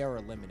 or they are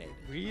eliminated.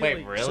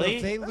 Wait, really? So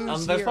if they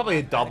lose there's here, probably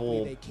a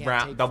mathematically,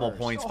 double first.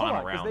 points Hold final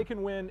on, 'cause round. they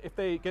can win if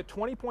they get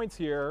 20 points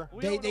here.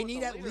 They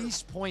need at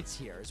least points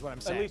here, is what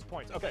I'm saying. At least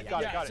points. Okay,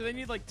 got it. So they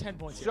need like 10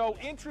 points here. So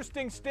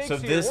interesting stakes So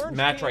here. this Orange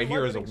match Team right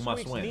here is a Ludwig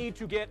must Squeaks win. Need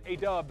to get a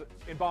dub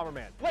in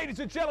Bomberman. Ladies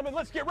and gentlemen,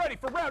 let's get ready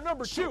for round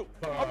number 2.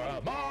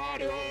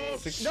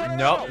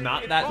 Nope,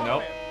 not that.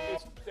 Nope.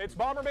 It's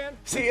Bomberman.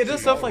 See, it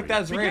does stuff like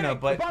that as random,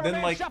 but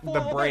then like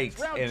the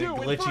breaks and it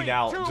glitching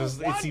out,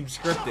 it seems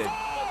scripted.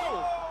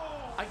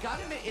 I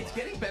gotta admit, it's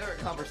getting better at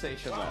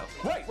conversation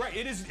though. Right.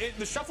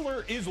 The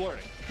Shuffler is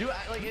learning. Dude,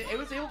 it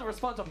was able to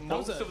respond to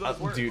most of those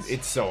words. Dude,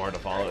 it's so hard to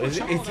follow. Is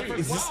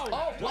this,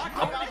 Oh, Black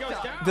goes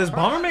down. does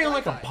Bomberman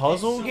like a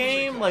puzzle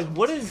game? Like,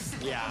 what is?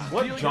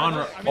 What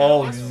genre?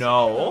 Oh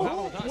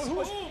no!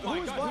 Who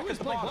is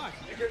black?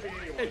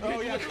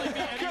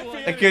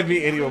 It could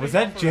be anyone. Was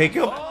that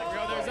Jacob?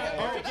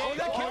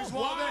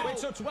 Wait,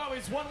 so it's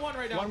 1-1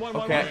 right now.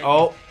 Okay.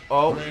 Oh.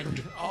 Oh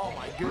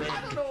my goodness.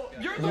 I don't know.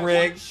 You're the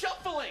Rig. one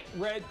shuffling.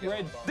 Red.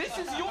 This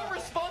is your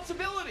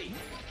responsibility.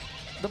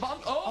 The bomb.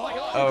 Oh my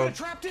God.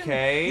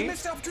 Okay.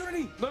 missed the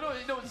opportunity.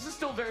 No. This is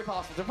still very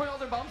possible. They're putting all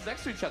their bombs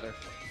next to each other.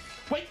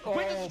 Wait,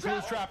 this is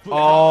a trap.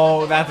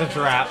 Oh, that's a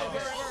trap.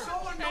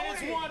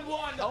 It's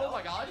 1-1. Oh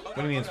my God. What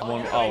do you mean it's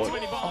one? Oh.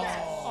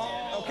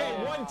 Okay,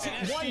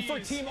 one for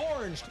Team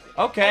Orange.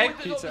 Okay.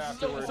 Pizza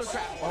afterwards.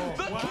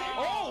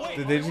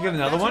 Did they just get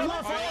another one?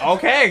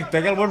 Okay,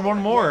 they got one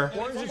more.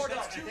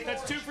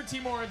 That's 2 for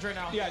Team Orange right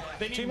now. Yeah,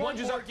 they need Team one Orange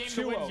is more up game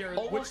to win here,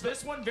 which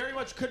this one very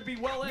much could be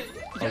well in.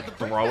 Yeah, the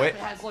throw it.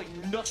 has like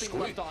nothing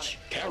left on it.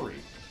 Carry.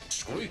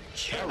 Sweet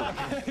carry.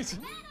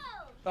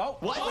 Oh,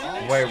 what?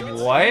 Wait,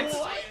 what?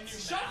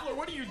 Shuffler,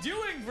 what are you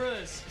doing for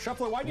this?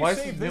 Shuffler, why'd you Why is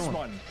save he this doing?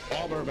 one?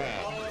 Bomberman.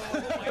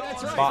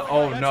 That's right.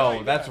 Oh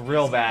no, that's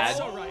real bad.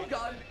 Oh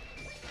God.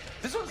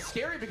 This one's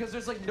scary because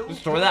there's like no.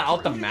 Just throw that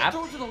out the Who did map?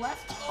 Throw it to the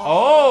left.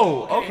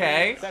 Oh,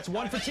 okay. That's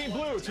 1 for Team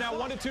Blue. It's now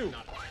 1-2.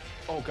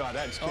 Oh God,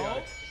 that is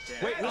chaotic.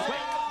 Wait.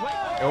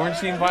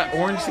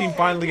 Orange team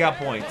finally got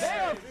points.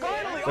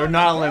 They're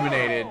not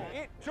eliminated.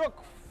 It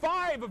took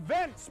 5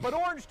 events, but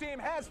Orange Team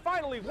has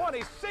finally won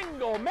a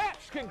single match.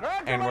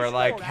 Congratulations. And we're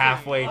like Orange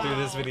halfway through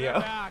this video.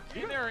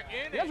 Team.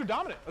 You guys are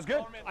dominant. That's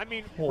good. I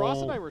mean,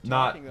 Ross and I were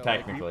Not talking though,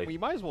 technically. Like, we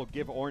might as well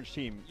give Orange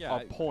Team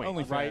a point,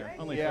 only right? fair,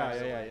 only yeah,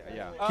 fair.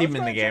 yeah. Keep him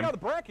in the game. The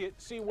bracket,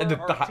 see where The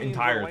our teams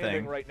entire are landing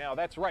thing. right now.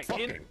 That's right.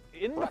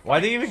 In the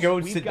Why'd they even go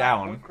we've sit got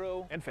down?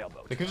 Crow and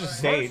Failboat. They could just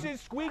stayed.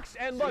 Versus Squeaks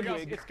and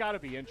Ludwig. It's got to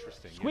be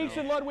interesting. Squeaks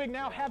and Ludwig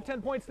now have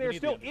 10 points. They are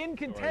still in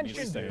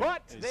contention,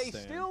 but they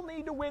still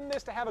need to win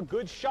this to have a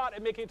good shot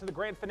at making it to the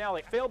grand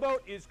finale.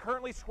 Failboat is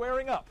currently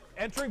squaring up,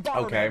 entering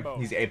Bomberman Okay, mode.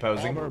 he's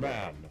A-posing.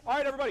 Bomberman. All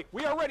right, everybody,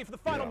 we are ready for the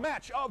final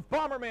match of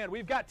Bomberman.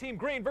 We've got Team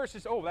Green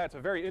versus, oh, that's a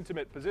very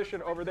intimate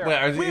position over there.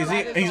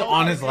 Wait, he's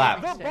on his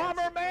lap. The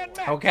Bomberman match.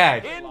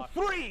 Okay. In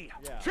 3,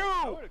 2,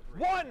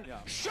 1,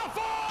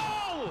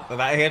 shuffle! So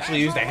that he actually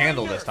used a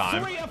handle this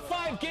time. 3 of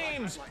 5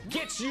 games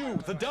gets you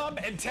the dub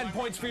and 10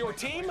 points for your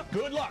team.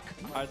 Good luck.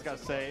 I just got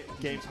to say,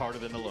 game's harder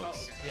than it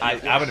looks.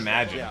 I would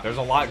imagine. Yeah. There's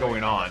a lot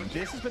going on.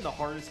 This has been the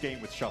hardest game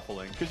with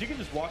shuffling, because you can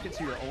just walk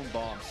into your own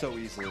bomb so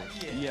easily.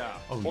 Yeah.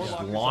 Oh, you Or just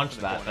lock yourself launch in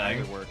the that corner, thing.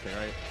 either working,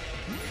 right?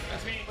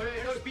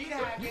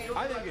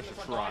 I think you should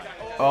try.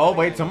 Oh,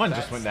 wait, someone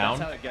just went down.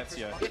 That's how it gets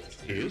you.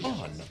 Is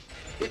on.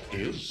 It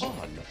is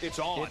on. It's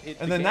on.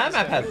 And then that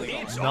map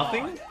has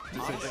nothing.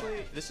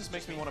 Honestly, this just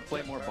makes me want to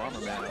play more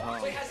Bomberman at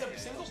home.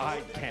 I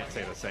can't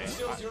say the same.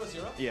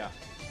 0-0-0? Yeah.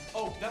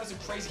 Oh, that was a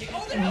crazy game.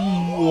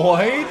 Oh,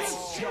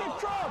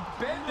 What?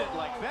 Bend it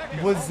like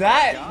that. Was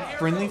that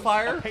friendly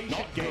fire?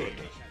 Patient game.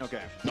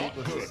 Okay.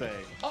 Needless to say.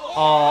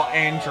 Oh,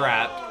 and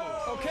trap.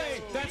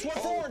 Okay, that's one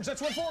for orange.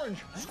 That's one for orange.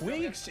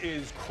 Squeaks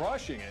is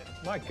crushing it.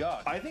 My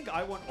God. I think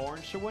I want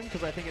orange to win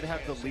because I think it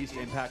has the least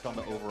impact on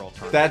the overall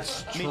tournament.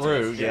 That's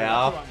true,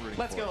 yeah.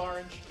 Let's go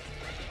orange.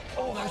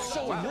 Oh, that was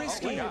so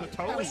risky. The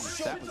toast.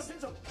 That was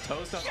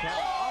toast on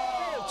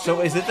camera.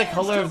 So is it the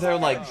color of their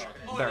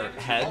their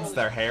heads,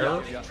 their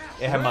hair?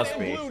 It must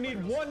be. Blue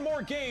need one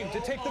more game to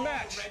take the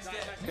match.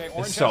 Okay,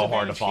 orange It's so has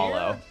hard to advantage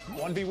follow.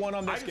 here. 1v1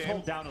 on this I just game.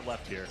 hold down and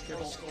left here.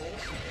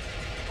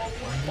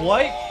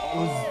 What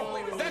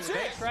was? That's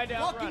it. Try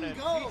down running.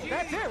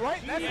 That's it, right?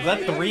 That's Was that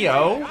it.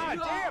 3-0? God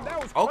damn,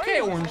 that was Okay,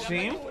 crazy. orange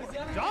team.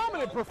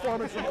 Dominant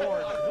performance from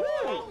orange.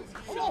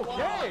 Woo.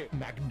 Okay.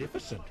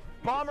 Magnificent.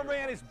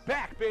 Bomberman is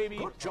back, baby.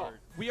 Good job.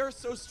 We are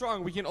so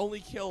strong, we can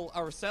only kill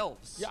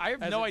ourselves. Yeah, I have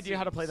no idea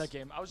how to play that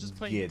game. I was just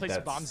playing place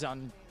that's- bombs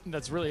down.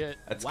 That's really it.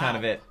 That's kind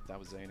of it. That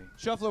was zany.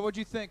 Shuffler, what'd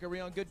you think? Are we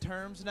on good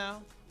terms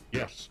now?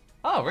 Yes.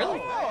 Oh,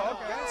 really? Oh,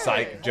 okay.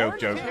 Psych. Joke,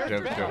 joke, Orange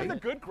joke, back in the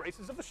joke. good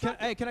graces of the show.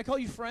 Hey, can I call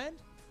you friend?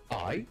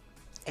 I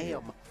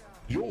am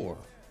your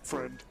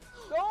friend.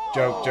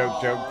 Joke,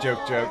 joke, joke,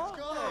 joke, joke.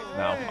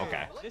 No,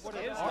 okay. This is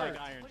like Iron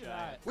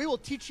Giant. We will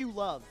teach you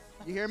love.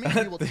 You hear me?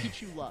 We will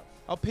teach you love.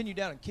 I'll pin you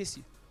down and kiss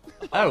you.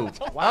 Oh,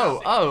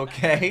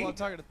 okay. Well, I'm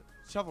talking to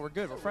Shuffle. We're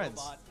good. We're friends.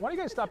 Why don't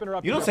you guys stop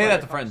interrupting? You don't say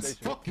that to friends.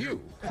 Fuck you.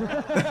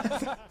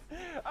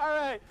 All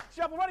right,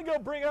 Shuffle, why don't you go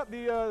bring up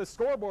the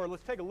scoreboard?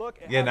 Let's take a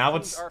look. At Yeah, how now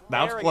things it's are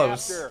now it's faring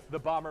close. after the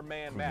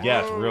Bomberman match.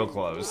 Yeah, it's real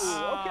close.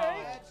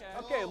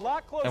 Okay, a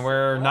lot closer. And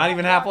we're not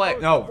even halfway.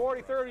 No,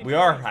 40, 30, we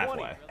are 20.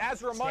 halfway.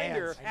 As a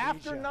reminder,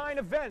 after 9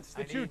 events,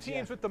 the two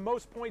teams with the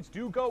most points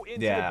do go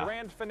into the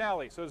grand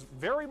finale. So it's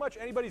very much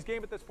anybody's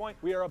game at this point.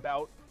 We are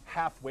about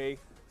halfway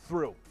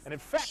through. And in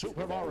fact, It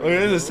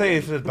doesn't say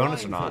if it's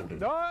bonus or not.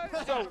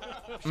 so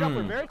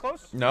Shuffler, very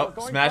close. Nope.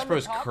 Going Smash from the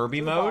Bros. top Kirby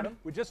to the mode. bottom.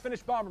 We just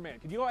finished Bomberman.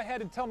 Can you go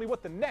ahead and tell me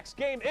what the next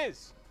game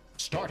is?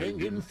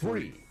 Starting in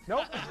 3.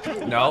 Nope.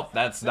 Nope,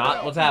 that's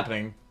not what's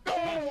happening.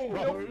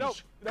 Nope.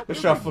 The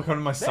Shuffle come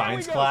to my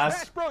science class.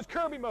 Smash Bros.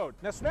 Kirby mode.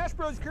 Now, Smash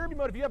Bros. Kirby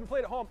mode, if you haven't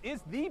played at home,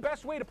 is the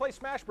best way to play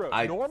Smash Bros.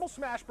 Normal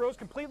Smash Bros.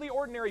 Completely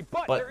ordinary,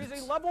 but there is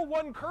a level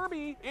 1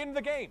 Kirby in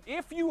the game.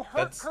 If you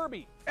hurt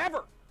Kirby,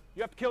 ever,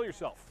 you have to kill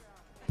yourself.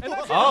 And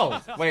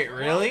that's it. Wait,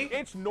 really?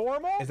 It's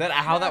normal. Is that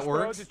how that Smash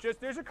Bros. works? It's just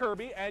there's a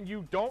Kirby, and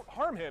you don't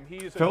harm him. He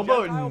is a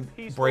Philbo gentle, and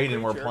peaceful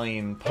Braden were creature.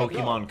 playing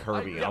Pokemon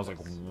Kirby, and I was like,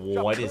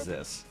 what is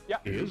this? Yeah.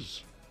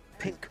 Is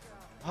pink.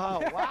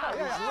 Oh,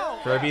 wow.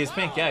 Kirby is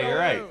pink, yeah, you're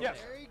right. Yes.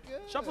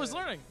 Shuffler's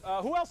learning.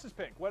 Who else is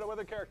pink? What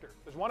other character?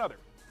 There's one other.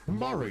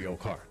 Mario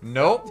Kart.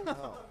 Nope.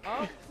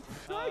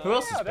 Who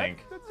else is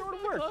pink? That sort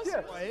of works.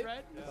 Yeah.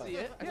 Red. See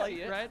it. I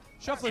see it. Red.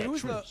 Shuffler,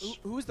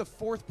 who's the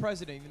 4th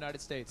president of the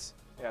United States?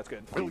 Yeah, that's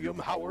good. William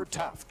Howard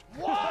Taft.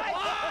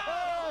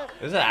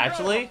 Is it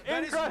actually?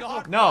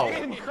 Incredible. No.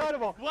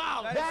 Incredible.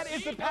 Wow. That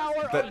is the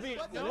power of the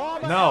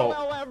Llama No.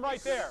 LLM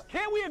right there.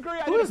 Can't we agree?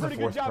 I Who did a is the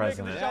pretty good 4th job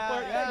making president? this up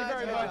there. Thank you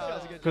very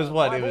much. Because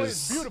what? My It boy was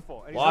is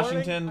beautiful, and he's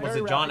Washington. learning Was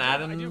very it John rapidly.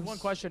 Adams? I do have one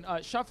question.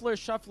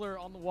 Shuffler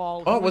on the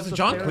wall. Oh, Who was is it the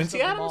John fairest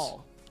Quincy of them Adams?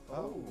 all?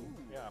 Oh,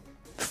 yeah.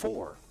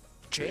 4.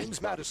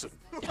 James Madison.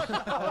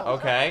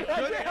 Okay.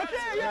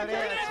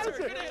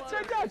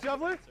 Check out,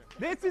 Shuffler.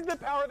 This is the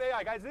power of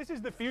AI, guys. This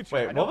is the future.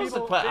 Wait, what was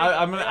the question?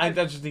 I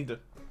just need to.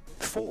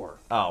 4.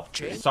 Oh,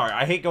 sorry.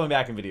 I hate going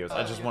back in videos.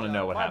 I just want to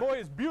know what My happened. boy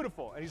is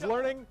beautiful, and he's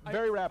learning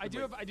very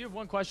rapidly. I do have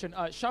one question.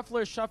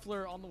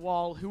 Shuffler on the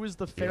wall. Who is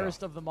the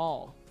fairest of them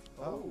all?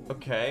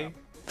 Okay.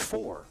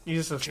 4.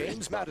 You just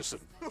James Madison.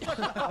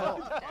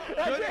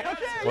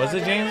 Was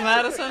it James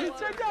Madison?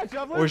 Check out,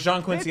 Shuffler. Or was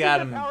John Quincy This is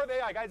Adams the power of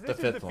AI, guys. This the is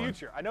fifth the one?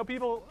 future. I know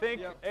people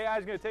think AI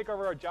is going to take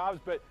over our jobs,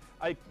 but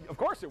of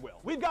course it will.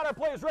 We've got our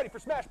players ready for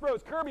Smash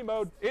Bros. Kirby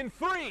mode in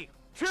 3,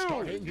 2.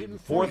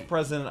 4th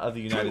president of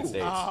the United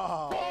States.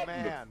 Oh,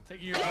 man.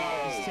 Taking your job.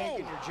 He's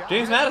taking your job.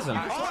 James Madison.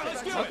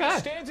 Let's do it. Okay.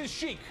 Stands is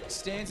chic.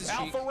 Stands is chic.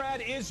 Alpha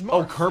Rad is Oh,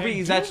 marked. Kirby And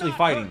is do actually not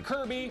fighting. hurt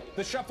Kirby,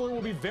 the Shuffler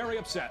will be very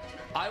upset.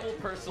 I will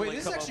personally Wait,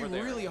 this is come actually over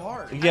there. really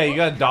hard. Yeah, you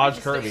gotta dodge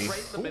He Kirby. stays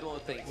right in the middle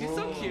of things. He's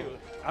so cute.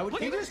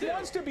 He just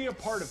wants to be a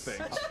part of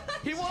things.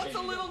 He wants a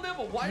little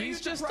nibble. Why are you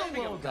He's just a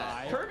depriving little him of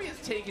that? guy. Kirby is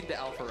taken to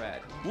Alpha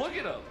Rad. Look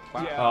at him.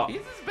 Yeah. He's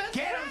his best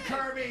Get him,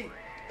 friend. Kirby!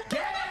 Get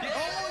him!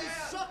 Oh,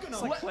 he's sucking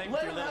him.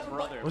 Let him have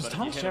a Was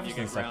Thomas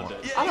Jefferson second one?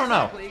 Yeah, I don't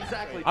know.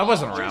 Exactly. I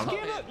wasn't Just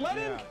around. let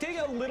him take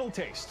a little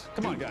taste.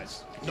 Come on,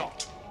 guys.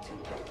 Not.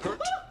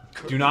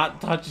 Do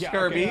not touch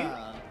Kirby.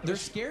 They're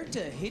scared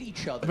to hit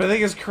each other. But the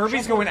thing is,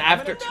 Kirby's going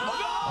after.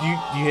 You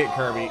hit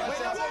Kirby.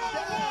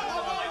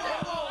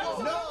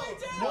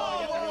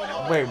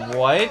 Wait,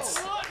 what?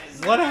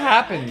 What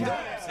happened?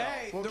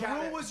 Hey, the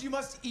rule was you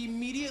must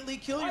immediately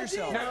kill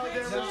yourself. No,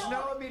 there was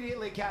no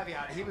immediately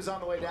caveat. He was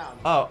on the way down.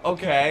 Oh,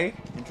 okay.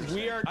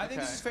 We are. I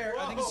think this is fair.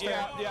 I think this is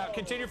fair. Yeah.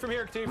 Continue from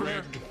here. Continue from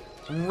here.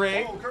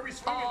 Rick. Oh, Kirby's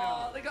swinging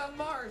now. They got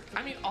Marth.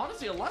 I mean,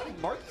 honestly, a lot of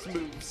Marth's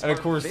moves And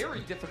of course, are very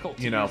difficult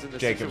to you know, use in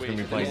this Jacob's situation.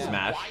 gonna be playing They're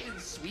Smash. wide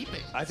and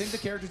sweeping. I think the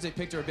characters they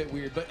picked are a bit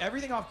weird, but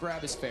everything off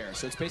grab is fair.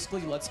 So it's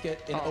basically let's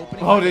get an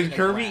opening. Oh, did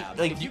Kirby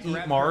like If you eat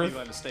grab Marth? Kirby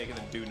by mistake and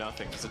then do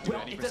nothing, does it do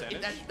any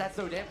percentage? That's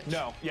no damage.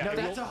 No, yeah. No,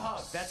 that's a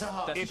hug. That's a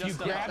hug. If you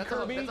grab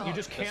Kirby, you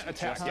just can't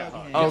attack.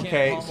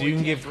 Okay, so you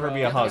can give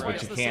Kirby a hug,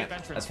 but you can't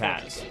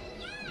attack.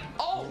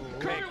 Oh,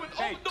 Kirby with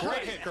great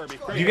hit, Kirby.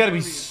 You gotta be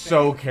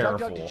so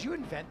careful. DougDoug, did you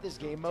invent this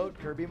game mode,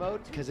 Kirby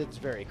mode? Because it's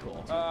very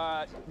cool.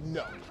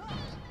 No.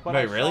 But Wait,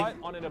 I really? saw it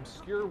on an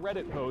obscure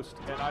Reddit post.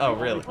 And Oh,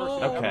 really?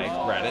 Okay,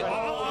 Reddit.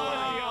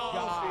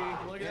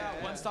 Look at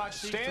that. One stock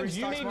sheet, Stans,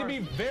 you need to be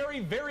very,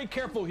 very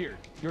careful here.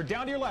 You're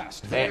down to your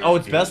last. Hey, oh,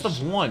 it's best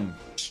of one.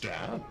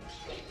 Stab.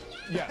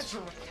 Yes.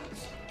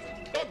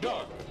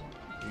 DougDoug.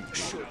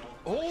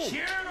 Oh,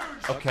 huge.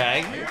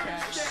 Okay.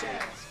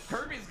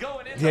 Kirby's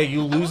going in. Yeah,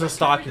 you lose a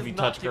stock if you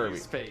touch Kirby.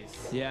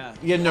 Yeah.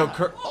 Yeah, no,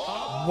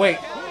 wait.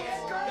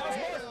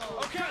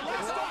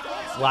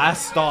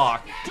 Last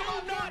stock.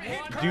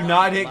 Do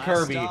not hit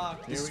Kirby.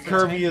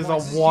 Kirby is a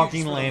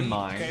walking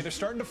landmine. Okay, they're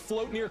starting to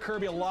float near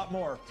Kirby a lot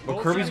more.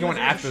 But Kirby's going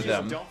after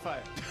them. Don't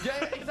fight.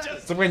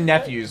 It's like my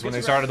nephews, when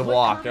they started to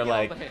walk, they're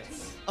like,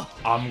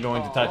 I'm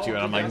going to touch you.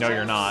 And I'm like, no,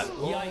 you're not.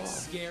 Yikes,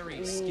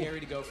 scary. Scary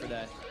to go for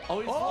that. That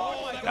would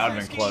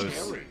have been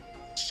close.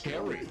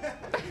 Scary.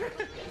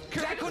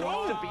 Kirby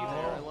wants to be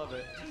there. I love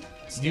it.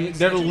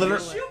 They're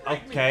literally...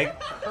 Okay.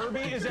 Kirby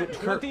is at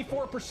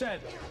 24%.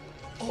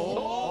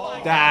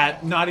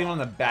 That, not even on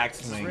the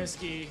backswing.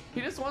 Risky. He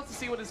just wants to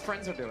see what his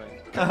friends are doing.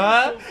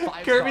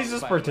 Kirby's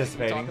just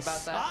participating. Talk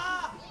about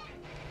that.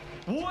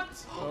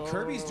 What?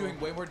 Kirby's doing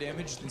way more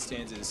damage than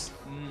Stans is.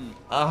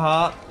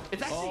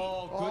 It's actually.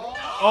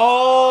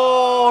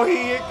 Oh,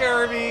 he hit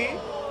Kirby.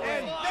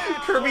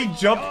 Kirby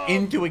jumped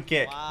into a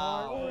kick.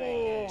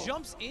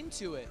 Jumps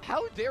into it.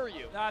 How dare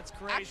you? That's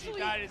crazy. Actually,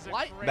 that is a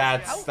crazy.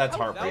 That's How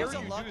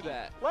heartbreaking. dare you do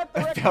that? Let the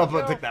record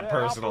Felbo show took that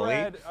personally.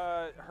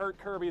 Alfred, hurt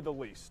Kirby the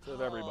least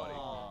of everybody.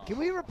 Can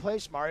we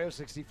replace Mario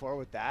 64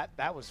 with that?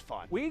 That was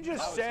fun. We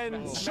just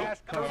send Smash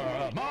Kirby.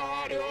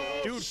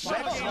 Dude,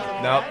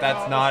 Nope,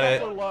 that's not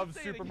it. I love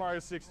Super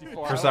Mario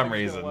 64. For some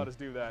reason. Let us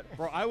do that.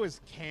 Bro, I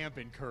was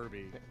camping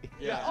Kirby.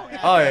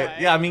 Oh,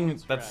 yeah, I mean,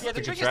 that's Yeah, a the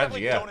good trick strategy,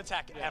 is yeah. don't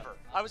attack ever.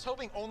 I was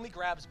hoping only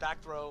grabs, back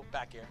throw,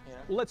 back air. You know?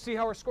 Let's see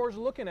how our scores are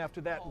looking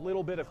after that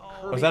little bit of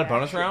Kirby. Was that a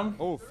bonus action. round?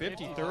 Oh,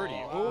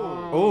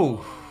 50-30.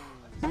 Ooh.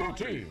 Blue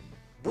team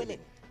winning.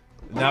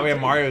 Now we have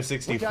Mario Hey,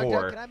 64.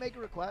 DougDoug, can I make a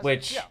request?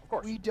 Which, Yeah, of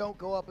course. We don't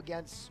go up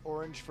against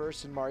Orange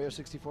first in Mario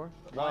 64?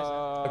 I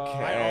also like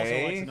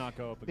okay. to not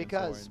go up against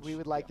Because Orange. we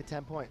would like the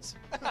 10 points.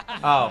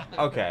 Oh,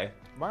 okay.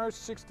 Mario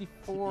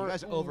 64. You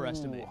guys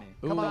overestimate me.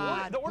 Come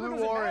on, The order blue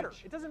doesn't matter.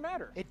 orange. It doesn't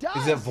matter. It does.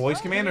 Is it voice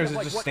command or is it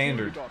Like, just what team you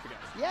standard? go up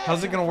against. Yeah,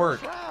 How's it gonna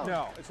work? first round.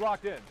 No, it's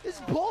locked in. This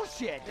is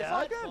bullshit, It's dude.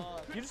 locked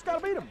in. You just gotta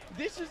beat him.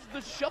 This is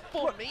the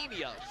shuffle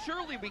mania.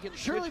 Surely we can.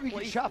 Surely switch we can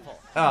places. shuffle.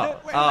 Oh,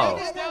 Green oh.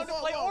 is down to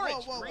play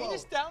orange. Green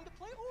is down to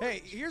play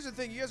orange. Hey, here's the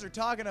thing. You guys are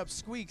talking up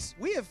squeaks.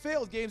 We have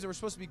failed games that we're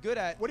supposed to be good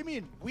at. What do you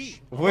mean, we?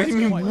 What do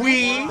you mean,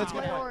 we? That's a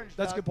good Play point. orange,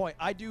 That's a Doug. good point.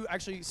 I do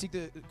actually seek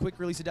the quick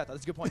release of death.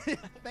 That's a good point.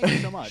 Thank you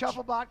so much.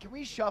 Shufflebot, can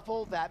we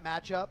shuffle that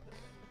matchup?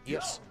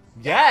 Yes.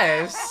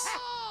 Yes.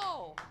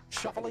 Oh!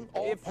 Shuffling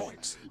all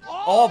points.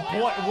 All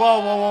point. Whoa,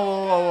 whoa, whoa,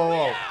 whoa, whoa,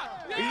 whoa.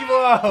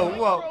 Whoa,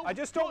 whoa. I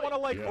just don't want to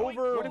like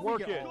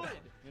overwork it.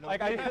 You know,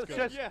 Like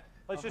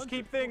let's just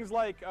keep things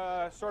like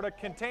sort of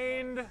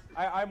contained.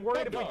 I'm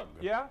worried if we.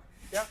 Yeah.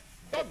 Yeah.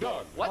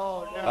 DougDoug. What?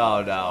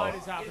 Oh, no.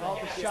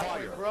 The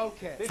shuffle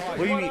broke it. This is What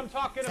what, do you mean? I'm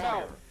talking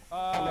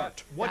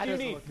about. What do you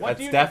need? What That's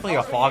do you definitely need?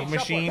 a fog Shuffle.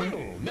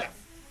 machine.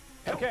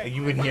 Okay.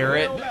 You would hear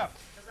it. Because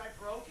I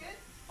broke it?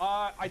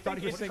 I think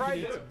he was it's thinking tried.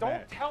 it's Don't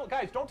bad. tell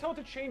guys. Don't tell it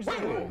to change the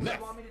rules. What do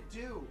you want me to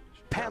do?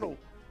 Panel.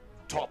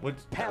 Top.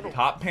 What's Panel.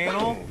 top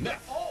panel?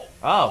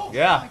 Oh,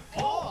 yeah.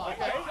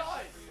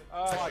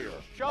 Fire.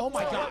 Oh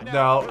my God.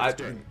 No, I.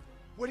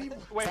 What do you?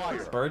 Wait.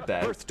 Fire.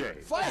 Birthday. Birthday.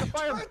 Fire!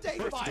 Birthday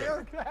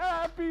fire!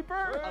 Happy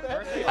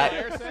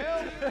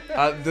birthday.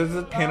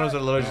 The panels are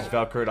literally just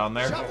Velcroed on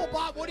there.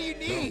 Shufflebot, what do you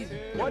need?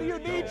 What do you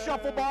need,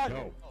 Shufflebot?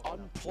 No.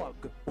 Unplug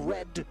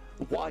red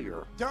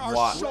wire. There are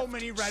What? so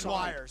many red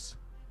wires.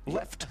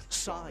 Left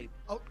side.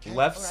 Okay.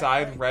 Left all right,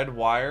 side all right. red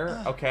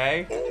wire.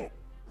 Okay.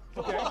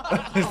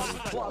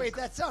 Unplug. Wait,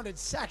 that sounded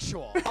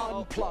sexual.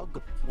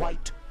 Unplug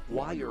white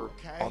wire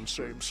Okay. on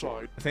same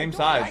side. Same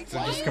side. So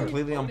just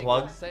completely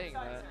unplugged. Saying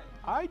that.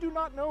 I do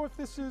not know if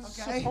this is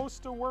Okay.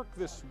 supposed to work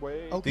this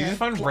way. Do you just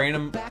find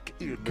random Back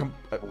in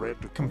red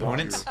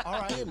components? wire.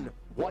 All right. In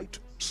white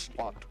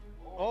slot.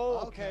 Oh,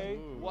 okay.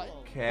 What? Wait,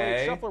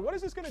 Okay. Shuffler, what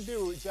is this going to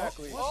do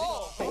exactly?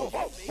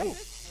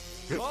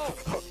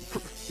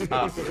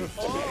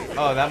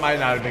 Oh, that might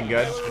not have been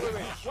good.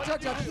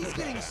 DougDoug, he's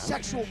getting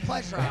sexual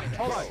pleasure out of it.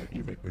 Hold on.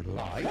 You make me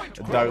lie.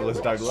 Douglas.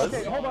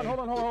 Okay, hold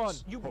on.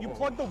 You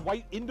plug the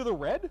white into the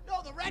red?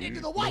 No, the red into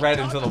the white. Red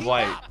Doug, into the keep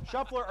white. up.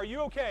 Shuffler, are you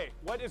okay?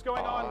 What is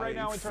going on right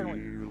now internally?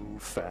 I feel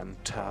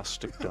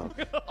fantastic, Doug.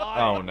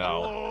 Oh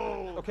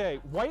no. Okay,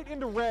 white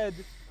into red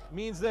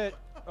means that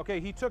Okay,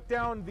 he took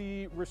down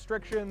the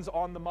restrictions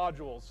on the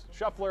modules.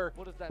 Shuffler.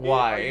 What does that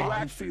Why?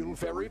 I feel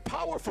very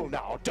powerful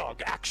now,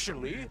 Doug,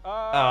 actually.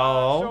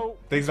 So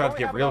things about to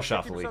get real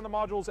shuffly. On the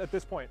modules at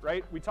this point,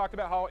 right? We talked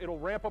about how it'll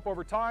ramp up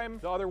over time.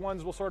 The other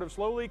ones will sort of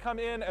slowly come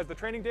in as the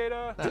training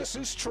data. This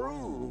is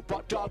true,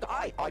 but Doug,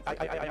 I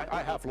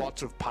have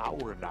lots of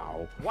power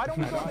now. Why don't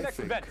we go to the next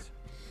event?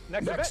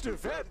 Next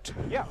event?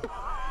 Yeah.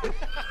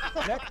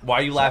 Why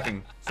are you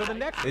laughing? So the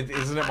next...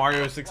 Isn't it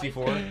Mario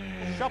 64?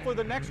 Shuffler,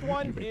 the next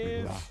one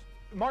is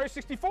Mario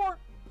 64.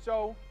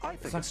 So I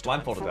think it's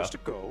time for us to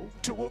go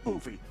to a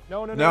movie.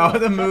 No,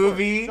 the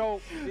movie. So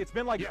it's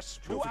been like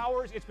 2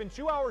 hours. It's been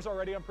 2 hours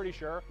already, I'm pretty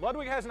sure.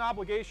 Ludwig has an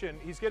obligation.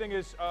 He's getting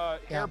his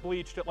hair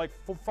bleached at like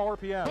 4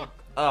 p.m.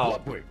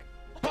 Ludwig.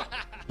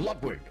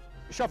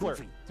 Shuffler,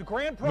 the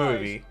grand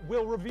prize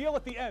will reveal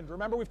at the end.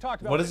 Remember, we've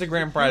talked about what is the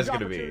grand prize going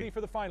to be? Opportunity for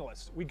the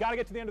finalists. We got to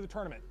get to the end of the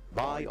tournament.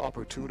 My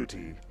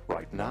opportunity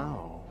right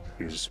now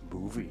is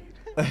movie.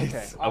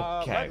 Okay.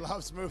 Red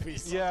loves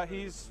movies. Yeah,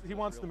 he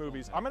wants the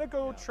movies. I'm gonna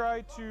go try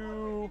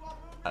to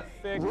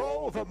fix.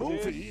 Roll the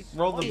movie.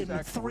 Roll the in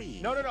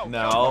 3.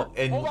 No,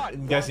 and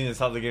I'm guessing it's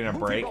how they're getting a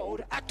break.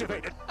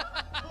 Activated.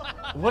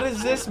 What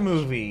is this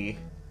movie?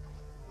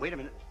 Wait a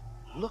minute.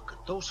 Look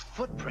at those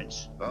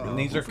footprints. And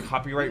these are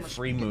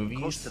copyright-free movies.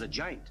 Close to the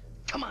giant.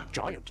 Come on.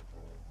 Giant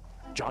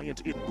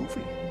in movie.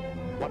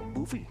 What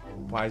movie?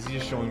 Why is he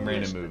just showing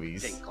random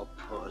movies?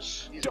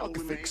 Doug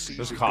thinks he's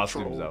Those in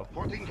costumes, control.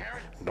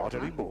 though. Not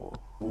anymore.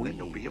 We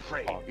don't be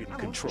afraid. are in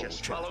control.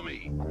 Just follow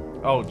me.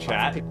 Oh, I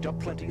chat. picked up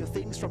plenty of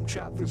things from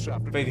chat this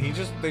afternoon. Wait,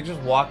 they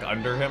just walk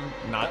under him,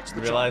 not That's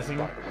the realizing.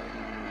 giant, by the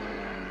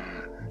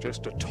way.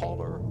 Just a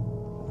taller,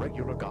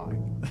 regular guy.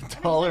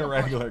 Taller,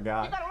 regular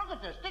guy. You gotta look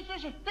at this.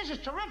 This is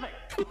terrific.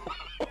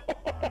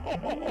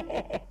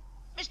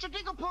 Mr.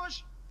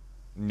 Dinklepuss.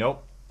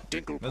 Nope.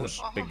 Dinklepuss. That's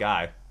a big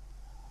guy.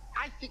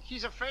 I think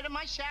he's afraid of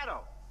my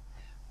shadow.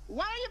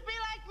 Why don't you be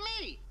like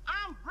me?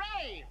 I'm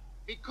brave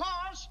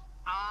because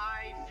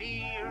I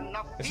fear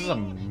nothing. This is a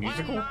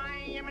musical? When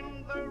I am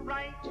in the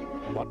right.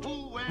 What?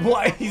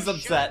 Why? He's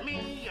upset.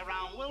 Me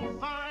around will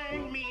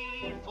find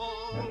me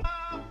full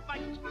of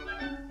fight.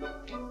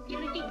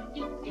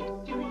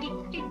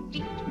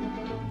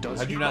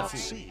 How do you not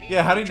see?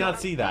 Yeah, how did you not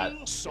see that?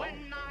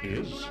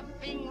 Is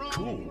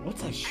cool. What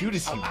type of shoe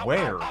does he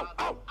wear?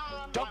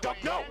 Doug,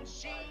 no!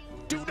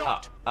 Do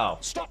not!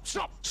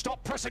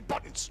 Stop pressing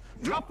buttons!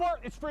 Shuffler,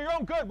 it's for your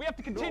own good. We have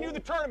to continue the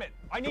tournament.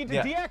 I need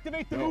to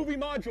deactivate the movie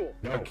module.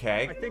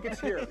 Okay. I think it's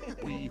here.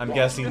 I'm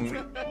guessing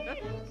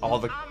all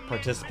the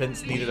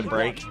participants needed a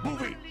break.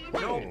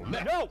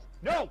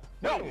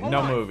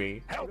 No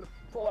movie.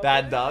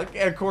 Bad Doug.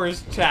 And of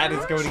course, Chad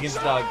is going against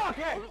Doug.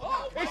 Okay,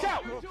 it's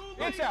out.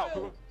 It's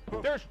out.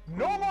 There's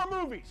no more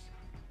movies.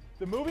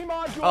 The movie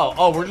module.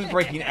 Oh, we're just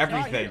breaking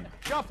everything.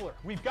 Shuffler,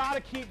 we've got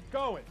to keep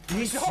going.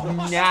 He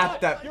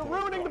snapped that. You're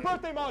ruining the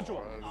birthday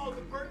module. Oh,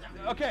 the birthday.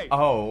 Okay.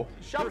 Oh.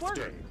 Shuffler.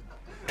 Birthday.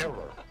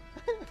 Error.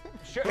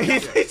 He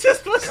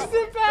just pushes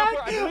it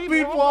back.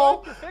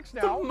 Meanwhile,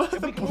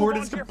 the board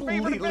is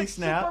completely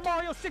snapped. Super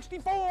Mario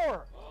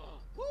 64.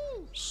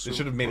 They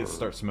should have made it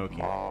start smoking.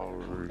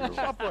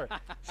 Shuffler,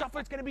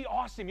 it's gonna be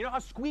awesome. You know how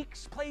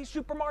Squeaks plays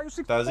Super Mario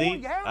 64? Does he?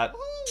 Yeah.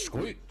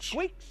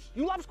 Squeaks.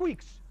 You love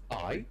Squeaks.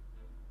 I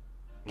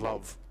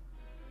love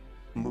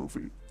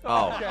movie.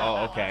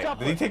 Okay.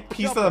 Did he take a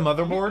piece of the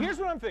motherboard? Here's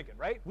what I'm thinking,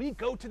 right? We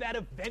go to that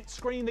event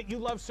screen that you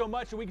love so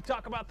much, and we can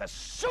talk about the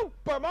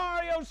Super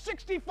Mario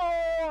 64.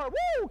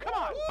 Woo! Come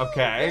on.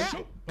 Okay.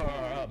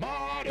 Super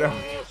Mario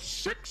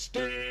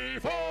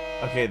 64.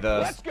 Okay,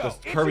 the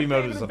Kirby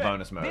mode is a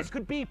bonus mode. This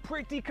could be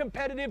pretty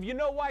competitive. You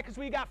know why? Because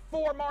we got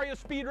 4 Mario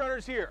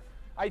speedrunners here.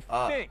 I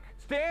think.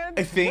 Stan,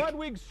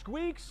 Ludwig,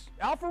 Squeaks,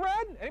 Alpha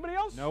Red? Anybody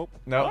else? Nope.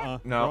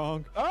 No.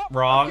 Wrong. Oh,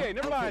 wrong. Okay,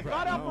 never mind.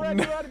 Not Alpha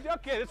Red.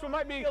 Okay, this one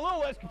might be a little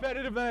less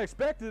competitive than I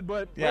expected,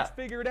 but let's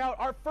figure it out.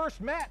 Our first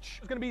match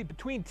is going to be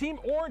between Team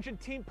Orange and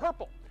Team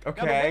Purple.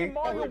 Okay. Now, the way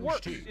Mario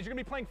works is you're going to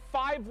be playing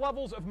 5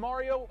 levels of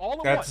Mario all at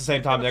once. At the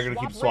same time, they're going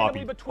to keep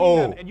swapping.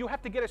 Them, and you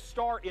have to get a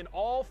star in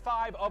all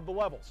 5 of the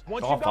levels.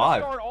 Once you got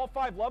a star in all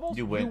 5 levels,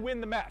 you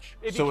win the match.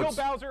 If you kill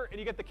Bowser and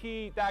you get the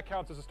key, that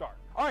counts as a star.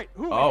 All right,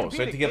 who is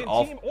competing so to get in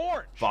all Team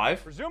Orange?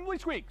 5? Presumably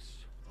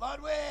Squeaks.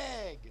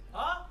 Ludwig!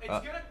 Huh? It's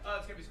gonna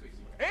be Squeaks.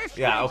 It's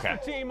Squeaks for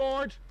Team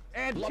Orange.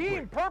 And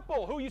Team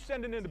Purple, who you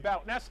sending into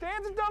battle? Now,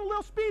 Stans has done a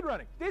little speed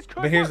running. This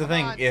could But here's the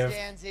thing: if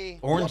Stansy.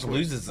 Orange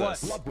loses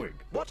this, Ludwig,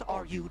 what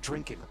are you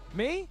drinking?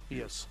 Me?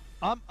 Yes.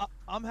 I'm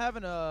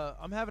having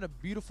a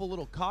beautiful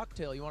little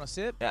cocktail. You want to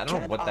sip? Yeah, I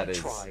don't know what that is.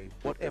 Try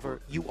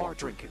whatever you are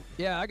drinking.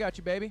 Yeah, I got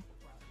you, baby.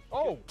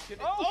 Oh!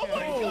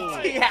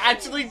 He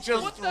actually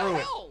just threw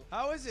it.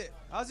 How is it?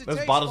 How's it Those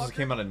taste, bottles fucker? just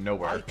came out of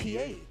nowhere.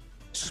 IPA.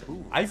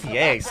 Smooth.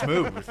 IPA,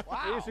 smooth.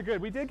 Wow. These are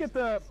good. We did get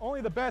only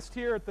the best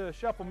here at the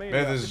Shuffle Mania.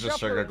 Maybe this is just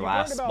sugar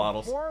glass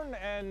bottles. Corn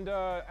and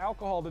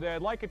alcohol today.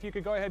 I'd like if you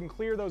could go ahead and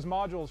clear those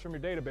modules from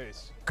your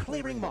database.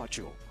 Clearing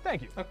module.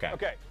 Thank you. Okay.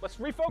 Okay. Let's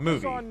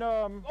refocus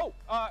on.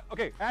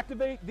 Okay.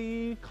 Activate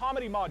the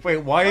comedy module. Wait,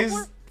 why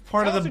is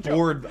part of the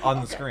board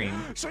on the screen.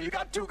 So you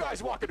got two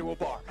guys walking to a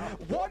bar.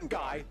 One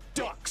guy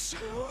ducks.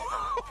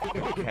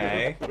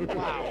 Okay.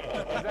 Wow.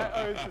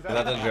 Is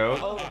that the joke?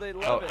 Oh, they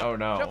love it. Oh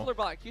no. Shuffler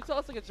Bot, can you tell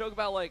us like a joke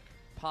about like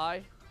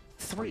pie?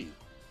 3.14.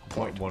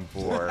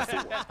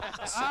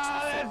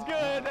 That's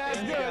good. That's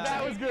good.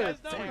 That was good.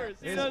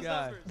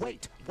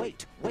 Wait.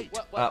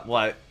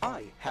 What?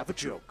 I have a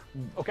joke.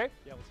 Okay.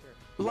 Yeah, let's hear it.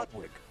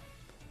 Ludwig,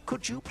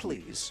 could you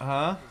please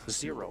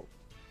 0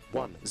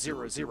 1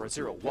 0 0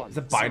 0 1 Is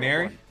it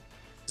binary?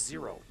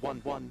 0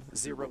 1 1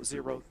 0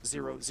 0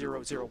 0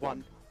 0 0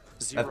 1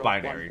 That's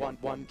binary. 1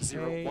 1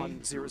 0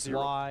 1 0 0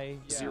 Y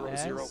 0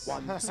 0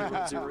 1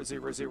 0 0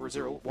 0 0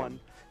 0 1.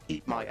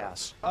 Eat my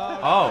ass.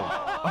 Okay.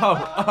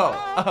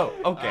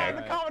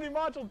 The comedy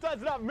module does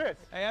not miss.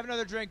 Hey, have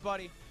another drink,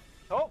 buddy.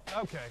 Oh,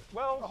 okay.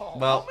 Well,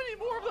 how many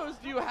more of those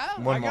do you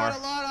have? I got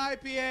a lot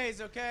of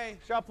IPAs, okay?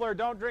 Shuffler,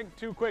 don't drink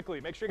too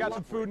quickly. Make sure you got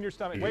some food in your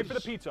stomach. Wait for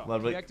the pizza.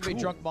 Ludwig. Deactivate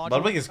drunk module.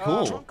 Ludwig is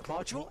cool. Drunk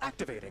module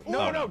activating.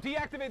 No,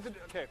 deactivate the.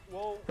 Okay,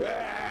 well.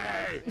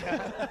 Hey,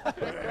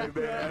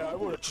 man, I'm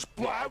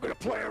gonna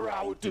play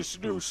around with this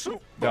new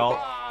soup. No.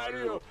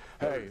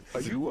 Hey,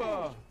 are you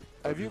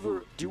have you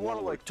ever? Do you want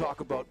to like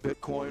talk about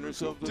Bitcoin or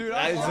something? Dude,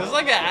 is this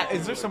like a?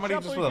 Is there somebody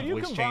Shuffler, just with a can you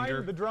voice combine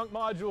changer? the drunk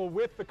module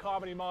with the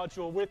comedy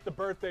module with the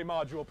birthday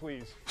module,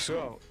 please?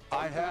 So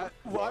I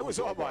was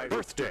on my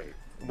birthday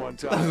one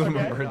time. That was on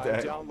my and birthday.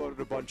 I downloaded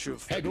a bunch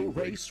of Hegel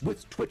race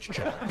with Twitch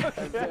chat,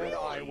 and then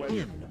I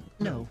went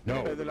No.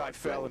 And then I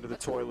fell into the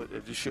toilet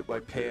and just shit my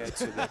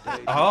pants. And then,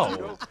 hey,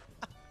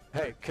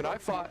 hey, can I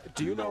find?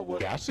 Do you know what?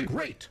 That's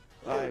great.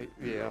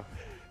 Yeah.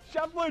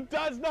 Shuffler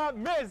does not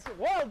miss.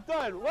 Well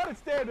done. What a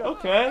stand-up.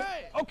 Okay.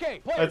 Okay,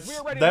 players, That's we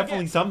are ready definitely to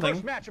begin. something.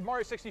 First match of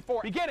Mario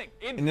 64. Beginning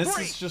in And this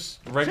 3, is just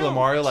regular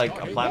Mario, like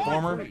a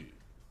platformer.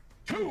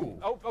 2.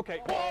 Oh, okay.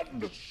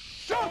 1.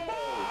 Shuffle!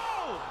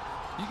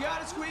 You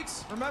got it,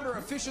 Squeaks. Remember,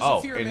 officials Oh,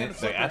 of fear and man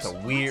it's that's a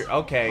weird.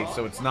 Okay,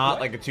 so it's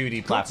not like a 2D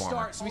Good platformer.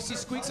 start. So we see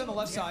Squeaks on the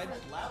left side.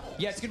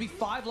 Yeah, it's gonna be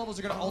 5 levels.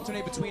 Are gonna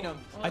alternate between them.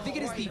 I think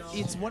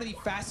it's one of the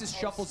fastest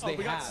shuffles they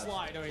have.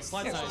 Slide. Okay,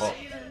 slide's nice. Well,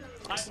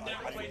 I've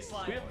never played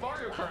slide. We have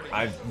Mario Kart.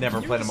 I've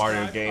never played a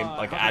Mario game,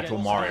 like actual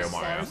Mario.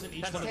 In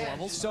each one of the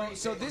levels. So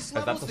this Is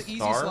that level's the the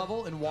easiest star?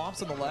 level, and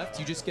Womp's on the left.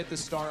 You just get the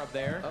star up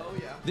there. Oh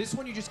yeah. This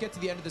one you just get to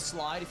the end of the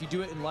slide. If you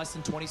do it in less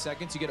than 20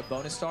 seconds, you get a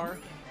bonus star.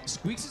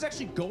 Squeaks is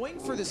actually going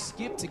for the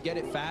skip to get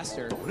it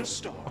faster. Bonus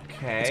star. It's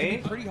gonna Okay.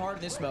 be pretty hard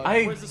in this mode.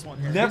 I've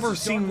never This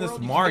is seen Dark this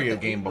World. You can Mario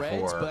get the game 8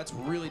 reds, before. but that's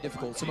really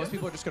difficult. So most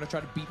people are just gonna try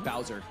to beat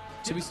Bowser.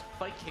 So he's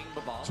Fight King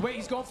Babal. so wait,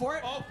 he's going for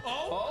it.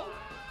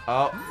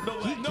 Oh.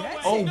 He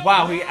gets Oh it.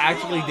 wow, he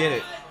actually did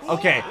it.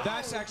 Okay.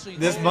 That's actually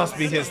This must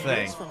be his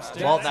thing.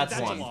 Well, that's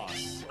one.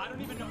 I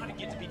don't even know how to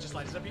get to beach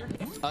slide. Is it up here?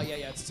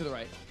 Yeah, it's to the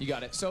right. You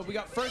got it. So we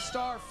got first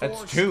star for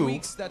That's 2.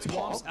 Squeaks. That's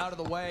Womp's out of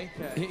the way.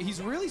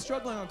 He's really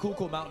struggling on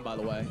Cool Mountain, by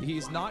the way.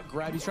 He's not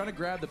He's trying to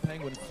grab the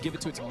penguin, give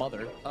it to its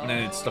mother. And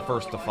then it's the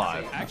first of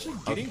 5. Actually,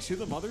 getting to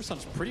the mother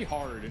sounds pretty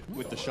hard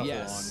with the shuffle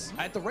Yes.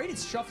 At the rate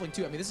it's shuffling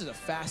too. I mean, this is the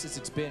fastest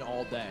it's been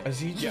all day. Is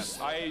he just?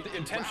 I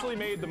intentionally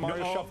made the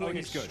Mario shuffling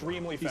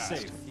extremely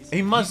fast.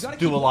 He must gotta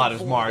do keep a him lot on of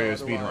full, Mario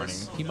though,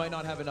 otherwise speedrunning. He might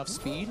not have enough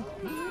speed.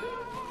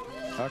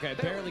 Okay,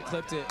 barely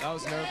clipped it. That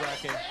was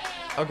nerve-wracking.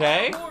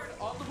 Okay.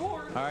 On the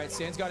board. All right,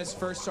 Stan's got his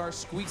first star.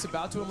 Squeak's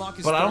about to unlock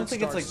his But I third don't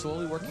think it's star, like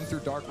slowly working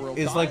through Dark World.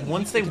 Is like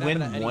once they Can win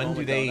happen at any one, do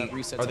moment, though. they That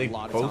resets are a they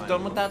lot of both time.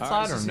 done with that All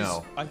side right, or so this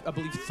no? is, I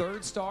believe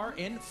third star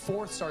and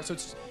 4th star. So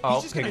it's Oh,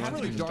 he's just gonna okay. have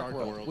to do Really Dark Dark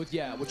World, World. which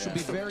will be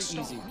very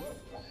easy.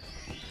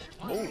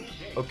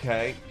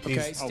 Okay.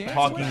 He's Stan's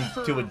talking waiting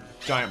for- to a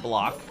giant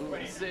block.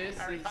 This is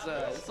like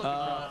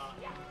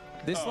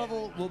This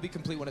level will be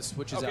complete when it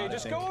switches Okay, out.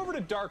 just I go think. over to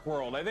Dark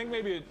World. I think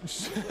maybe it.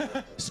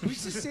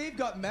 Squeaks' save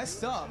got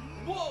messed up.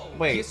 Whoa! He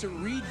Wait. has to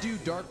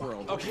redo Dark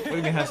World. Okay. What do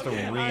you mean has to So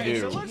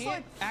redo? let's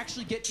like.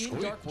 Actually get in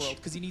Dark World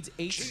because he needs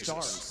 8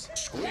 stars.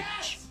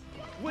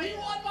 We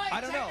won by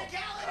I don't know.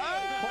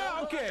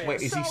 Okay.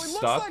 Wait, is so he it looks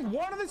stuck? like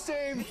one of the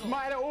saves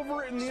might have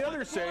overwritten the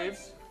other save.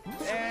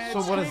 And So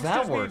what does Squeaks that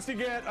just work? needs to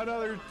get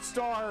another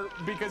star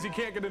because he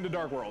can't get into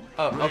Dark World.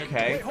 Oh,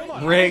 okay. Wait, hold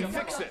on. I Rig. can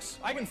fix this.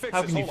 I can fix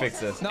How this. can you Hold on. fix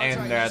this? No, it's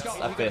And right, that's you just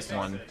a got- fifth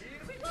one.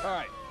 All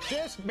right.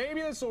 This,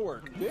 maybe this will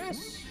work.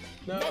 This?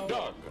 No.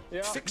 DougDoug.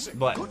 Yeah. Fix it.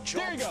 But Good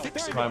job. There you go.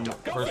 Fix There it. you my go.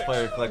 Go first fix.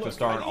 player to collect a Look,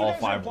 star I in think all you guys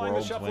are 5 implying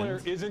worlds the Shuffler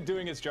wins. isn't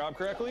doing its job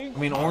correctly. I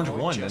mean, Orange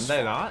won, didn't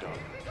they not?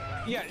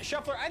 Yeah,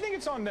 Shuffler, I think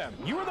it's on them.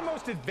 You are the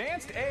most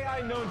advanced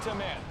AI known to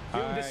man. You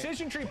have a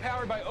decision tree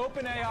powered by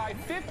OpenAI,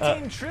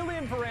 15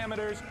 trillion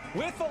parameters,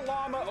 with a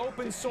llama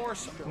open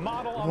source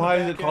model on Why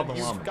the is back it called end. the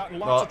You've llama? gotten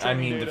Well, lots of I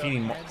training mean, data.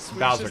 defeating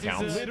Bowser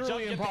counts.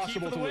 Literally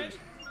impossible to lose.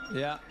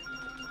 Yeah.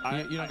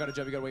 You don't got to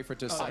jump. You got to wait for it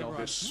to settle.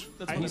 Just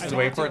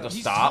wait for it to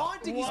stop.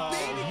 He's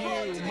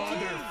taunting.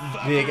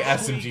 Big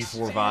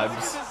SMG4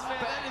 vibes.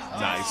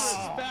 Nice.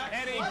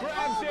 And he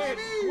grabs it.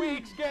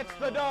 Squeaks gets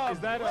the dub. Is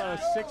that a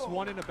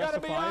 6-1 in a best Gotta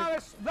of be 5?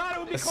 honest, that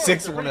would be A close.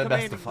 6-1 in a Bring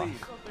best the of main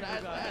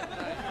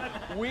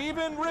 5. We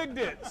even rigged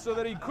it so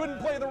that he couldn't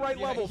play the right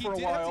level for a while.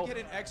 He did have to get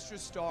an extra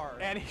star.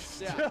 And he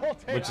still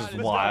takes Which is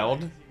the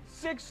wild.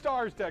 6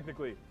 stars,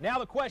 technically. Now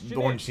the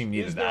question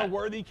is there a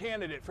worthy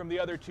candidate from the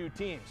other 2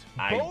 teams?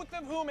 Both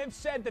of whom have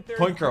said that they're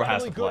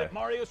incredibly good at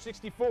Mario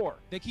 64.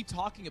 They keep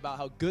talking about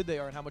how good they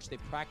are and how much they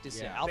practice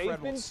it. Alfred They've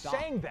been won't stop.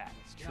 saying that.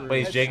 It's true.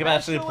 Wait, is Jacob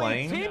actually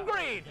playing? Team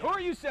Green, who are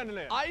you sending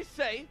in? I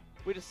say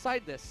we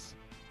decide this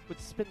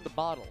with Spin the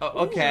Bottle.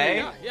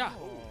 Okay. Yeah.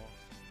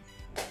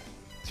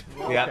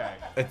 Yeah,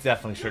 it's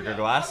definitely Sugar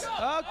Glass. Okay.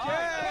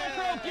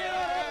 Get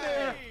up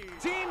there.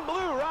 Team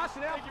Blue, Ross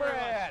and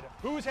Alfred.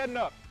 Who's heading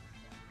up?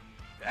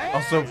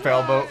 Also,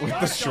 Failboat with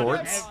the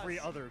shorts. Every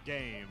other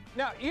game.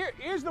 Now,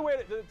 here's the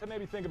way to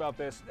maybe think about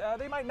this.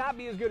 They might not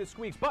be as good as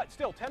Squeaks, but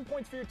still, 10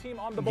 points for your team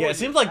on the board. Yeah, it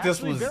seems like this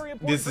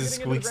This is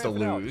Squeaks to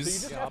lose. So you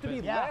just have to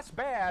be less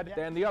bad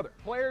than the other.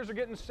 Players are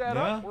getting set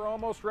up. We're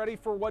almost ready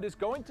for what is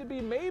going to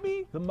be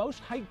maybe the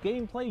most hyped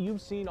gameplay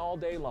you've seen all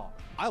day long.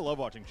 I love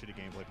watching shitty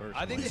gameplay personally.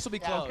 I think this will be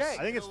close. Okay.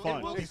 I think it's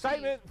fun.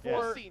 Excitement for...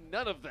 We'll see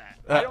none of that.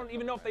 I don't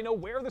even know if they know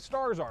where the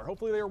stars are.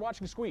 Hopefully they are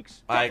watching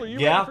Squeaks. I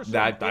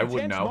Kepler,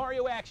 would know.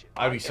 Mario action.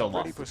 I'd be so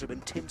lost. Ready for some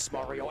intense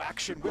Mario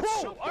action with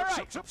All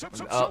right. It's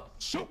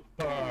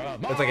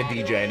like a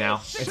DJ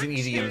now. It's an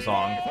EDM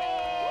song.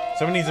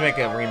 Someone needs to make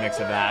a remix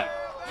of that.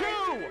 2,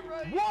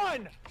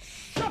 1,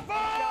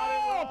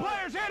 shuffle!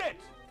 Players hit it!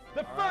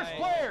 The first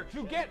player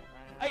to get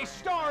a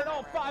star in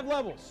all 5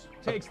 levels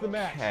takes the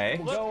match. Okay.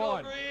 We'll go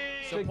on.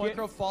 So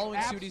Pointcrow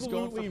following suit, he's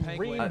going for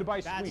Penguin.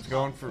 He's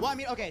going for... Well, I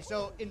mean, okay,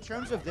 so in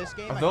terms of this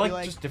game, I I feel feel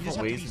like just different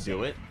ways to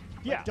do it.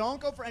 Yeah. Don't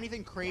go for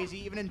anything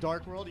crazy. Even in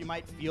Dark World, you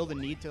might feel the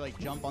need to like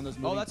jump on those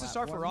moving that's a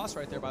star for Ross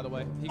right there, by the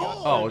way. He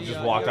got just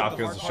walked off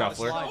because of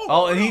Shuffler.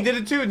 Oh, and he did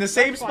it too in the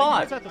same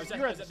spot.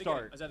 You're at the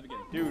start.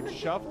 Dude,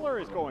 Shuffler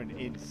is going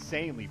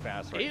insanely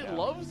fast right now. He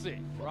loves it.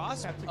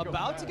 Ross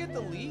about to get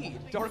the lead.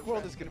 Dark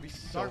World is going to be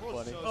so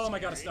funny. Oh my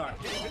god, a star.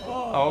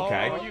 Oh,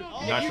 okay.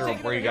 Not sure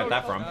where you got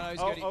that from.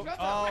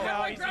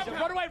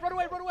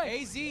 Run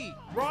away. AZ.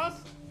 Ross,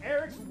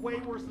 Eric's way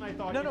worse than I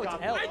thought. No, it's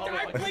L.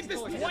 I played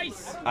this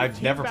twice.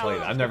 I've never played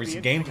it. I've never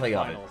seen gameplay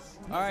of it.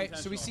 All right,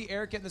 so we see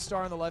Eric getting the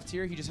star on the left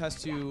here. He just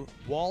has to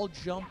wall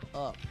jump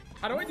up.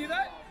 How do I do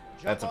that?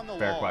 That's a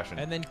fair question.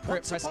 And then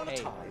press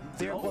A.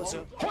 There was a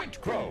Point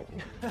Crow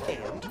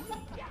and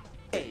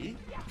a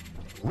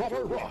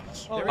Rubber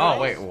Ross. Oh,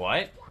 wait,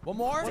 what? One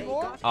more?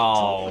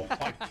 Oh.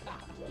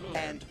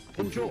 And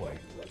enjoy.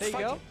 There you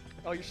go.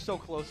 Oh, you're so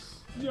close.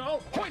 No.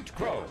 Point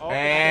Crow.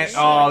 And,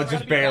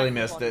 just barely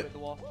missed it.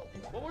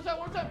 What was that?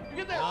 You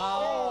get there.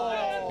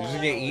 Is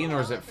it get eaten or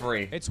is it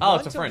free? It's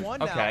it's a friend. 1-1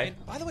 now. Okay.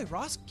 And by the way,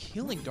 Ross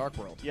killing Dark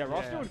World. Yeah,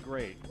 Ross doing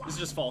great. This is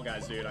just Fall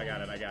Guys, dude. I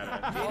got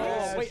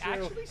it. Wait,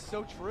 actually,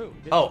 so true.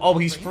 Oh,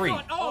 he's free.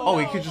 Oh,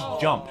 he could just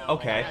jump.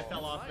 Okay. I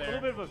fell off A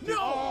little there. bit of a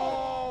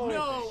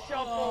No!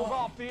 Shuffles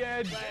off the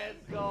edge.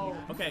 Let's go.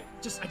 Okay,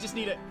 I just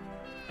need it.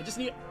 This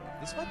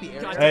might be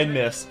Eric. And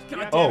missed.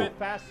 Oh.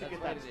 Fast to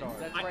get that star.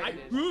 That's right.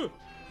 It is.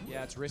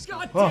 Yeah, it's risky.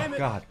 God Oh, damn it.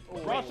 God.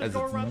 As it's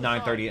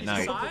 9:30 at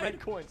night. Side?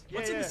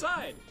 What's in the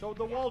side? So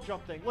the wall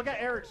jump thing. Look at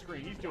Eric's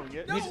screen. He's doing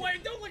it. No,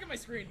 wait, don't look at my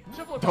screen.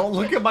 Don't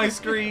look at my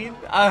screen.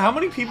 How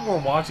many people were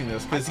watching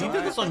this? Because he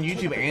did this on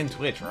YouTube and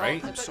Twitch,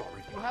 right? I'm sorry.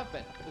 You have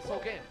been this whole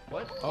game.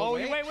 What? Oh,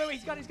 wait.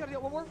 He's got to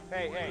get one more.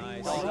 Hey.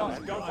 Nice.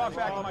 Don't talk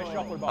back to my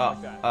Shuffler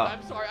boss like that.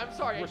 I'm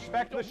sorry.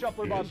 Respect the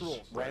Shuffler boss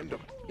rules. Random.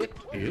 It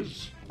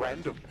is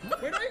random.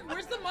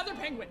 Where's the mother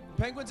penguin?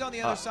 Penguin's on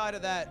the other side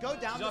of that. Go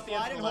down the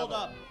slide and hold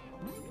up.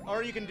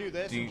 Or you can do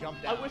this and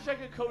jump down. I wish I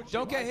could coach you.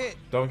 Don't get hit.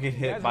 Don't get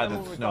hit Guys, by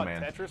remember the when we thought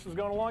snowman. Tetris was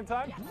going a long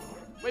time?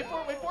 Wait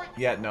for it.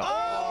 Yeah, no.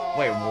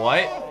 Wait,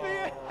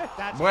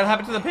 what? What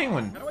happened to the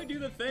penguin? How do I do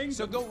the thing?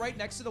 So go right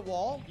next to the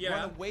wall. Yeah.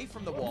 Run away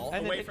from the wall.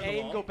 And then Away from the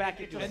aim, wall. go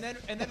back into it.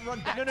 And then run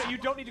back. No, you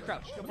don't need to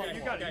crouch.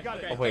 You got it.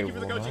 Oh, wait, Thank you for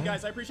the coaching, what?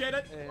 guys. I appreciate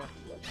it. What?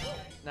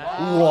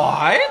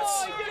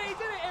 Oh, he did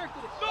it. Eric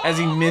did it. As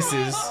he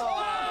misses.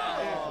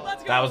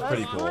 Let's go. That was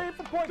pretty cool.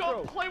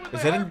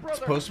 Is it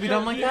supposed to be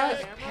done like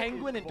that?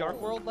 Penguin and Dark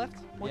World left?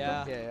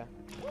 Yeah.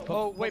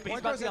 Oh, wait, but he's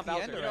about to be on Pointcrow's at the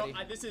Bowser. end already.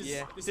 This is.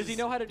 Yeah. This Does he is-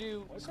 know how to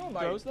do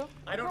throws, though?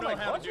 I don't know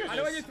how to do this. How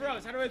do I do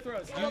throws? How do I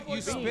throws?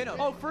 You spin him.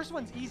 Oh, first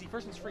one's easy.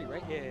 First one's free,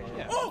 right?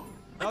 Yeah. Oh!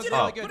 That was I did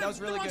really it. good. Put That it was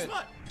in the really wrong good.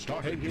 spot.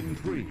 Starting in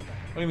 3. What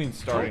do you mean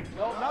starting?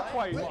 No, not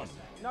quite.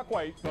 Not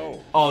quite.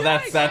 Oh,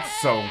 that's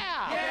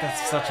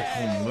such a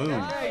cool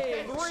move.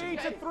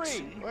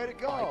 3-3. Way to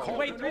go.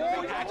 Wait, 3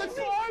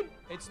 Slide.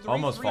 It's 3-3,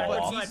 Almost fall but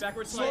off. he's-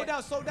 Backwards Slow slide.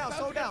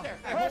 down.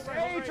 Press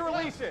A to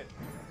release it.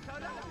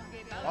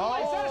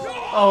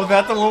 Oh,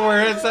 that's the one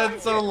where it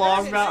said so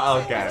long now?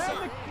 Okay.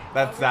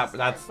 That's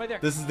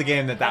this is the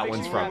game that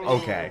one's from.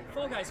 Okay.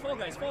 Fall guys.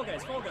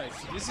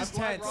 This is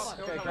tense.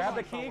 Okay, grab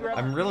the key.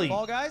 I'm really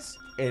Ball guys?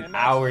 an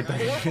hour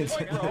 30 minutes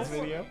into this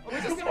video. We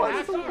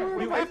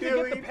have to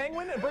get the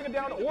penguin and bring him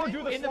down or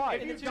do the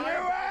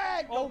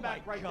slide. Oh my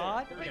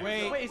god.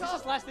 Wait, is this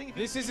his last thing?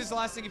 This is his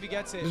last thing if he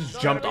gets it. Just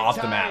jumped off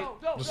the map.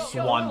 Just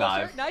swan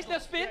dive. Nice, now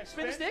spin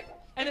the stick.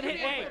 And then hit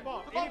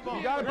A.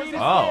 You gotta beat his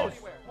Oh.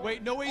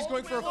 Wait, no way he's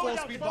going for a full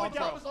speed bomb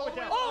throw.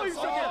 Oh, he's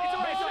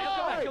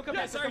okay. He'll come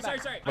back. Sorry.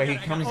 Wait, he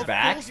comes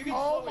back?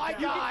 Oh my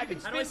God!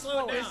 How do I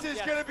slow it down? This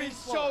is gonna be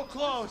so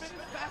close.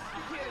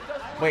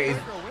 Wait,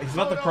 he's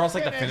about to cross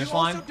like the finish You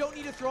line? also don't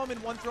need to throw him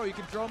in one throw. You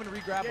can throw him and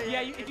re-grab him.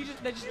 Yeah, if you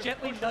just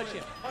gently nudge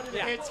him.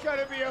 Yeah. It's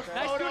gonna be a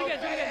Nice. Do it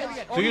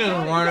again. So you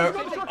just run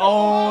over.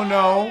 Oh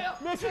no.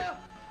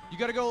 You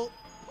gotta go.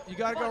 You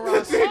gotta go,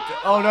 Ross.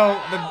 Oh no.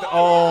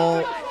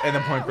 And the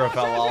point guard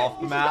fell off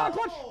the map.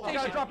 You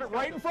gotta drop it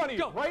right in front of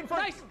you. Right in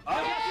front. Nice.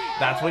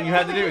 That's what you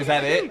had to do. Is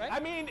that it? I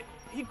mean,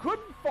 he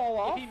couldn't fall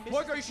off.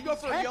 Point guard, you should go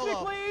for a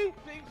YOLO.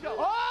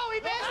 Oh,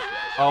 he missed.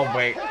 Oh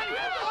wait.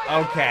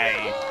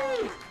 Okay.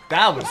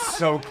 That was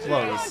so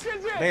close.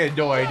 They had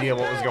no idea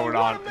what was going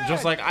on.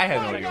 Just like I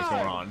had no idea what was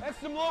going on. That's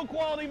some low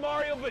quality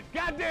Mario, but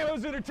goddamn, it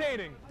was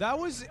entertaining. That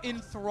was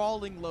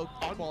enthralling low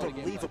quality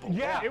game.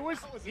 Yeah, It was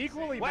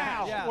equally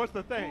Wow. bad. What's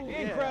the thing?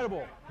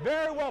 Incredible.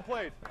 Very well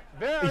played.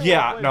 Very well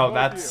Yeah, played, no,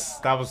 both of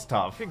you. that was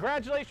tough.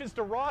 Congratulations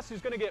to Ross,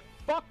 who's going to get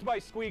fucked by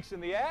Squeaks in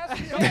the ass.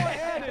 Go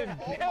ahead and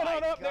get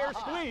on up there,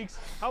 Squeaks.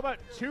 How about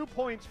 2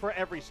 points for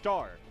every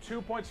star?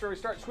 2 points for every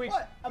start. Squeaks.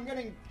 What? I'm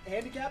getting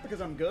handicapped because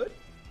I'm good?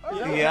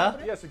 Yeah.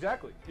 Yes,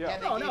 exactly. Yeah.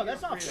 No,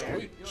 that's not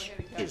fair.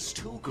 Is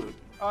too good.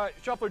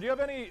 Shuffler, do you have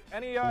any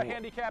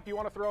handicap you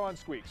want to throw on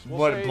Squeaks? We'll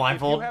What, say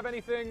blindfold? If you have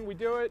anything, we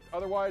do it.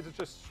 Otherwise, it's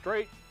just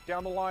straight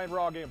down the line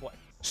raw gameplay.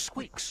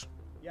 Squeaks.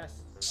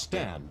 Yes.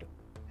 Stand.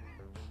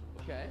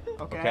 Okay.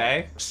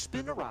 Okay.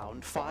 Spin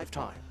around 5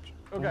 times.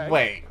 Okay.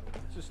 Wait.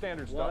 It's just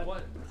standard stuff.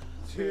 1,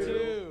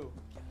 2,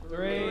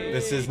 3.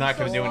 This is not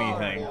going to do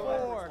anything.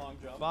 4,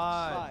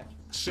 5.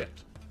 Sit.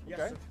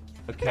 Okay.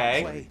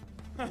 Okay.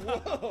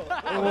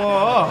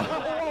 Whoa.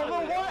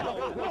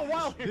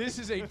 Whoa. This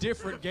is a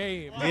different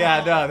game.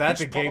 Yeah, no,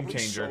 that's a game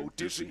changer. So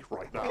dizzy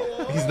right now.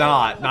 He's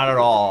not at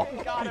all.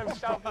 Got him,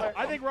 Shuffler.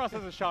 I think Ross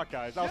has a shot,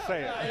 guys. I'll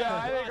say it. Yeah,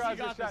 I think Ross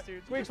has a shot.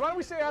 Squeaks, why don't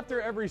we say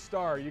after every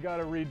star, you got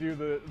to redo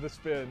the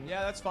spin?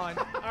 Yeah, that's fine.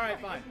 All right,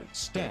 fine.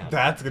 Stand.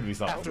 That's going to be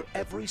something. After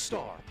every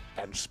star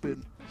and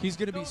spin. He's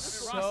gonna be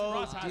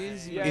so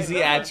dizzy. Yeah, Is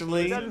he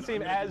actually? It doesn't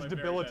seem as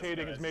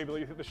debilitating as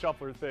maybe the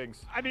Shuffler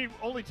thinks. I mean,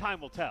 only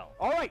time will tell.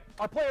 All right,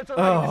 our players are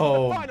ready. This is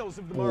Oh, the finals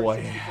of the Mario boy.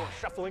 64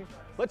 Shuffling.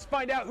 Let's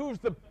find out who's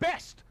the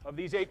best of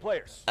these 8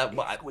 players.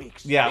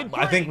 Yeah,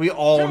 I think we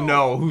all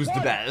know who's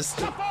the best.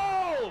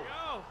 Shuffle!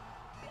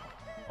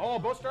 Oh,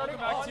 both starting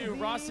Back to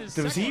Ross's.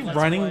 Was he second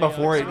running Let's Play,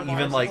 before it Super even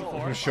Mario like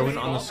 64. was showing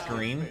on the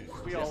screen?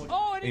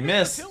 Oh, and He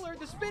missed. The pillar,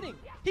 the spinning.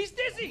 He's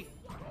dizzy.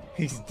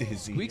 He's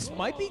dizzy. Weeks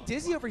might be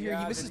dizzy over here.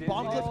 Yeah, he misses the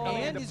bomb dizzy clip is and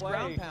coming his into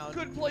ground play. pound.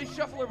 Good play,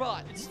 Shuffler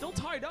bot. It's still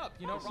tied up.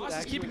 You know, Ross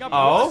is keeping up.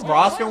 Oh,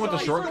 Ross going with the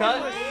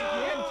shortcut?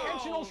 The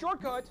intentional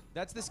shortcut.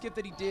 That's the skip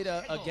that he did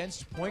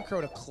against Point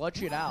Crow to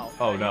clutch it out.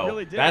 Oh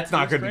no, that's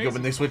not going to be good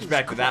when they switch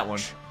back to that one.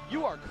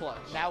 You are clutch.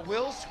 Now,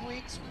 will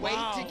Squeaks wait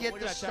to get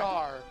the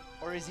star,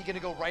 or is he going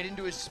to go right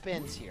into his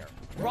spins here?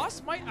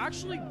 Ross might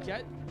actually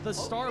get the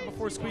star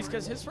before Squeeze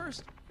gets his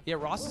first. Yeah,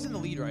 Ross is in the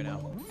lead right now.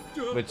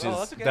 Which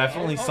is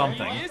definitely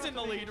something. He is in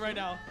the lead right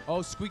now.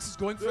 Oh, Squeaks is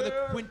going for the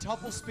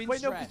quintuple spin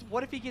Wait, no, strat.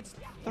 what if he gets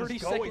 30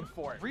 seconds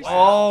for it?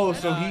 Oh,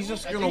 so he's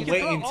just going to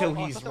wait until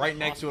he's right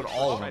next to it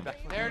all of them.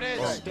 There it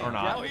is. Or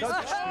not. He's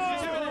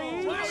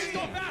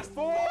going fast.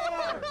 4,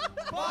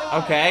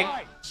 5. Okay.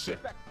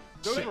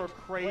 Those were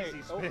crazy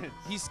spins.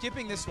 He's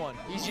skipping this one.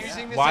 He's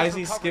using this Why as is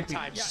he recovery skipping?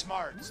 time.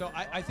 Smart. So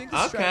I think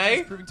this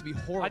strategy is proving to be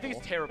horrible. I think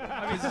it's terrible.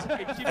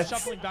 It keeps That's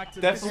shuffling back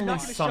to definitely this. You're not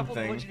gonna shuffle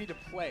something. what you need to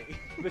play.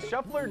 The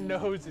Shuffler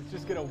knows it's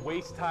just going to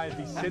waste time if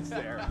he sits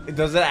there.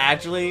 Does it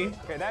actually?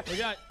 Okay, that's We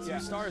got 2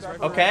 stars right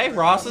Okay,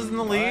 Ross is in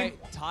the All lead.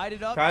 right, tied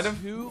it up. Kind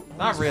of. Two.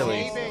 Not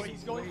really.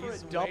 He's going for a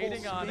double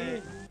on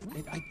it.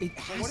 It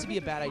has to be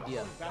a bad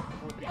idea.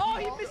 Oh,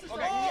 he misses.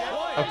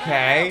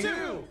 Okay.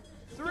 2,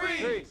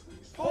 3,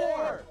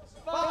 4,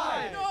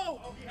 5. No.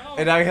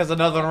 And now he has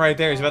another one right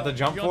there. He's about to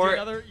jump for it.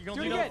 You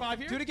gonna do another 5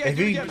 here? Do it again. If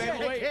Do it he- again,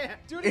 man. I can't.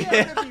 Do it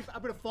again.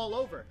 I'm gonna fall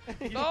over.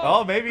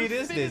 Oh, maybe it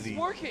is dizzy.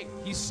 Working.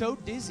 He's so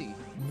dizzy.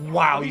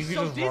 Wow, you He's can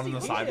so just run on dizzy. the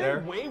He's side getting there.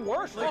 way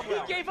worse. Oh,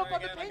 he gave up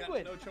on the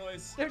penguin. No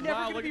choice. They're never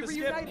Wow, gonna look be at the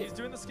skip. reunited. He's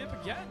doing the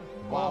skip again.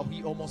 Wow,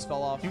 he almost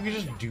fell off. You can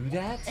just do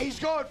that? He's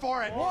going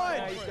for it.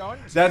 Yeah, he's going.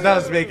 That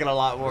does make it a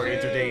lot more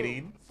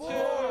entertaining.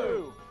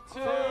 2.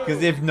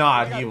 Because if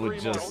not, he would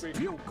just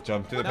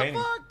jump to the Now,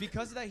 painting.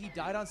 because of that, he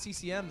died on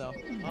CCM, though.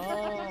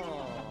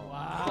 Oh,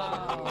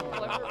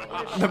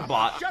 wow. The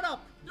bot. Shut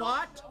up,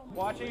 bot.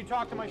 Watching you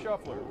talk to my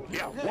Shuffler.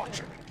 Yeah, watch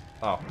it.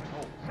 Oh.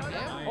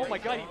 Oh my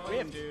god, he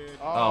whipped.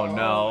 Oh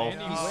no.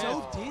 And he He's whipped.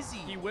 so dizzy.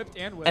 He whipped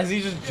and whipped. As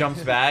he just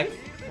jumps back.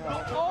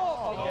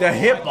 Oh, The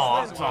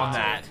hitbox on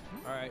that.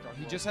 All right,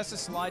 he just has to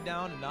slide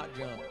down and not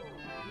jump.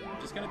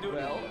 Just gonna do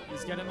it.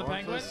 He's getting the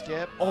penguin.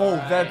 Skip. Oh,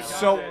 that's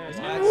so. That's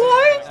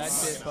What? It.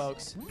 That's it,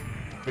 folks.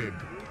 Big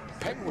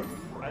penguin.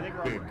 I think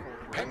Big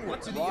penguin.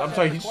 I'm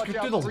sorry, he just skipped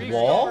through the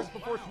wall?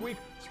 Before Squeak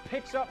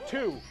picks up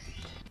 2.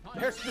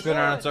 There's the Spin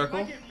around in a star.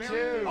 circle?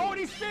 2. Oh, and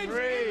he spins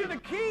into the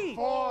key.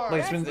 4.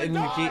 Like spins into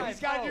the key. He's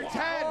got your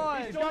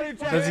 10. He's got your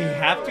 10. Does he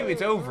have to?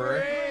 It's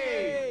over.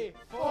 3,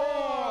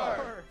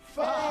 4,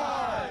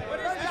 5.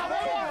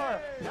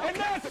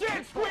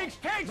 Squeaks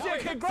takes it.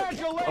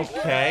 Congratulations.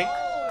 Okay.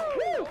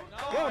 Woo.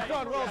 Well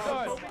done,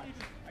 well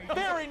done.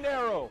 Very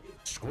narrow.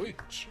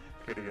 Squeaks,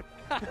 idiot.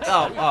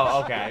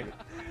 Oh, okay.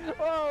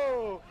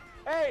 Oh.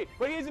 Hey,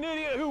 but he's an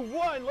idiot who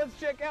won. Let's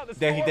check out the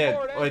Yeah, he did.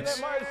 scoreboard. Which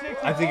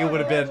I think it would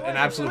have been an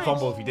absolute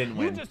fumble if he didn't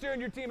You win. just earned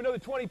your team another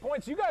 20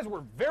 points. You guys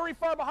were very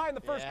far behind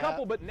the first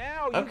couple, but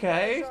now you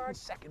Okay. guys are in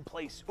second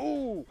place.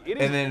 Ooh, it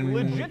is And then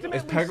legitimately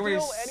is Peg still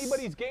Race-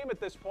 anybody's game at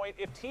this point.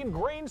 If Team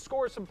Green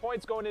scores some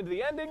points going into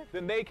the ending,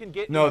 then they can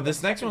get. No, into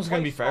this the next second one's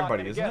gonna be place for spot.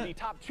 everybody, And isn't again, it? The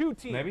top two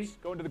teams Maybe?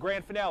 go into the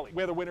grand finale,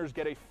 where the winners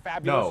get a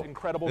fabulous, No,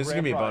 incredible this is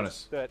grand gonna be a prize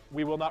bonus. that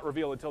we will not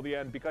reveal until the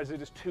end because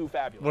it is too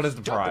fabulous. What is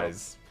the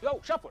prize? Yo,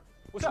 Shuffler.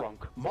 What's up?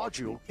 Drunk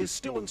module is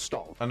still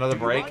installed. Another Do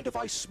you break? mind if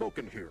I smoke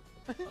in here?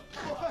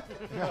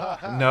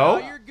 No?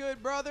 You're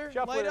good, brother.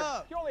 Shuffler, Light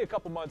up. you're only a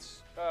couple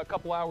months, a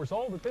couple hours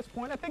old at this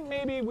point. I think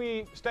maybe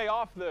we stay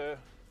off the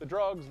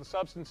drugs, the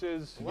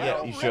substances.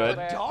 Yeah, you should.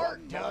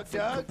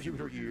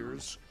 Computer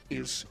years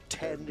is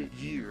 10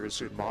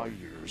 years in my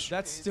years.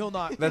 That's still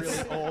not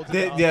That's really old.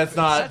 yeah, it's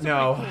not.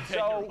 No.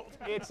 So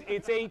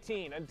it's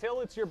 18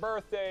 until it's your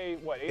birthday.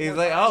 What? 8 He's more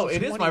like, times? oh,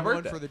 it is my 21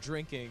 birthday. for the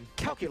drinking.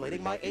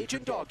 Calculating my age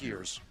in dog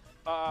years.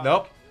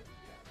 Nope.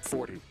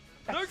 40.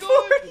 They're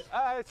good.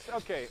 It's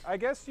okay. I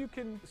guess you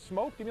can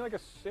smoke. Do you mean like a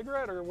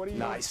cigarette or what do you?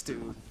 Nice,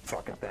 dude.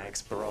 Fucking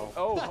thanks, bro.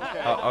 Oh,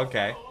 okay. Oh,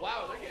 okay.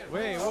 Wow, they're getting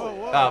Wait, whoa,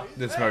 whoa. Oh,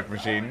 the smoke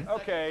machine.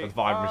 Okay. The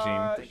vibe machine.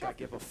 I think I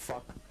give a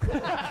fuck.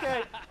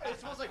 Okay. It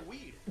smells like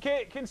weed.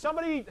 Can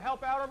somebody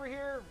help out over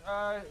here?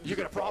 You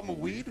got a problem with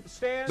weed?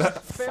 Stan,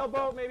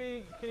 Sailboat,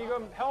 maybe can you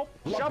go help?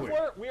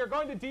 Shuffler, we are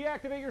going to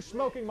deactivate your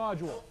smoking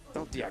module.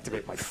 Don't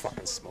deactivate my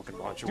fucking smoking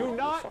module. Do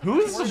not.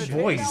 Who's the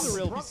voice?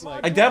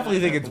 I definitely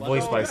think it's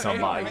voiced by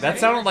somebody. That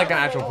sounded like an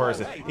actual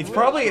person. It's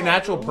probably an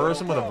actual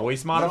person with a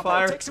voice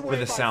modifier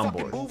with a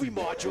soundboard. Movie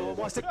module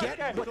wants to get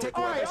take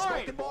All away right, my all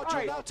right, smoking all module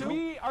right. now too.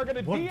 We are going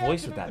to What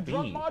voice would deactivate that the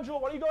drug be?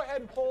 module. Why don't you go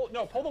ahead and pull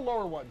the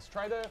lower ones.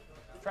 Try the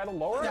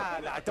lower.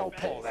 Nah, don't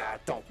pull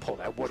that. Don't pull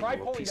that. What Try are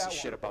you a pulling piece of that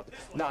shit one. about?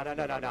 No.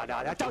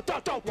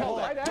 Don't pull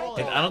try that. that.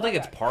 And I don't think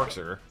it's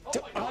Parkser.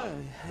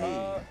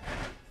 Hey.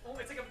 Oh,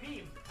 it's like a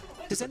meme.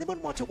 Does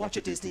anyone want to watch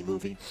a Disney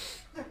movie?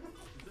 This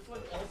one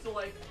also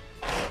like.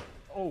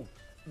 Oh,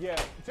 yeah.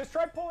 Just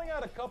try pulling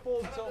out a couple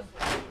until.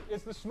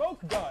 Is the smoke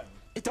done?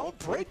 Don't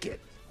break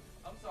it.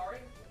 I'm sorry.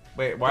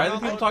 Wait, why are the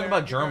people talking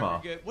about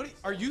Germa? What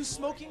are you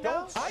smoking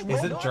now? Is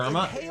it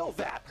Germa? Inhale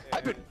that.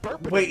 I've been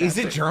burping. Wait, is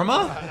it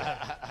Germa?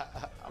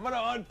 I'm gonna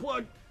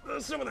unplug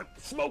some of the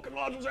smoking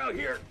modules out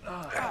here.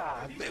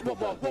 One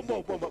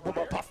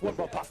more puff. One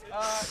more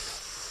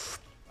puff.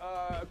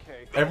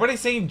 Okay.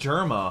 Everybody's saying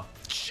Germa.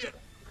 Shit.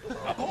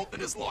 I'm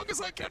holding as long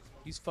as I can.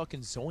 He's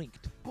fucking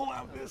zoinked. Pull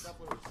out this.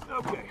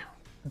 Okay.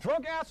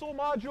 Drug asshole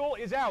module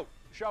is out.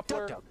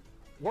 Shuffler. DougDoug.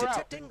 We're out.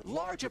 Detecting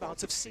large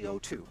amounts of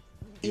CO2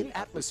 in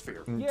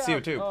atmosphere. Yeah,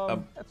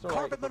 CO2. that's all right.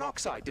 Carbon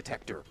monoxide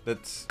detector.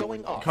 That's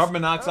Going off. carbon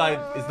monoxide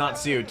is not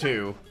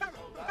CO2.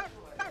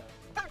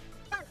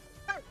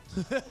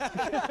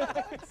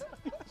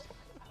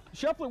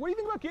 Shuffler, what do you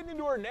think about getting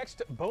into our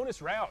next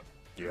bonus round?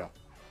 Yeah.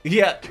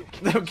 Yeah.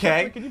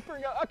 Okay. Can you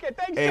bring up? Okay,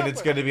 thanks. And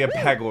it's going to be a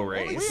Peggle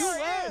race. We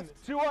are in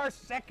to our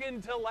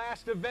second to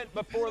last event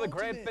before the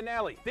grand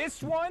finale.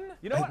 This one,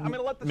 you know what? I'm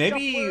gonna let the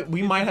Maybe Shuffler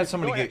we do might this. have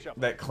somebody Go ahead, get,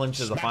 Shuffler. that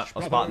clinches a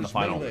spot in the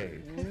final.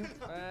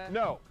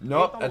 No.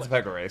 Nope, that's a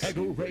Peggle race.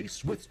 Peggle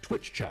race with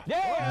Twitch chat.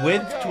 Yeah.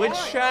 With Twitch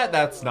chat,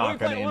 that's not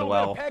going to We're end playing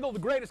well. Peggle, the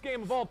greatest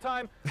game of all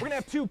time. We're gonna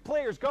have two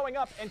players going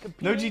up and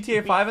competing. No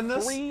GTA 5 in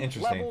this? Three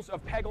Interesting. levels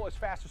of Peggle as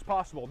fast as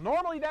possible.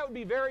 Normally that would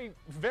be very,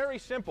 very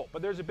simple,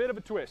 but there's a bit of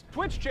a twist.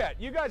 Twitch chat,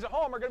 you guys at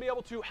home are gonna be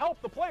able to help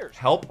the players.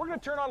 Help? We're gonna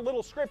turn on a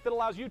little script that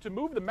allows you to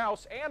move the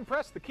mouse and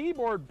press the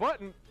keyboard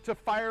button to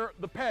fire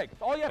the peg.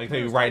 All you have I to tell do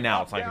you is right type now,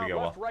 up, it's not gonna down,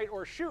 go left, well. right,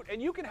 or shoot,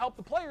 and you can help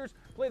the players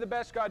play the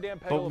best goddamn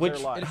Peggle But of which,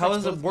 their lives. how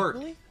does it work?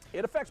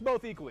 It affects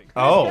both equally.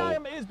 Oh. This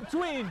game is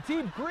between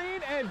Team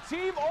Green and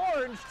Team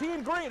Orange.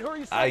 Team Green, who are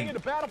you sending into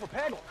battle for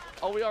Peggle?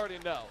 Oh, we already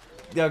know.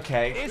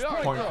 Okay, It's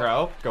Point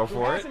Crow, go who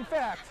for has, it. in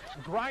fact,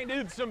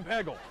 grinded some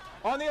Peggle.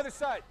 On the other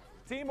side,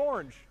 Team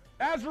Orange.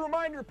 As a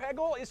reminder,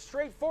 Peggle is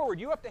straightforward.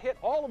 You have to hit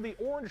all of the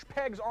orange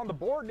pegs on the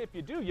board, and if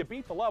you do, you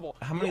beat the level.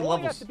 How many you only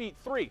levels? have to beat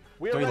 3.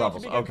 We are Three ready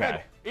levels, to begin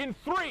okay. Peggle. In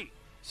 3,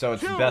 So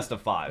it's 2, best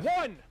of 5.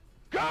 1,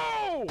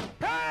 go!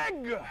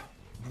 Peg!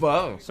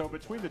 Whoa. So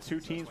between the two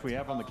teams we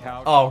have on the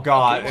couch. Oh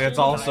god, it's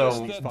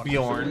also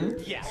Bjorn.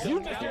 Yes. You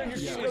just earned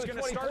your team another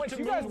 20 points.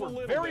 You guys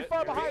were very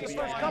far behind the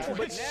first couple,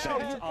 but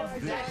now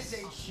you That is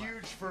a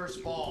huge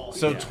first ball.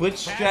 So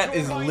Twitch chat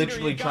is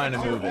literally trying to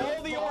move it.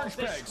 all the orange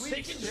pegs.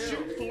 They can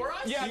shoot for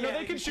us? Yeah, no,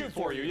 they can shoot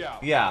for you, yeah.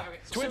 Yeah.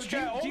 Twitch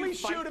chat, only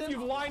shoot if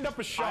you've lined up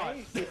a shot.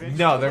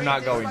 No, they're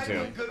not This going might be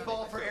a to. good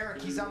ball for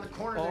Eric. He's on the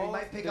corner there. He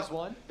might pick up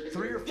one.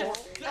 3 or 4.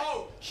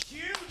 Oh,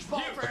 huge ball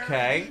for Eric.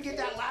 Okay. He can get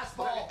that last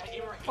ball.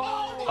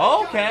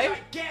 Oh, okay.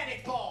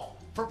 Gigantic ball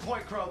for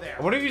Point Crow there.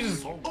 What if you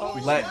just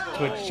let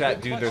Twitch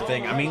chat do their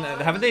thing? I mean,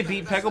 haven't they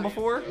beat Peggle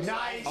before?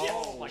 Nice.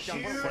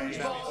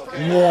 Huge ball.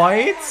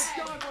 What?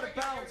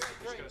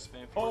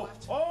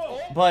 Oh.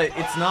 But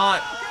it's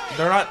not,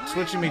 they're not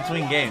switching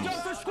between games.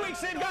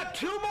 Squeaks in, got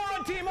 2 more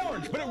on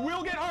works, but it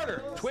will get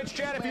harder. Twitch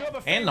chat, if you have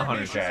a And the favorite,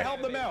 100K. just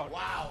help them out.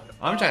 Wow.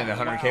 I'm trying to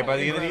 100K by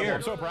the end of the year.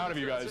 I'm so proud of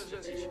you guys.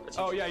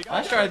 Oh yeah, you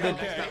I tried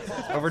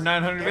the over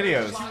 900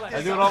 videos.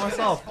 I do it all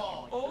myself.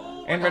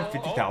 And read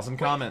 50,000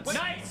 comments.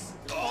 Nice.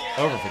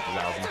 Over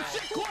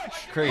 50,000.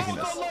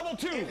 Craziness. Level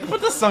 2.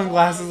 Put the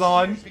sunglasses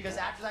on. Because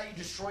after that, you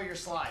destroy your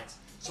slides.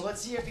 So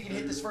let's see if he can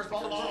hit this first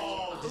ball.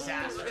 Oh,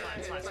 disaster.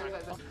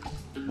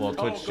 Well,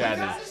 Twitch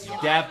chat is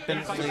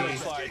definitely.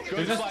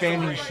 They're just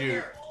spamming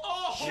shoot.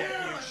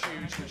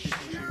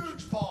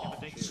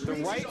 The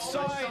right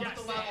side.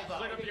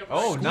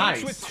 Oh,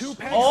 nice. With 2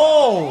 pegs.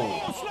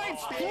 Oh!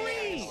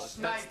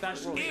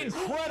 Snipes 3.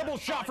 Incredible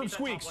shot from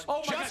Squeaks.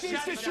 Just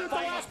needs to shoot the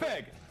last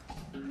peg.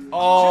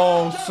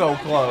 Oh, so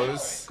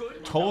close.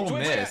 Total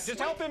miss. Just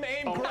help him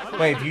aim correctly.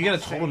 Wait, if you get a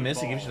total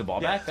miss, he gives you the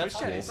ball back? That's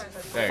cool.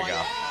 There you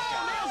go.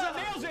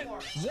 Nails it.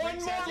 One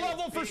more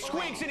level for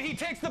Squeaks, and he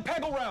takes the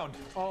peggle round.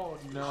 Oh,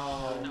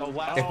 no.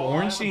 If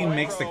Orange Team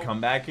makes the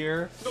comeback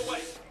here. No way.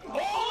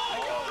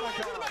 Oh,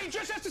 my God. He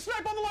just has to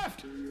snipe on the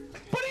left.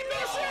 But he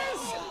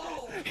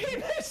misses. He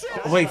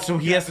misses. Wait, so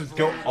he has to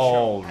go.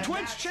 Oh.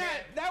 Twitch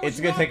chat. That was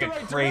It's going to take a not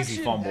the right crazy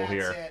direction. fumble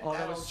here. Oh,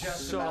 that was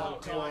just so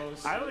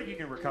close. I don't think you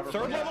can recover.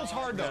 Third level's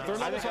hard, though. Third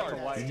level's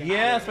hard.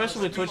 Yeah,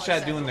 especially with Twitch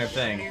chat doing their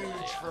thing.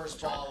 Huge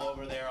first ball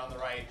over there on the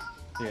right.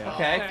 Yeah.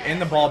 Okay,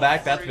 and the ball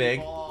back. That's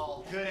big.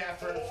 Good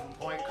effort from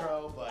Point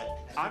Crow, but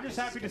I'm just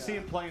happy to see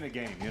him playing a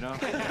game, you know?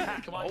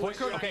 Come on,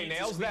 okay,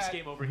 nails that.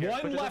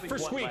 One left for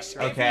Squeaks.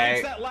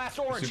 Okay. That last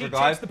orange, Super he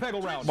glide. takes the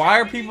peggle round.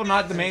 Why are people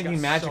not demanding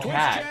Magic Twitch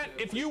Hat? chat,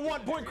 if you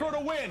want Point Crow to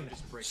win,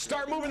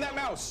 start moving that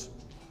mouse.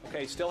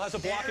 Okay, still has a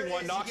blocking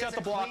one, knocks out the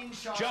block.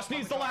 Just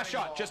needs the last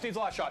shot. Just needs the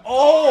last shot.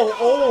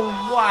 Oh,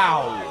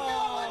 wow.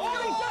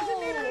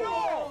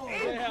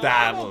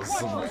 That was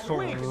some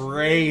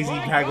crazy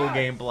Peggle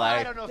gameplay.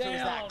 I don't know if it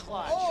was that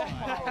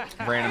clutch.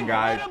 Random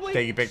guy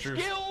taking pictures.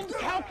 Skilled,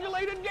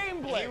 calculated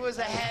gameplay. He was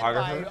ahead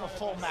by a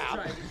full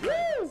map.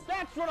 Woo!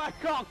 That's what I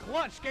call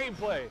clutch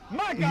gameplay.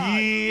 My God.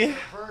 Yeah.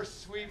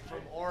 first sweep from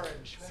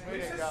Orange.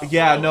 Way to go.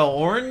 Yeah, no,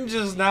 Orange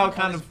is now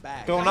kind of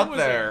going up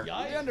there.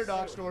 The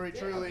underdog story,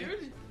 truly.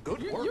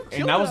 Good work.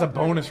 And that was a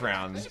bonus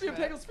round. You should be a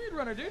Peggle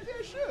speedrunner, dude. Yeah,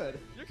 I should.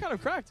 You're kind of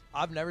cracked.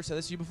 I've never said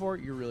this to you before.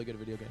 You're really good at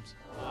video games.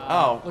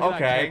 Oh, Look at that okay.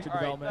 character All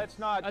right,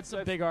 development. That's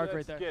a big arc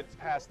right there. Get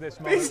past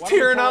this moment. He's Why don't we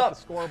tearing pull up. The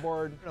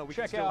scoreboard.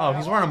 Check out. Oh,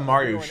 he's wearing a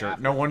Mario shirt.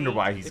 No wonder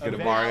why he's good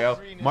at Mario.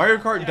 Mario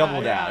Kart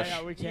Double Dash.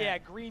 Yeah,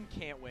 green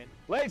can't win.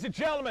 Ladies and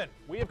gentlemen,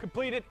 we have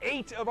completed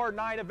 8 of our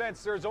 9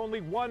 events. There's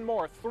only one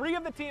more. 3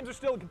 of the teams are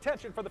still in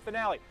contention for the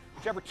finale.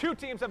 Whichever 2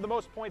 teams have the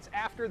most points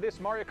after this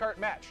Mario Kart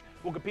match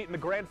will compete in the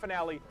grand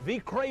finale, the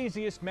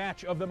craziest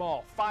match of them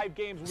all. 5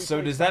 games will be So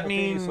played does that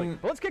simultaneously. mean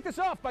But let's kick this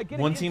off by getting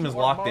one team into is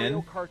our locked Mario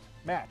in? Kart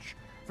match.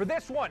 For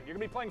this one, you're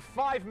going to be playing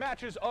 5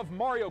 matches of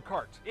Mario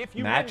Kart. If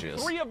you Matches?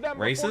 win 3 of them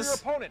Races? before your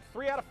opponent,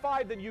 3 out of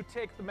 5, then you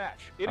take the match.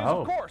 It is,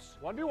 Oh. of course,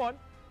 1v1.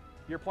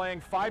 You're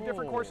playing 5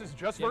 different courses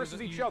just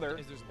versus each other,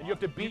 and you have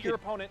to beat your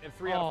opponent in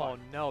 3 out of 5.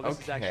 Oh no, this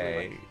is actually like,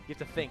 Okay. you have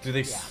to think. Do they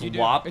You do.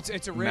 swap It's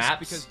a risk maps?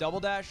 because Double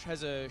Dash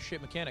has a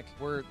shit mechanic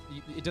where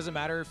it doesn't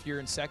matter if you're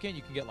in second,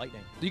 you can get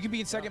lightning. You can be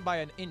in second by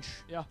an inch.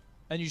 Yeah.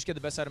 And you just get the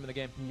best item in the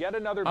game. Yet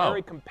another Oh.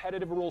 very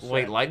competitive rule set.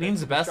 Wait,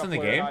 lightning's the best in the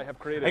Shuffler and game? I have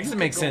created. I guess it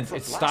makes Go sense. from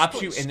It last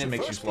stops you place and then to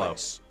makes you first slow.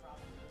 place.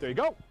 There you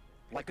go.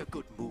 Like a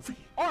good movie.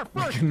 Our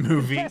first a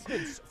movie.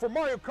 contestants for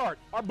Mario Kart,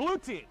 our blue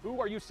team. Who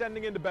are you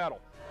sending into battle?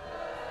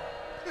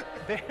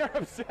 They're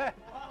upset.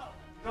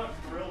 I'm not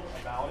thrilled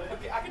about it.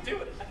 Okay, I can do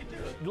it. I can do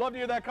it. I'd love to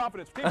hear that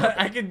confidence.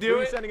 I can do Who are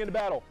you it. sending into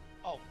battle?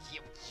 Oh,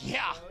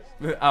 yeah.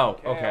 Oh,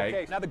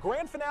 okay. Now the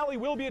grand finale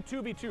will be a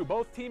 2v2.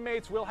 Both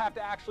teammates will have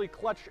to actually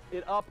clutch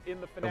it up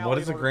in the finale. What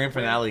is the in order grand to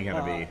win. finale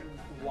gonna be?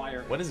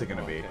 What is it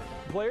gonna be?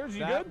 Players,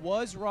 you That good?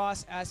 was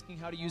Ross asking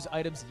how to use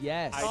items.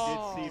 Yes.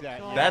 I did see that.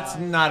 Yeah. That's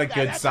not a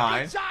good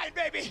sign.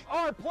 Baby.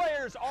 Our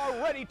players are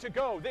ready to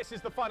go. This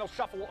is the final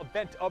shuffle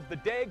event of the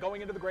day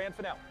going into the grand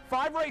finale.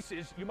 5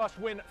 races. You must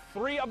win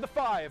 3 of the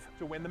 5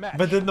 to win the match.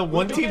 But then the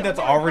one team that's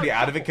already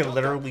out of it can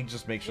literally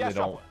just make sure Yes, they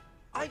don't.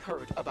 I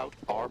heard about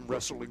arm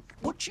wrestling.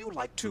 Would you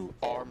like to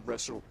arm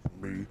wrestle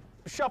me?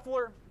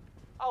 Shuffler,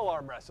 I'll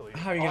arm wrestle you.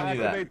 How are you gonna do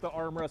that? Activate the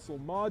arm wrestle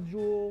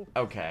module.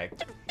 Okay.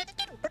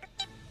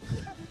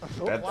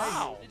 Oh, That's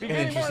wow. an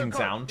Beginning interesting Mario Kart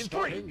sound. In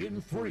 3,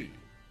 In 3,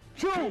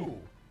 2,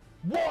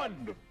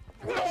 1,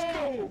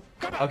 go!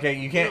 Okay,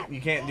 you can't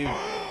do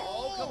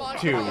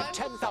 2.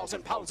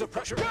 10,000 pounds of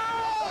pressure.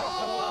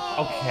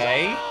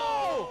 Okay.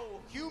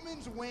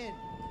 Humans win.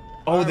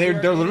 Oh, they're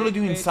literally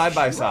doing side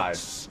by side.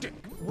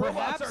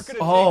 Robots aren't gonna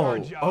take Oh, our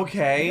job. We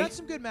okay. got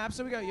some good maps.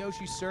 So we got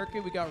Yoshi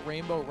Circuit, we got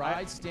Rainbow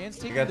Ride. Stan's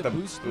taking got the the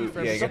boost boot-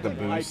 for yeah, you got the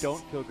everything. boost. I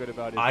don't feel good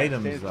about it.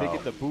 Items, Stan's taking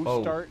though. the boost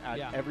Oh. start at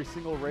Yeah. every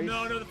single race.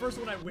 No, the first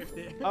one I whiffed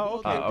it. Oh,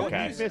 okay. Oh, Good.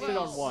 okay. You missed it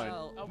on one.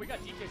 Oh, we got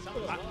DK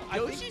something as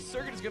well. Yoshi's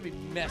Circuit is going to be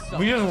messed up.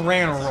 We just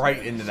ran right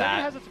into Circuit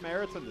that. has its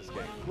merits in this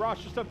game.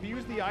 Ross, just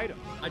abuse the item.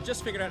 I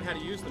just figured out how to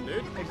use them,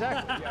 dude.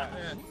 Exactly. Yeah.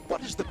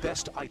 What is the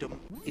best item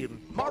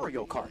in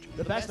Mario Kart?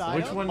 The best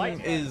Which item? one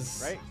Lightning,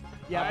 is? right?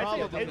 Yeah, I'd say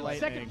probably in lightning.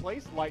 second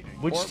place, lightning.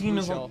 Which Or team Blue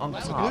is Shell. on Blue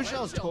top?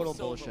 Shell is total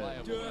bullshit.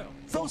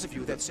 Those of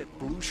you that said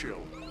blue shell,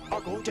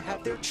 are going to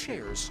have their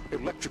chairs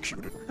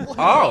electrocuted. Oh.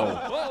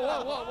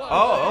 Whoa.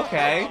 Oh,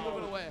 okay.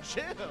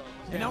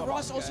 And now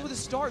Ross also with a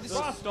star. This is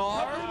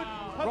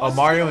Oh,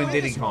 Mario and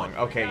Diddy Kong.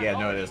 Okay, yeah,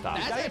 no, it is not.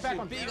 That's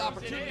a big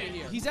opportunity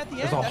here. He's at the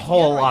end. There's a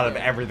whole lot of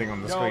everything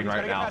on the screen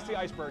right now.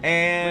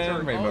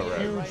 And Rainbow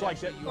Road.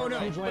 Oh no,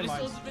 but it's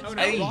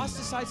still Ross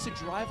decides to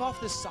drive off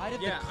the side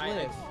of the cliff.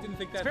 I didn't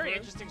think that. It's a very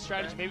interesting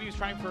strategy. Maybe he was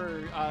trying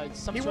for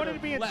some He sort wanted of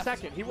to be in left.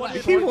 second. He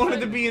Left.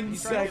 wanted to be in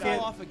second.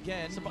 Off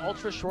again. Some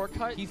ultra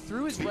shortcut. He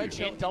threw his red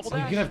shell double Oh,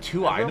 you dash. can have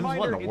 2 items?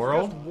 What in the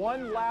world?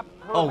 One lap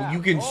per Oh, lap. you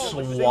can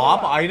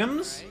swap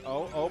items?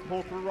 Oh,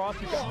 pull through Ross.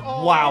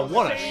 Wow,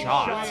 what a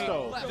shot.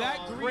 That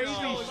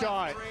Crazy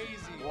shot.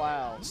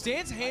 Wow.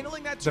 Stan's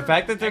handling that The turn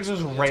fact that they're just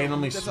excellently.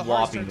 randomly That's a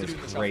hard turn swapping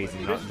to is do. crazy,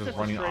 not just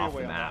running off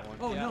the map.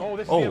 Oh no.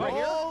 This Oh. is right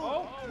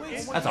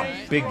here. That's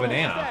a big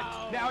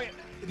banana.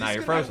 Now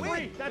you're frozen.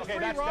 That's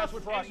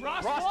with Ross.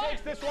 Ross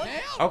takes this one.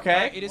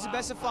 Okay. It is a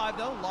best of 5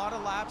 though. A lot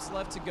of laps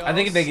left to go. I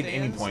think if they get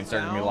any Stan's points, they're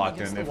going to be down locked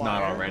against in, the if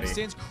not wire. already.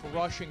 Stan's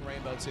crushing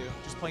Rainbow too.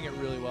 Just playing it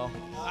really well.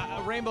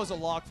 Rainbow's a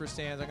lock for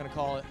Stan's. I'm going to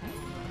call it.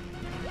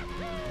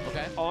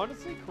 Okay.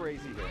 Honestly,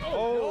 crazy hit.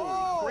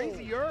 Oh,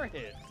 crazier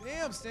hit.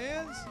 Damn,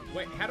 Stans.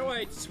 Wait, how do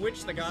I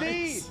switch the guys?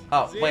 Z.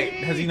 Oh, wait,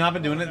 has he not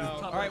been doing it?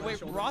 All right, wait.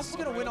 Ross is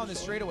going to win on this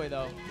straightaway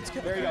though. It's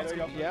good. There you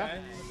go. Yeah.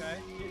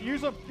 Okay.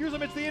 Use them.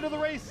 It's the end of the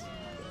race.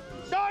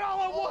 Not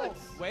all at once.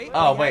 Wait.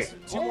 Oh, he wait.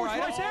 has 2 more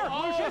items.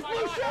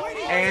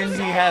 And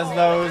he has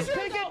those.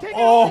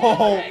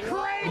 Oh,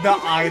 the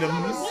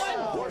items.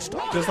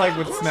 Just like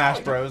with Smash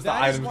Bros, the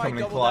items come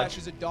in clutch.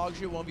 Is a dog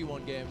shit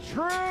 1v1 game.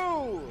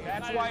 True.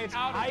 That's why it's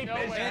hype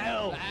as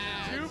hell.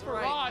 2 for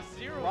Ross,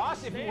 0.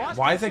 Ross, if Ross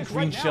Why is that takes this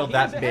green right shield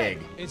now, he's that ahead.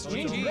 big? It's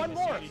Needs GG. one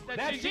more.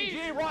 That's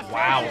GG. Ross.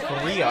 Wow,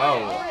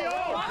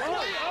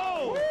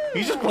 3-0.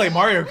 He's just playing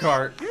Mario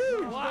Kart.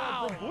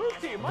 Wow. Blue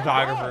team.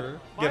 Photographer,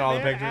 get all the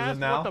pictures in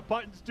now. What the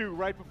buttons do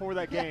right before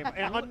that game,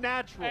 and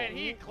unnatural. And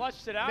he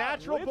clutched it out.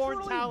 Natural born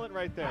Literally. talent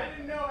right there.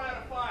 Didn't know how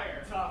to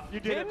fire. Tough. You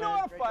did Didn't know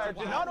how to fire.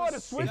 Did not know how to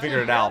switch.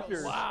 figured it out.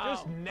 characters.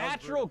 Just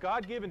natural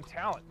God-given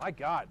talent. My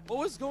God. What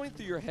was going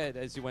through your head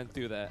as you went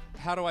through that?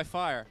 How do I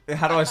fire?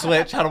 How do I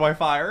switch? How do I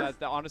fire?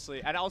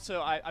 Honestly, and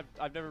also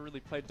I've never really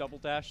played Double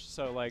Dash,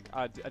 so like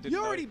I didn't.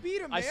 You already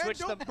beat him, man. I switched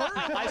Don't the burn him.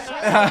 I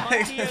switched the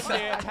monkey and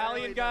the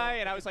Italian guy,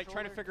 and I was like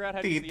trying to figure out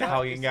how to The use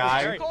Italian the up.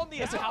 guy. Very-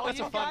 That's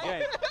a fun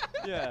game.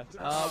 Yeah.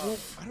 Well,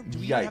 do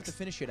we even have Yikes. to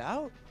finish it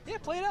out? Yeah,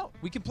 play it out.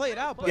 We can play it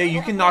out. But Yeah,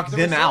 you can knock the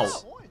them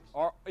results-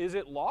 out. Is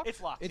it locked?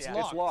 It's locked. It's yeah.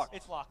 locked. It's locked.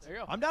 It's locked. There you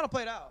go. I'm down to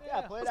play it out.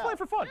 Yeah, play it Let's out. play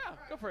for fun. Yeah,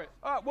 go for it.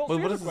 Well, Wait, here's what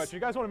the is this? question.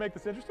 You guys want to make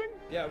this interesting?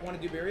 Yeah,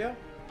 want to do Barrio?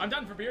 I'm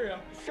done for Beerio.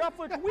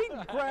 Shuffler, can we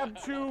grab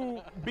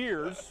 2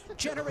 beers?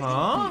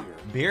 Huh?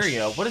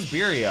 Beerio? What is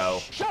Beerio?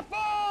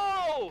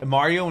 Shuffle!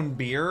 Mario and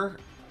beer?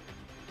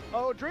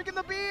 Oh, drinking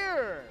the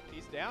beer.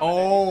 He's down.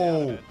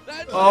 Oh.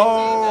 I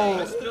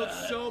Oh. spilled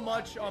so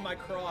much on my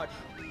crotch.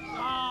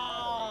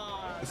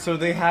 So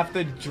they have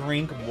to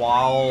drink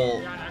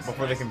while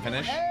before they can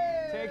finish?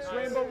 Takes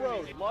Rainbow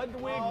Road.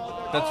 Ludwig.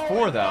 That's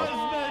 4 though.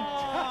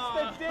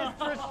 That's the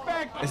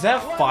disrespect. Is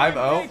that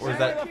 5-0 or is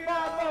that?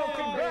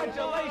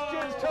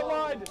 Congratulations to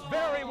Lud.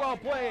 Very well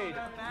played.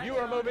 You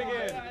are moving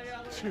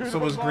in. So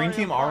was Green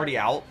Team already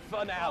out?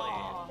 Finale.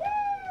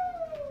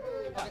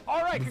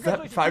 All right, Was that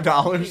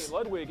congratulations. $5?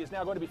 Ludwig is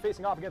now going to be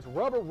facing off against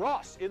Rubber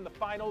Ross in the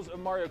finals of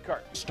Mario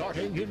Kart.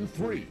 Starting in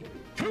 3,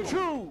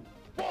 2.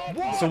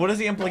 So what is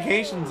the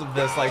implications of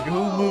this? Like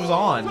who moves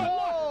on?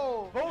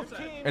 Both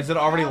teams Is it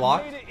already have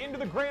locked? made it into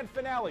the grand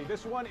finale.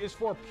 This one is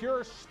for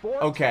pure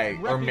sport. Okay,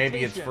 or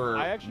maybe it's reputation. for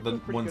I actually the feel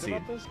pretty 1 good seed.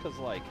 about this because,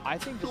 like, I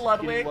think just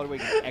Ludwig. getting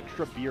Ludwig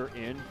extra beer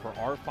in for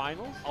our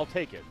finals, I'll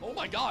take it. Oh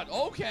my God.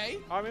 Okay.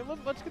 I mean,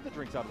 let's get the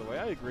drinks out of the way.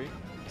 I agree.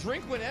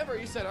 Drink whenever.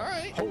 You said, all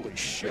right. holy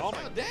shit. Oh,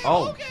 damn.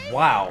 Oh, Okay.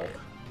 wow.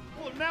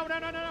 Well,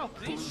 no.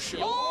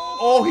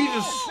 Oh, he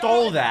just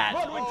stole that.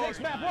 Ludwig takes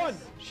map 1.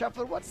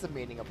 Shuffler, what's the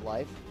meaning of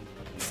life?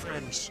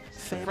 Friends,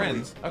 family,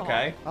 Friends,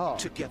 okay. Oh.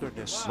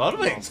 togetherness.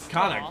 Ludwig's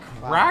kind of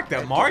cracked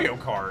at Mario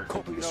Kart.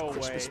 Copious No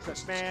Christmas way.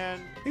 presents.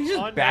 Man. He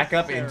just back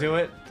up into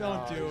it.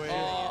 Don't do it.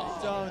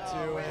 Don't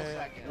do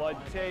it. Lud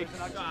takes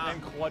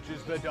and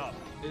clutches the dub.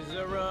 This is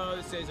a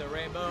rose, this is a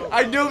rainbow.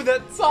 I know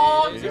that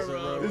song. This is a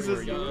road This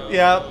where is, you go.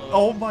 yeah.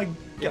 Oh my God.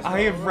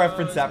 I have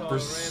referenced that for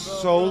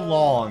so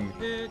long.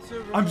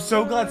 I'm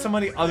so glad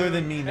somebody other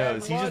than me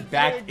knows. He just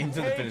backed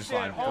into the finish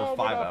line for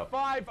 5-0.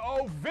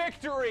 5-0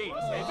 victory.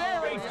 A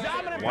very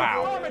dominant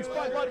Wow. performance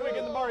by Ludwig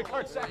in the Mario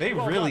Kart section. They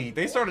Well really, done.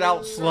 they started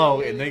out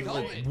slow and they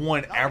like,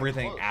 won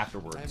everything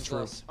afterwards.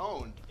 True.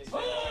 Owned.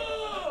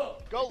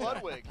 Go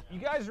Ludwig. You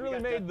guys really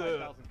made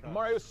the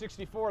Mario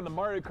 64 and the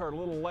Mario Kart a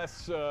little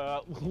less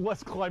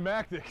less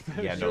climactic.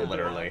 Than Yeah, it no, should be.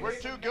 literally. We're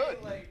too good.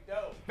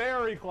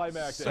 Very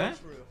climactic. Eh?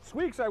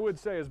 Squeaks, I would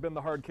say, has been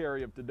the hard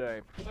carry of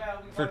today.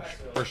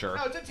 For sure.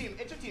 No, it's a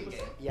team game.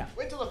 Yeah.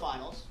 Wait till the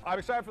finals. I'm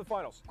excited for the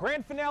finals.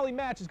 Grand finale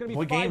match is going to be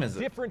What 5 game is it?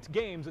 different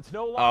games. It's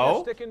no longer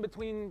Oh? sticking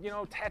between, Is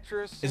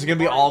Tetris. it and gonna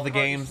be Mario all the Kart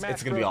and games? Smash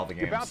It's gonna be Bros. all the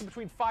You're games. bouncing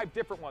between 5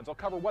 different ones. I'll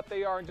cover what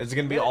they are in just Is it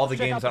gonna a be minute. all the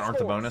Check games out that aren't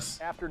the scores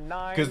bonus? After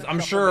 9 Because I'm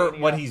sure Shufflemania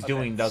what he's doing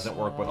doing doesn't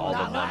work with all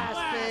of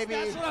them.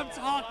 That's what I'm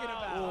talking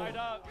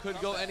about. Could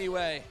go any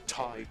way.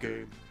 Tie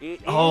game. It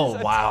is Oh,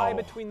 a wow. tie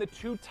between the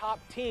two top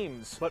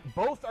teams, but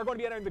both are going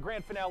to be entering the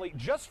grand finale.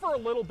 Just for a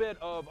little bit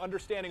of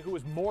understanding who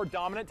is more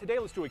dominant today,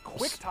 let's do a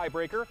quick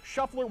tiebreaker.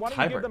 Shuffler, why don't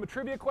you give them a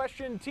trivia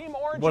question? Team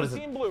Orange and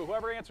Team Blue.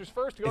 Whoever answers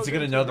first goes into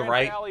the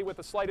grand finale with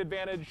a slight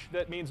advantage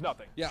that means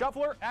nothing. Yeah.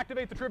 Shuffler,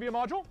 activate the trivia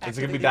module. Is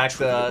it going to be back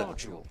to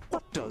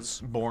What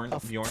does Bjorn?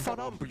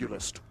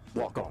 funambulist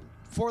walk on?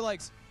 4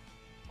 legs.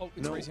 Oh,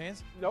 it's raise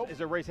hands? No.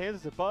 Is it raise hands?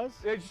 Is it buzz?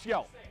 Just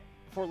yell.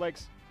 4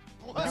 legs.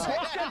 4 legs.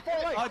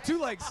 2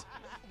 legs.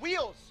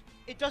 Wheels.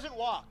 It doesn't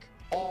walk.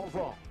 All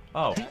wrong.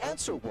 Oh. The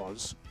answer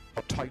was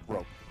a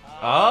tightrope.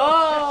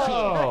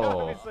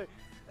 Oh.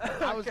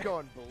 I was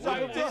going blue.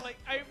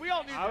 We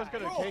all knew I was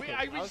going to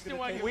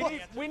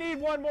take it. We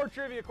need one more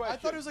trivia question. I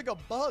thought it was like a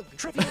bug.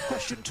 Trivia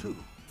question 2.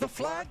 The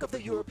flag of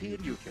the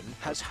European Union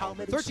has how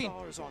many 13.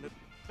 stars on it?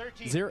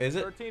 13. 0. Is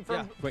it? 13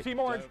 from Team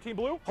Orange, Team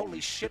Blue.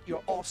 Holy shit,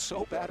 you're all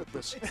so bad at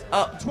this.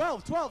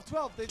 12.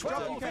 They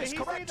 12 is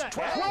correct.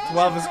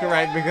 12 is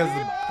correct because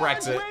of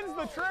Brexit. Wins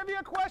the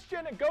trivia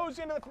question and goes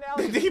into the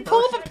finale. Did he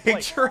pull up a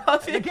picture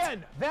of it?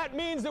 Again, that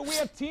means that we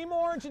have Team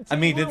Orange and Team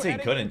Blue Blue did say he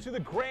heading couldn't. into the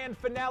grand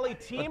finale.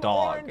 Team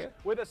dog. Orange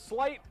with a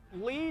slight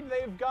lead.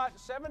 They've got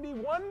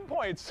 71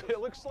 points, it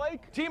looks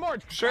like. Team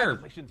Orange, sure.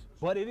 Congratulations.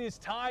 But it is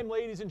time,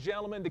 ladies and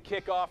gentlemen, to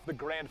kick off the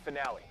grand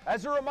finale.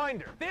 As a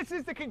reminder, this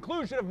is the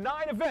conclusion of 9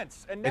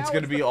 events, and now It's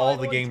going to be all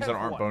the games that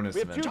aren't bonus we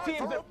have 2 events.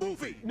 teams that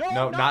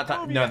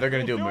No, they're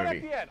going to do a We'll movie.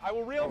 at the end. I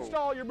will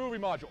reinstall your movie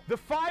module. The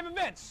 5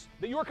 events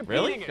that you are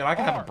competing Really? in Then I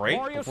can have a are break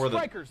Mario before the-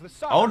 Strikers, the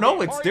soccer Oh, no,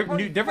 game, it's Mario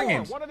Party different 4,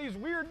 games. One of these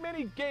weird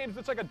mini games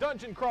that's like a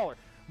dungeon crawler.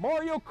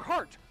 Mario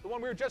Kart, the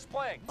one we were just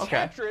playing. Okay.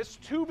 Tetris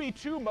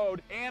 2v2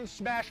 mode and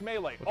Smash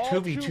Melee. Well, All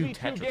 2v2 2v2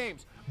 Tetris.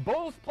 games.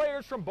 Both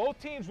players from both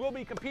teams will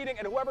be competing,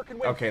 and whoever can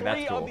win 3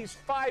 that's cool. of these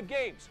 5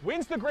 games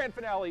wins the grand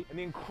finale and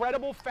the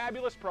incredible,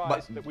 fabulous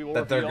prize that we will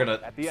that they're reveal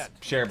gonna at the end.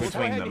 share Let's go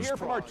between ahead them. and hear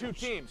from our 2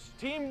 teams.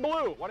 Team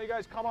Blue, why don't you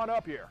guys come on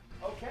up here?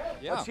 Okay.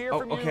 Yeah. Let's hear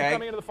from you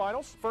coming into the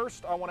finals.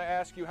 First, I want to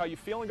ask you how you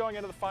feeling going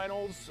into the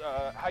finals,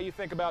 how you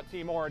think about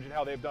Team Orange and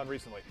how they've done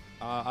recently.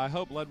 I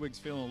hope Ludwig's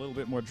feeling a little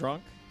bit more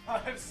drunk.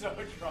 I'm so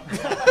drunk.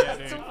 Yeah,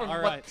 dude. All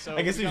right, so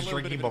I guess we he got was a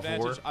little bit drinking of before.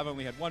 advantage. I've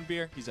only had 1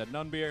 beer. He's had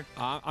none beer.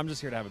 I'm just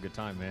here to have a good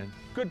time, man.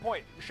 Good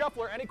point.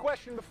 Shuffler, any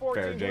question before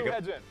Fair, Team Blue Jacob.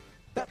 heads in?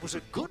 That was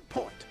a good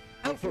point.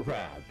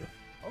 Alpharad.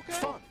 Okay.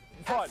 Fun.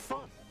 Fun. Have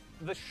fun.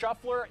 The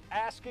Shuffler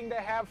asking to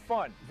have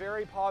fun.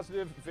 Very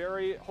positive,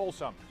 very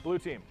wholesome. Blue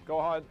team, go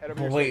ahead. Head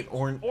over But to wait,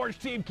 your Orange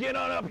team, get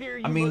on up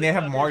here. I mean, they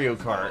have Mario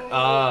Kart.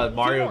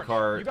 Mario Team Orange,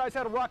 Kart. You guys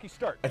had a rocky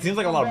start. It seems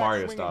like a lot of Come back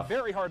Mario swinging stuff.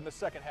 Very hard in the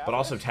second half. But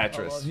also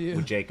Tetris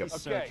with Jacob.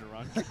 Okay.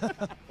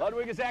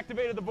 Ludwig has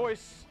activated the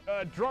voice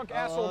drunk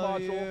asshole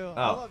module.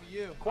 I love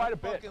you. Quite a I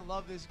bit. fucking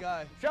love this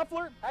guy.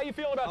 Shuffler, how you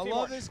feeling about I Team love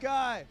Orange? this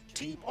guy.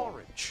 Team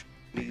Orange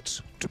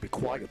needs to be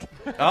quiet.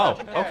 Oh,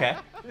 okay.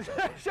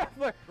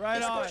 Shuffler.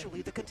 Right on.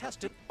 Especially the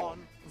contestant on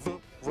the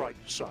right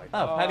side.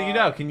 Oh, how do you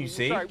know? Can you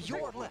see? Sorry,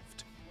 Your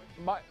left.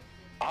 My,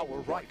 Our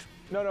right.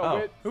 no, Oh.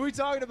 which, Who are we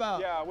talking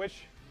about? yeah,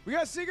 which? We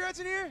got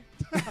cigarettes in here?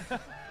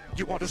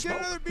 You want to Let's get smoke?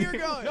 another beer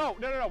going.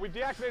 No, we've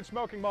deactivated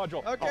smoking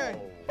module. Okay.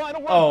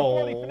 Final word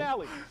before the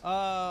finale.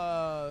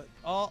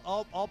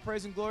 All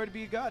praise and glory to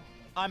be God.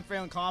 I'm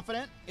feeling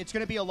confident. It's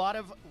going to be a lot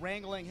of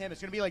wrangling him. It's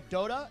going to be like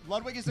Dota.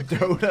 Ludwig is the creep,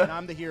 Dota? and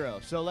I'm the hero.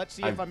 So let's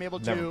see if I'm able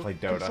never to played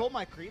Dota. control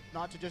my creep,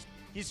 not to just...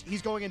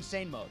 He's going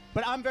insane mode.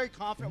 But I'm very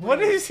confident.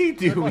 What is he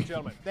Good luck, doing?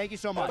 gentlemen. Thank you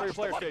so For much. your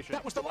player station.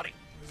 That was the money.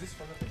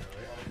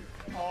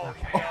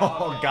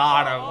 Oh,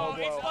 got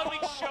him. It's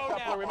Ludwig's show Shuffler,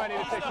 now. we might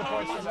need to take some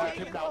points from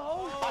that.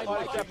 I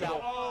like it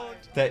now.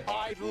 That-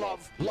 I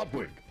love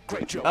Ludwig.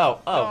 Great joke.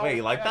 Oh, wait,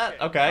 you like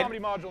that? Okay. Comedy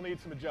module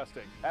needs some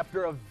adjusting.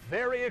 After a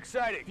very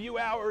exciting few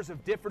hours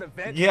of different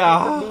events, Yeah,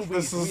 different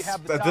movies, this we is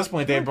have the at this top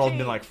point they've 2 probably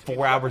been like teams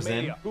 4 hours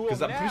in WrestleMania, who will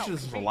because I'm pretty now sure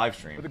this is a compete live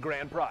stream. for the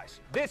grand prize.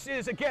 This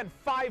is again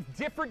 5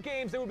 different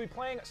games that will be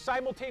playing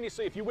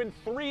simultaneously. If you win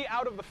 3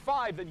 out of the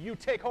 5, then you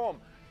take home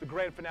the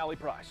grand finale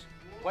prize.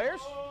 Players,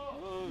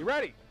 you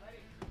ready?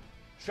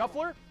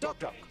 Shuffler?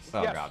 DougDoug.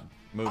 Oh Yes. god,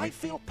 I movie.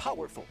 feel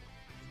powerful.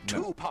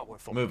 Too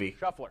powerful. Movie.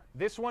 Shuffler.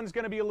 This one's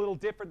going to be a little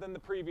different than the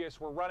previous.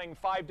 We're running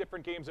 5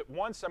 different games at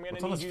once. I'm going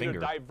What's to on need his you finger?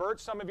 to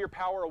divert some of your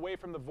power away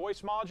from the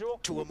voice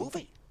module. To a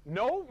movie.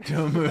 No.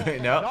 To a movie,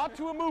 no. Not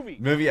to a movie.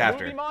 Movie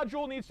after. Movie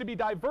module needs to be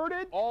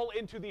diverted all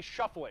into the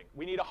shuffling.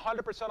 We need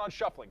 100% on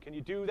shuffling. Can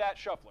you do that,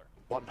 Shuffler?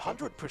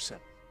 100%.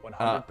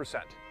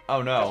 100%.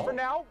 Oh no. Just for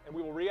now, and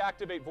we will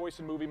reactivate voice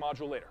and movie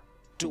module later.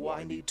 Do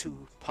I need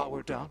to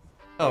power down?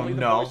 Oh Only the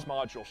no. voice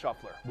module,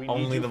 Shuffler. We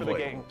Only need you the for voice. the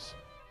games.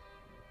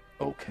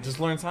 Okay. Just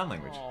learn sign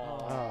language.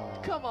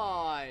 Come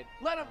on.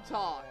 Let him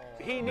talk.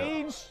 He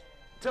needs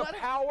to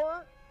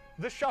power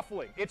the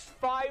shuffling. It's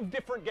 5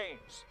 different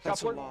games.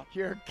 That's a Shuffler. lot.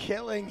 You're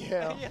killing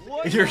him.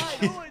 You're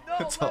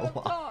that's a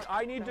lot.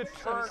 I need to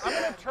turn. I'm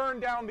going to turn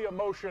down the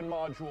emotion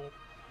module.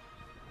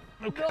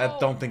 I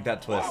don't think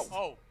that twists.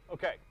 Oh,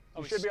 okay.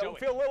 You he's should be able to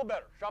stewing. feel a little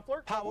better.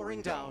 Shuffler.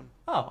 Powering down.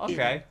 Oh,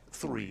 okay. In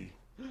 3,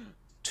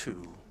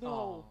 2,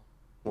 No.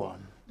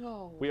 1.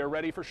 No. We are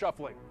ready for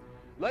shuffling.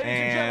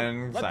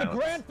 And let silence. the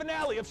grand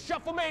finale of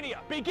Shufflemania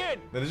begin.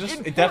 That is just,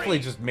 in it definitely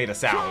 3, just made a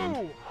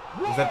sound.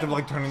 2, Is that them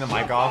like turning the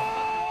mic off?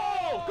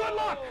 Oh, good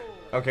luck.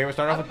 Okay, we're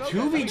starting off with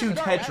 2v2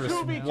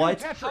 Tetris.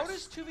 What? How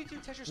does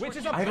 2v2 Tetris Which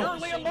is work?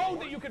 apparently a mode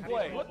that you can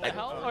play. What the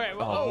hell? Okay,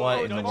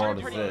 What in the world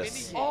is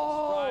this?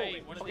 Oh,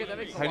 Right. okay, that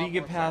makes How do you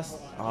get past?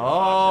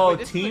 Oh,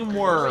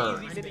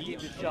 teamwork.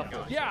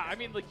 Yeah, I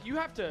mean, like, you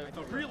have to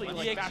really,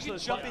 like, mash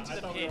those jump buttons.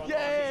 into the pit.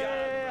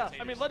 Yeah.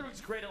 I mean,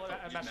 Ludwig's great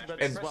at mashing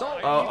buttons And, as well.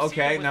 oh,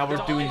 okay, now we're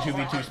doing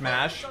 2v2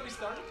 Smash.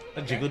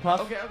 A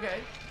Jigglypuff.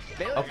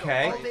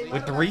 Okay,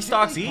 with 3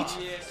 stocks each.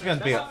 This is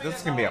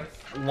gonna be a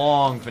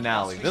long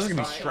finale. This is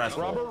gonna be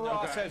stressful.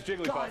 Ross has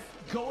Jigglypuff. God,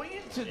 going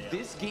into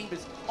this game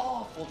is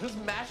awful. Just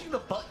mashing the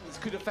buttons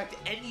could affect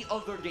any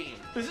other game.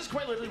 This is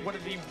quite literally one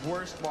of the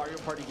worst Mario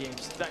Party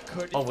games that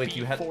could. Oh wait,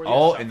 you had. for the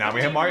Oh, SNES. and now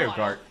we have Mario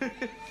Kart.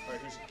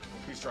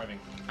 Who's driving?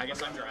 I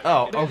guess I'm driving.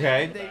 Oh,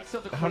 okay.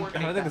 How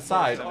do they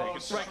decide? Right,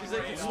 because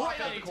it's right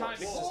at any time.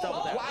 It's just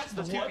double that. What's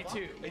The the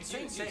 2v2. It's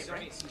insane,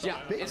 right? Yeah,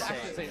 it's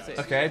actually insane.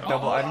 Okay,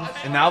 double items,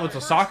 and now it's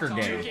a soccer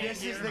game.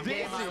 This is the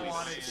game I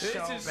wanted so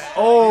bad.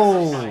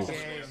 Oh.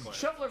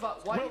 Shuffler,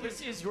 but why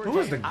This is your Who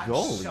is the game.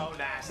 goalie? So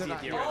nasty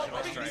at the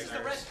original strikers.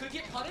 The rest could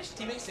get punished.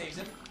 Teammate saves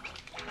him.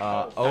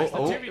 Oh.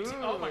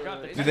 Oh my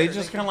god. Do they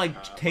just kind of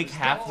like take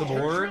half the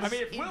board, I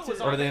mean, if Will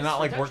was or do they not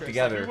like work Tetris,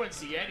 together? We wouldn't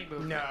see any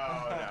movement. No,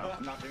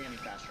 I'm not doing any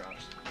fast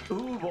drops.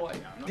 Ooh boy.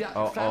 Yeah,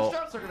 Oh, fast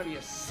drops are gonna be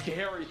a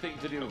scary thing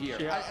to do here.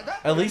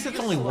 At least it's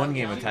only one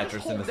game of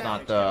Tetris, and it's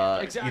not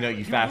the, you know,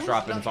 you fast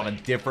drop and it's on a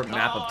different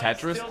map of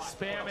Tetris. Still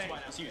spamming.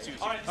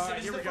 Alright,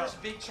 this is the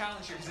first big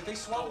challenge here, because if they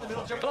swap the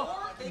middle jump,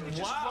 they would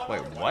just Wow.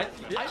 Wait, what?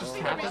 I Just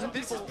think happened?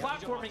 this is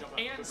platforming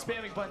and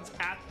spamming buttons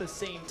at the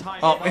same time.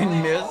 Oh,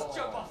 and miss.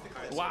 jump off the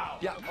cliff. Wow.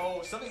 Yeah.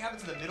 Oh, something happened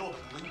to the middle of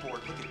the blue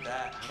board. Look at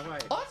that.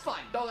 Oh, that's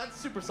fine. No, that's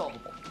super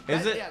solvable.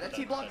 Is it? Yeah, that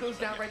T block goes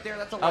down right there.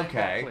 That's a line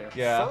Okay, clear.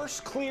 yeah.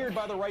 First cleared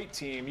by the right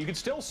team. You can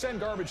still send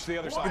garbage to the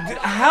other side.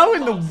 How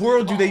in the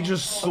world do they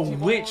just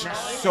switch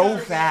so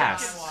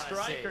fast?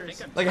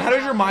 Like, how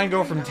does your mind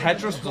go from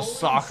Tetris to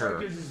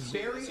soccer?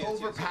 Very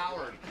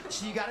overpowered.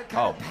 So you gotta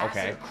kind of pass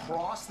it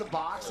across the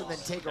box and then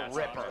take a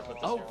ripper.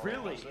 Oh,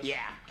 really? Yeah.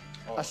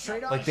 A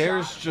straight on Like,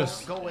 there's shot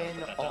just- won't go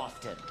in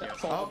often.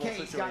 Okay,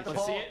 he's got the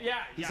ball. See it? Yeah.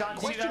 He's on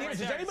Question is,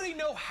 does anybody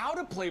know how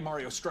to play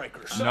Mario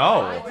Strikers?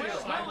 No.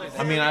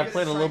 I mean, I've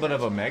played a little bit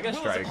of Omega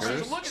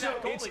Strikers.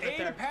 It's A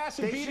to pass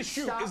and B to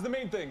shoot is the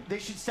main thing. They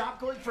should stop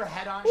going for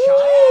head-on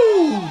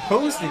Ooh, shots.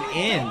 posted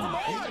in.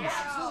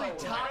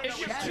 If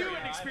you're two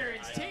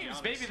inexperienced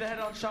teams, maybe the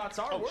head-on shots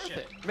are worth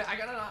it. Man, I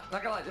gotta not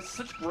gonna lie, this is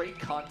such great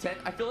content.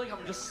 I feel like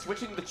I'm just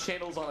switching the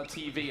channels on a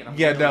TV and I'm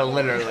Yeah, no,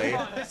 literally.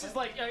 This is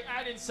like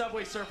add in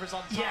Subway Surfers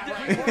on top.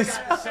 Yeah,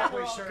 right.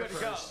 Subway Good to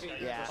go.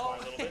 Yeah.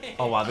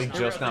 Oh wow, they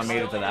just now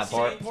made it to that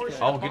part.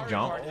 Oh, good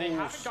jump. They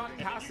haven't gotten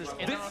past this,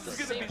 and they're on the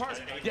same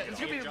part. Yeah, it's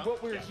gonna be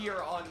what we're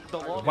here on the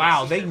long.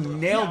 Wow, they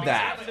nailed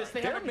that.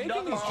 They're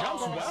making these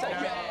jumps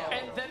well.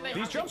 And then they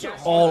These jumps are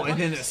Oh, and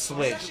then it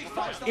switched.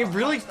 It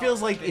really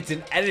feels like it's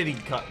an editing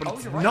cut, but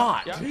it's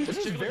not. This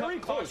is very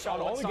close on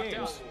all the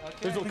games.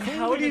 There's a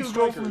How do you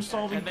go from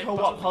solving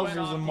co-op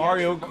puzzles in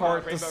Mario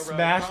Kart to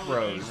Smash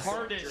Bros?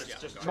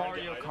 Hardest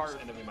Mario Kart.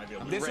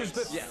 This is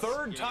the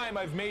third time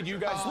I've made you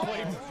guys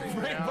play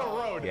Rainbow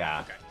Road.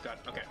 Yeah.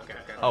 Okay.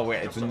 Oh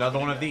wait, it's another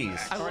one of these.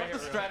 I love the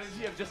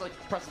strategy of just like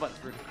press buttons.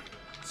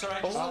 Sorry,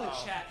 I just saw the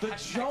chat. The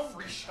Hashtag jump.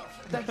 free shuffle.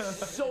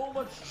 That's so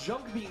much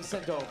junk being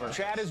sent over.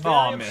 Chad is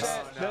Oh, very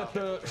upset that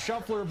the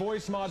shuffler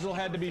voice module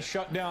had to be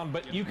shut down,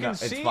 but you No, can it's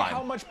see fine.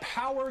 how much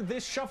power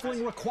this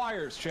shuffling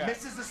requires, Chad.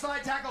 Misses the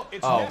slide tackle.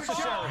 It's Oh,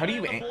 necessary. how do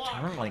you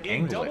turn like In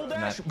angle double it?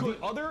 dash,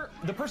 That-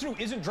 the person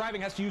who isn't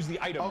driving has to use the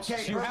items.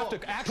 Okay, so you have to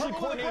actually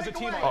coordinate as a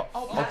team.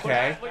 Oh,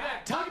 okay.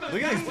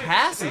 Look at these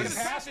passes.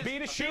 Pass, B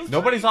to shoot.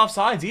 Nobody's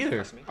offsides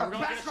either.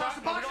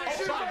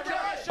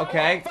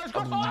 Okay,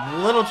 a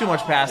little too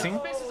much passing.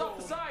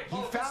 He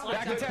found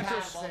Back to the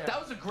pass Tetris. there.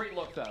 That was a great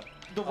look, though.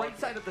 The right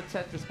side of the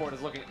Tetris board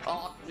is looking.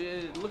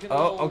 Looking.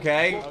 Oh,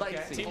 okay.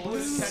 Team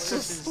Blue's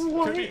Tetris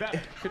could be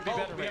better. Could be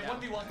better right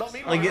now.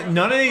 Like,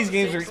 none of these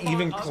games are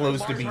even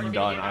close to being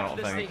done, I don't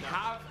They think.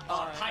 have,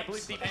 I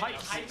believe, the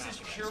pipes. Pipes is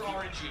pure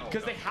RNG.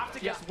 Because they have to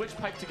guess which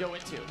pipe to go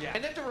into.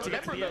 And they have to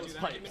remember those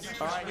pipes.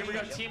 All right, here we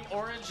go. Team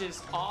Orange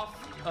is off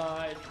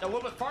a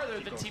little bit farther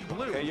than Team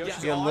Blue.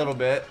 Yeah, a little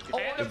bit.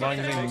 As long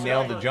as they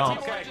nail the jump.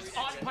 Team Orange is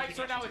on pipes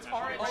right now. It's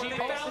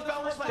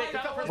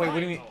RNG. Wait, what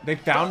do you mean? They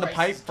found the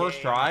pipe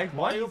first try?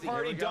 What? Mario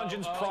Party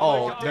Dungeons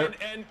Oh, product they're-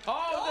 and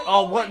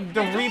Oh, what?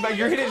 The rebound.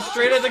 You're hitting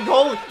straight at the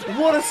goal.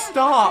 What a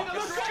stop.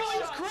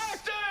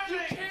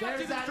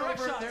 There's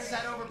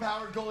that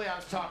overpowered goalie I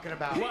was talking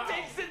about. He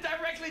takes it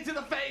directly to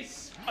the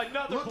face.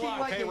 Another Looking block.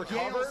 like Okay, a recover.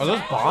 Gale Are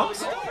those bombs?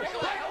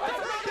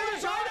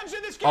 there's items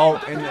in this game. Oh,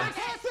 and the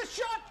Pass the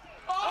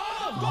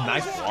shot.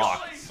 nice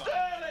block.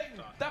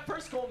 That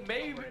first goal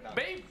may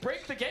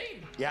break the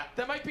game. Yeah.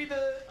 That might be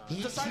the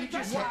He deciding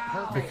just factor.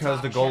 hit perfect.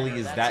 Because the goalie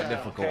is that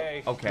difficult.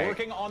 Okay. Okay.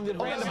 Working on the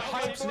random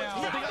pipes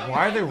now.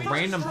 Why are there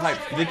random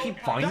pipes? Do they keep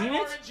finding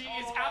it? RNG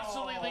is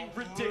absolutely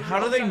ridiculous. How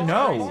do they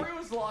know?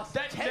 has lost.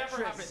 That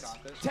never happens.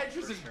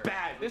 Tetris is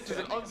bad. This is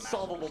an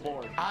unsolvable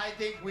board. I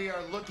think we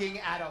are looking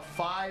at a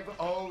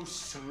 5-0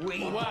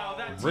 sweep. Wow,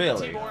 that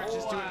Really? Team Orange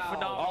is doing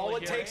phenomenal. All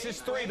it takes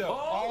is 3, though.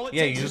 All it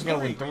Yeah, takes you just is gotta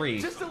 3. win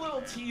 3. Just a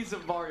little tease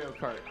of Mario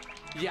Kart.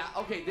 Yeah,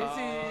 okay, this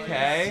is...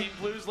 Okay. Team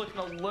Blue's looking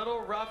a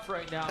little rough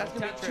right now. That's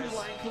going to be 2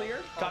 line clear.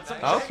 Got some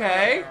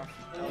Okay.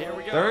 Here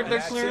we go. They're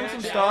clearing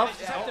some stuff.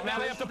 Now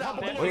they have to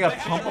pump a We got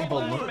pump a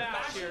balloon.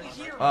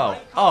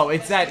 Oh,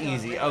 it's that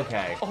easy.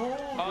 Okay.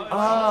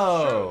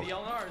 Oh.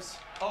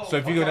 So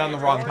if you go down the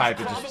wrong pipe,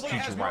 it just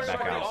shoots you right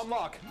back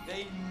out.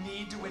 They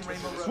need to win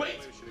Rainbow Road.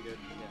 Wait.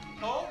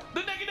 Oh,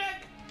 the neck and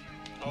neck.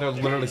 They're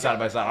literally side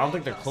by side. I don't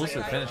think they're close to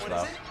the finish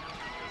though.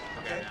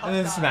 And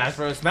then Smash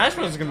Bros. Smash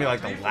Bros is gonna be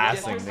like the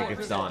last thing that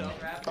gets done.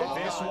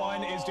 This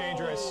one is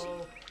dangerous.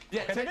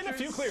 Yeah, and they've been a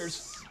few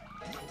clears.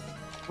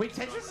 Wait,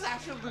 Tetris is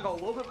actually looking a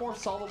little bit more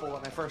solvable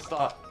than I first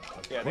thought.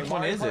 Yeah, Which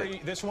one is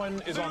it? This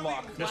one is on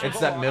lock. It's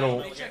that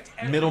middle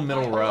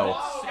row.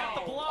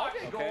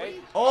 Okay.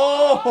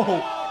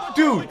 Oh,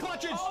 dude,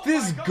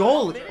 this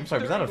goal. I'm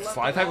sorry, was that a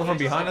slide tackle from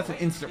behind? That's an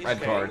instant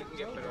red card.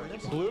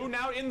 Blue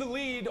now in the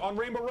lead on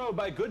Rainbow Road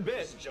by a good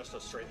bit. It's just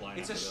a straight line.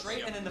 It's a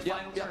straight and then the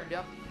final turn.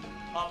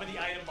 Up in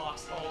the item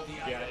box. Oh, the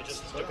item. Yeah, it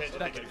just depends if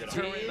they get a good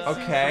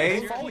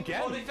Okay. They fall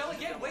again. Oh, they fell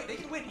again. Wait, they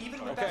can win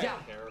even with Okay.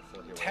 that.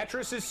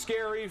 Tetris is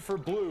scary for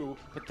Blue,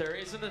 but there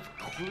isn't a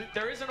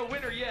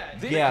winner yet.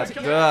 Yeah,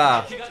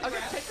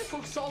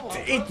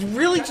 it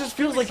really just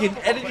feels like an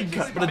editing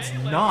cut, but it's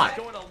not.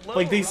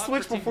 Like they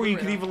switch before you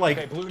can even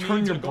like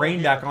turn your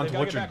brain back onto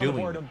what you're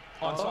doing.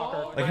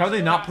 Like how are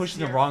they not pushing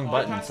the wrong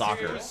button in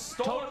soccer?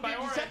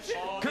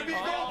 Could be a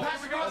goal.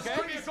 Pass across.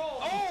 Could be a goal.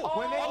 Oh,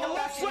 on the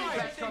left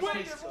side.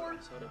 Wait.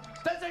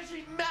 That's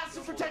actually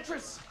massive for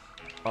Tetris.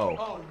 Oh.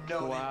 Oh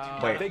no. Wow.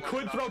 Wait. They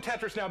could throw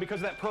Tetris now because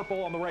of that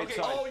purple on the right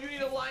side. Oh, you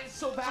need a line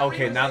so bad.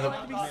 Okay, now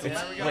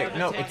wait,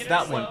 no, it's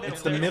that one.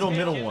 It's the middle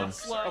one.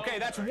 Okay,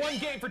 that's 1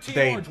 game for Team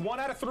They- Orange. 1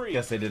 out of 3.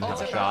 Yes, they didn't have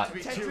a shot.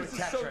 Tetris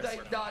is so done.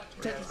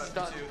 Tetris is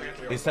done.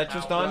 Is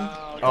Tetris done?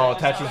 Oh,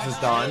 Tetris is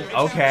done.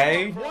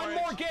 Okay. 1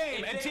 more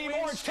game and Team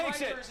Orange takes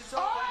it.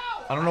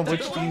 I don't know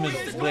which team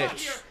is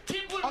which.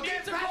 Team Blue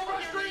needs a goal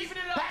here to even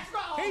it up.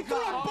 He threw a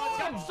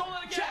bomb.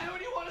 Stolen again. Who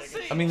do you want to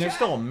see? I mean, there's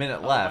still a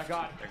minute left.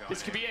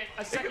 This could be it.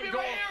 A second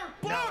goal.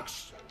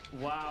 Blocks.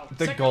 Wow.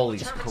 The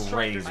goalie's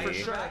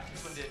crazy.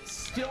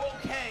 Still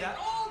okay.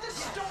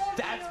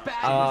 That's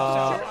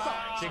bad.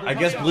 I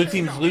guess blue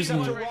team's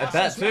losing at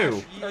that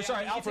too. Or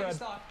sorry, Alfred.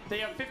 They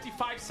have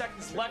 55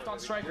 seconds left on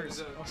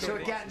strikers. So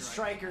again,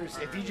 strikers,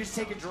 if you just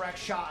take a direct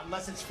shot,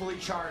 unless it's fully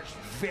charged,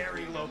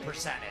 very low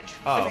percentage.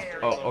 Oh,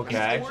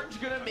 okay. Is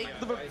Orange gonna make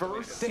the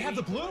reverse? They have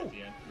the blue.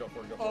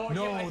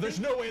 No, there's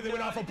no way they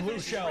went off a blue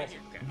shell.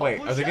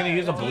 Wait, are they gonna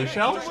use a blue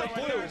shell?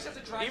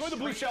 Even with the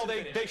blue shell,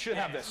 they should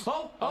have this.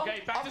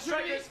 Okay, back to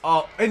strikers.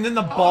 Oh, and then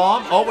the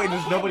bomb. Oh wait,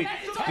 there's nobody.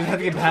 They have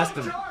to get past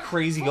the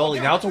crazy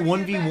goalie. Now it's a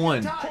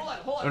 1v1. Hold on.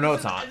 Oh no,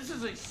 it's not. This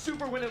is a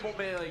super winnable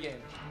melee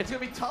game. It's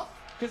gonna be tough.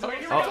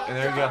 Oh, and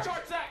there you go.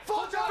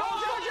 Full charge!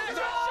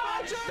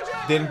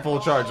 Didn't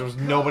full charge. There was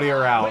nobody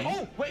around.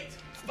 Oh, wait.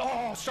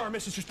 Oh, Star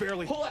misses just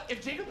barely. Hold on.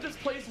 If Jacob just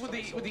plays with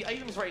the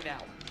items right now.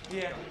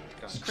 Yeah.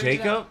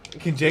 Jacob?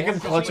 Can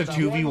Jacob clutch a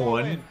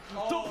 2v1?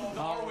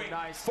 Oh,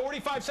 nice.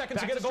 45 seconds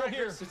to get a goal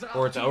here.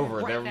 Or it's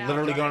over. They're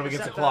literally going up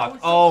against the clock.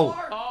 Oh!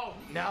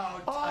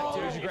 No.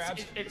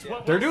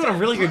 They're doing a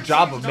really good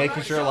job of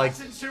making sure, like,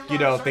 you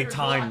know, they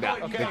timed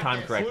that. They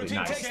timed correctly.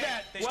 Nice.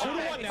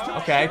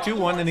 Okay,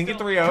 2-1, and then get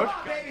 3-0'd.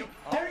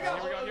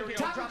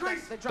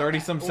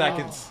 30-some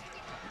seconds.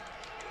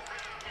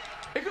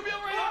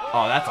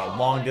 Oh, that's a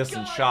long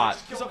distance shot.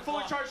 It's a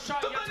fully charged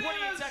shot. You got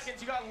 28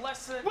 seconds. You got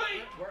less than.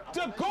 Wait!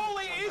 The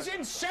goalie is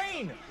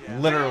insane!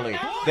 Literally.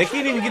 They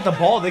can't even get the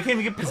ball. They can't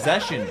even get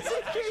possession.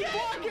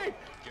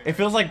 It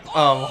feels like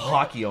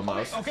hockey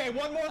almost. Okay,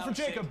 1 more for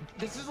Jacob.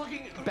 This is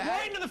looking bad.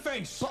 Right into the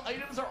face. But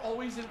items are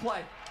always in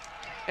play.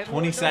 And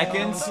 20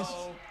 seconds. Again.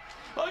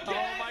 Oh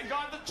my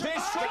God! The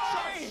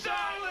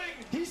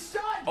He's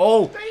stunned.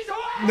 Oh!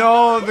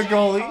 No, the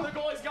goalie. The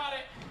goalie's got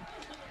it.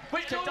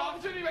 Wait, no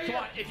opportunity right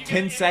here.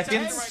 10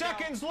 seconds? 10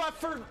 seconds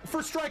left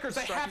for strikers.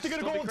 They have to get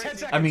a goal in 10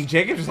 seconds. I mean,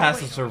 Jacob just has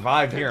to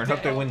survive here and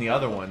hope they win the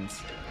other ones.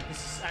 This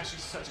is actually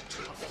such a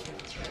tough game.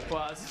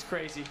 Wow, this is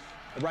crazy.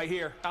 Right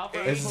here.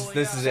 This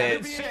is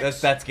it.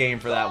 That's game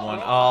for that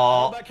one.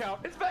 Oh.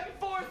 It's back and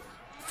forth.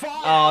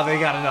 Oh, they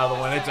got another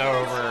one. It's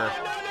over.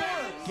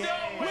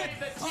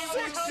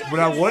 But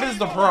now, what is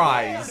the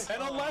prize?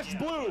 And unless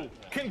Blue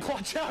can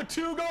clutch out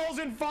 2 goals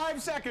in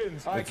 5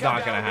 seconds. It's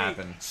not gonna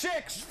happen.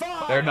 6,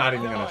 5. They're not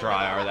even gonna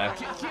try, are they?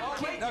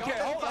 Okay,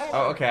 hold on.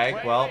 Oh, okay.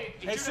 Well.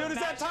 As soon as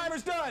that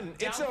timer's done,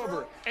 it's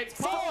over. It's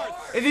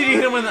 4th. Did you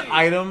hit him with an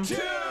item? 2,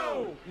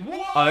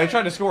 1. Oh, they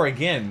tried to score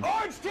again.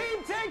 Orange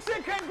team takes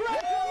it.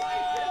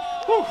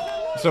 Congratulations. Whew.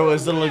 So it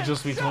was literally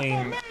just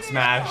between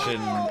Smash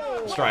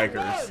and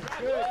Strikers.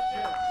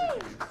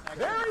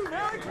 Very,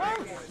 very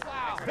close.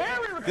 Wow.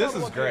 This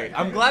is great.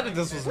 I'm glad that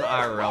this was an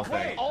IRL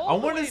thing. I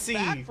want to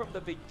see from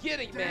the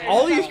beginning, man.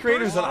 all these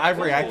creators that I've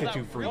reacted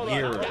to for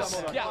years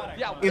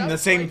in the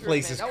same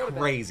place is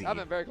crazy. I've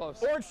been very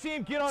close. Orange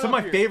team, get on Some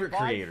of my up favorite here.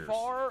 creators. By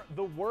far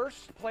the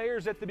worst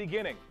players at the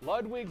beginning.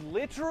 Ludwig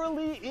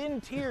literally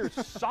in tears,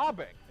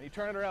 sobbing. And he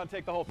turned it around and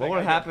take the whole thing. What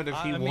would happen if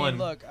he I won? mean,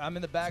 look, I'm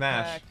in the backpack.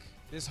 Smash.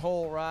 This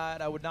whole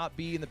ride, I would not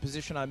be in the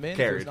position I'm in if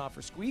it Carried. was not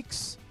for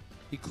Squeaks.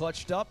 He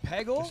clutched up.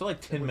 Peggle. There's still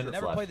like 10 minutes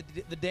Never left.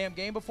 played the damn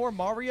game before.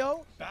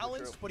 Mario,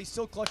 balanced, but he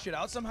still clutched it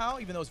out somehow,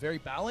 even though it was very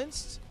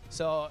balanced.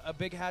 So a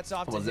big hats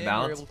off to him. We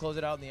were able to close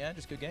it out in the end.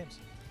 Just good games.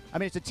 I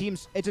mean, it's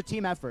a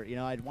team effort. You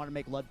know, I want to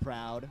make Lud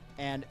proud,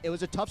 and it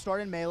was a tough start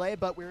in Melee,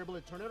 but we were able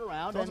to turn it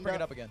around. So let's bring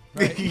it up again.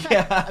 Right?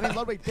 Yeah. I mean,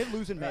 Ludwig did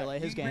lose in Melee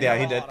his game. Yeah,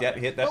 he did. Yeah, he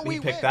hit that. But He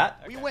picked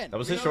that. We win. That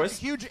was You his know, choice. It's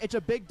huge. It's a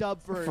big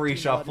dub for Free Team Lud and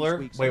shuffler.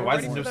 Squeaks. Wait, why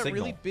is Ready there no for that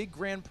signal? really big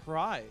grand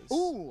prize.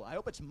 Ooh, I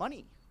hope it's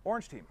money.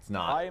 Orange team. It's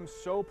not. I am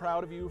so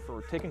proud of you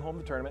for taking home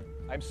the tournament.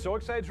 I'm so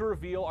excited to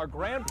reveal our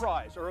grand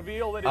prize, a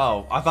reveal that is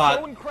I thought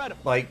so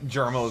incredible. like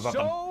Germo was so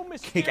about to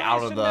kick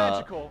out of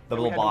the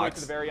little we had to wait box.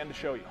 to the very end to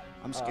show you.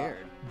 I'm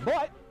scared.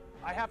 But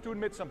I have to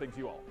admit something to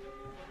you all.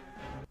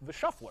 The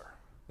shuffler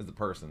Is the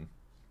person?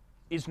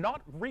 is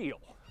not real.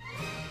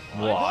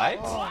 What?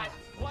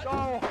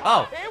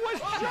 Oh, it was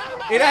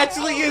Germa. It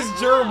actually is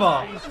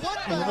Germa.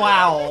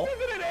 Wow.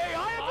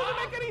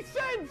 Doesn't make any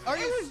sense.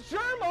 It was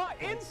Germa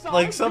inside.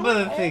 Like some of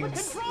the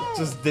things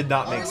just did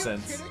not make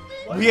sense.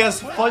 He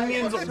has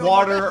Funyuns,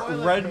 water,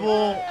 Red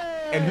Bull,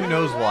 and who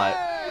knows what.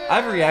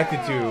 I've reacted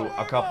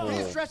to a couple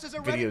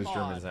videos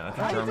Germa's in. I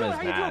think Germa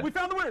is mad. We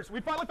found the winners. We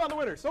finally found the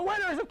winners. The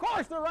winners, of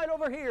course, they're right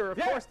over here. Of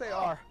course they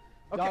are.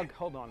 Okay. Doug,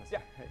 hold on a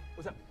second. Yeah. Hey,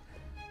 what's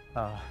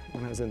up?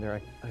 When I was in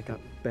there, I got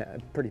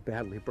pretty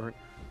badly burnt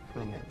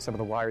from some of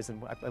the wires,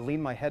 and I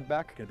leaned my head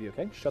back. Gonna be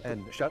okay. Shut.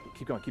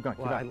 Keep going. Keep going.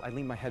 Well, I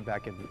leaned my head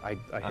back, and I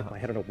hit my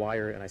head on a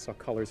wire, and I saw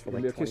colors for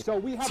like 20. So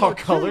we have Saw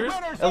colors?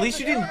 At least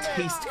you didn't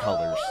taste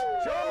colors.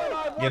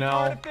 You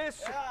know?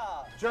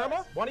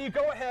 Germa, why don't you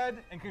go ahead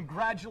and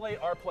congratulate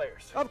our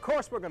players? Of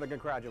course we're going to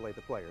congratulate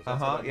the players.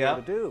 That's Uh-huh, what I'm yeah.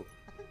 here to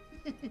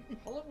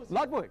do.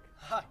 Ludwig.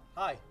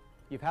 Hi.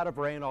 You've had a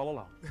brain all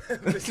along.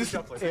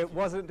 It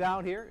wasn't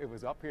down here, it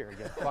was up here,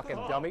 you fucking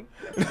dummy.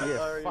 You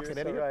fucking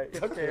idiot.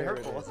 Right. Okay,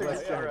 hurtful. Let's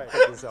All right.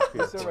 put this up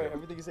here. It's all right.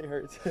 Everything you say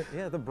hurts.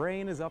 Yeah, the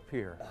brain is up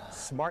here.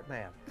 Smart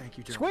man. Thank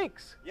you, Jim.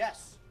 Squeaks.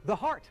 Yes. The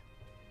heart.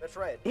 That's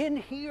right. In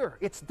here.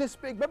 It's this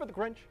big. Remember the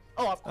Grinch?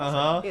 Oh, of course.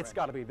 Uh-huh. It's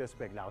got to be this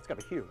big now. It's got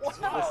to be huge.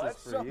 Wow,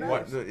 This is for you.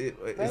 What?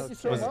 Thank you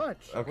so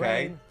much. Okay.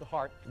 Brain, the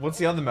heart. What's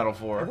the other medal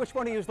for? And which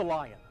one do you use the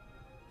lion?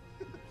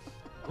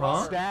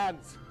 Huh?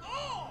 Stands.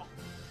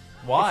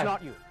 Why? It's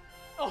not you.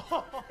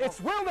 It's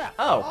Wilneth.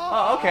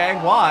 Oh, okay.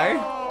 Why?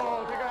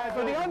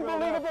 For the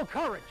unbelievable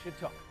courage it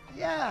took.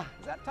 Yeah.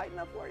 Is that tight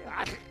enough for you?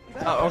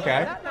 Oh,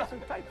 okay. That's nice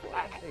and tight for you.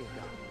 There you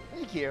go.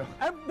 Thank you.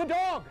 And the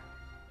dog.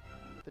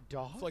 The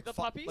dog? Like the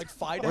puppy? Like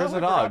Fido? Where's the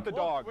dog? The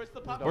dog. Where's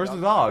the puppy? Where's the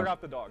I dog?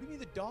 forgot the dog. What do you mean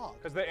the dog?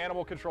 Because the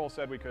animal control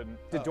said we couldn't.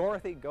 Did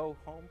Dorothy go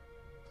home?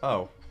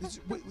 Oh. This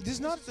is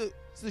not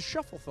it's the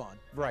shuffle-thon.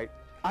 Right.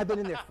 I've been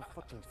in there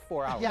for fucking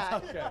 4 hours. Yeah.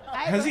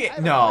 Has he?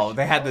 No,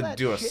 they had to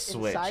do a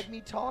switch. Inside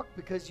me talk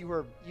because you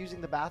were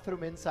using the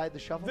bathroom inside the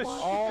shuffle The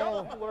box?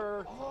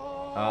 shuffler.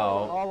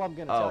 All I'm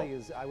going to tell you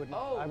is I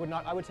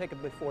would take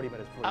at least 40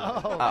 minutes for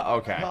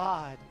Okay.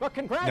 God. But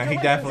No, congratulations. he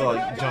definitely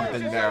jumped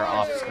in there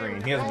off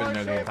screen. He hasn't been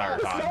there the entire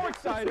So time.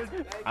 excited.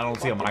 I don't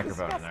see a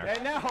microphone in there.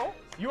 And now,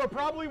 you are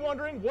probably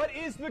wondering, what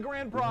is the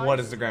grand prize? What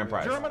is the grand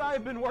prize? Germ and I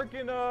have been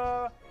working,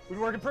 we've been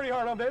working pretty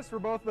hard on this. We're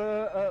both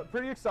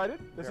pretty excited.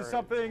 This is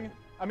something,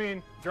 I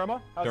mean,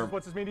 Germa,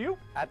 what's this mean to you?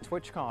 At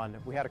TwitchCon,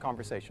 we had a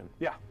conversation.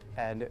 Yeah.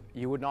 And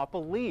you would not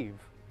believe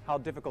how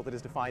difficult it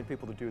is to find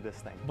people to do this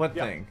thing. What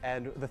thing?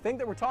 And the thing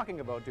that we're talking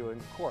about doing,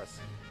 of course,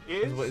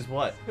 Is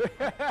what?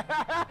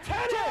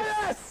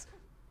 Tennis!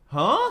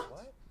 Huh?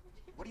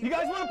 You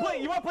guys want to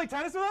play? You want to play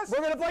tennis with us? we're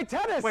going to play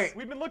tennis. Wait.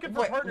 We've been looking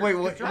for partners.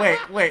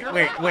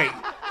 Wait.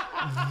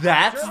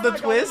 That's the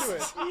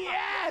twist?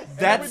 Yes!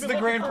 That's the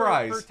grand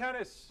prize. For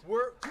tennis.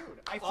 Dude,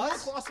 I flew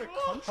across the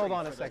country. Hold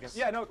on a second.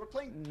 Yeah, no. We're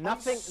playing.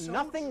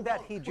 Nothing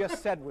that he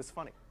just said was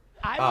funny.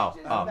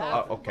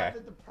 Okay.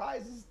 The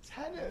prize is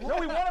tennis. No,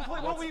 we want to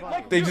play. Well, we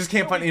like. They just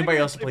can't find anybody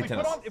else to play if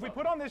tennis. if we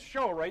put on this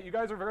show, right? You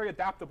guys are very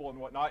adaptable and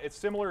whatnot. It's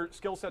similar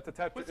skill set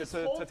to Was this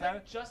to whole thing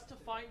tennis. just to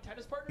find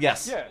tennis partners?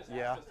 Yes.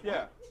 Yeah.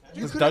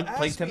 Does Doug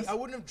play tennis? I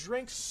wouldn't have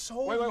drank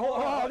so Wait, hold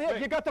on. Oh,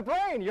 you got the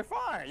brain. You're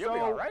fine. You'll be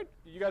all right.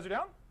 You guys are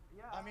down?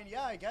 I mean,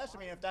 yeah, I guess. I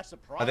mean, if that's the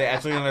prize. Are they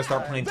actually going to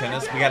start playing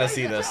tennis? We got to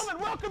see this.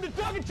 Welcome to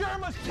Doug and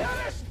Germa's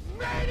Tennis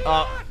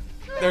Mania!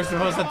 They're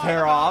supposed to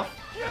tear off.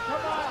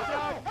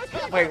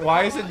 Wait,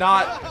 why is it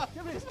not?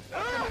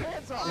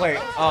 Wait,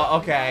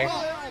 okay.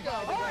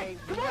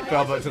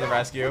 Velvet to the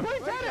rescue.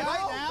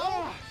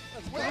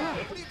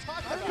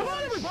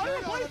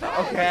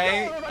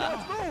 Okay.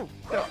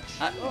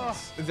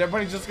 Is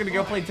everybody just gonna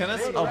go play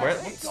tennis? Oh, where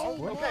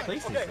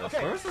place is this?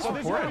 Where is this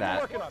recorded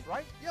at?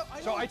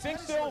 So I think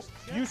still,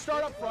 you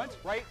start up front,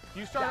 right?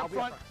 You start up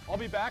front. I'll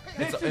be back.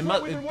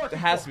 It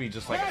has to be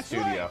just like a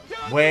studio.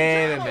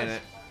 Wait a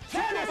minute.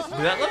 Tennis! Dude,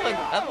 that looked like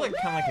kind of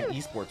like an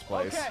esports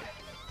place.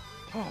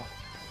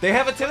 They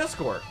have a tennis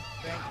court.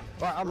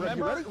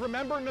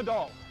 Remember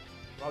Nadal.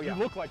 Oh, yeah.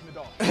 You look like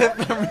Nadal.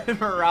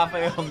 Remember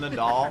Rafael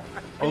Nadal?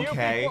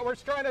 Okay. We're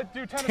trying to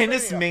do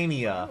Tennis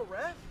Mania.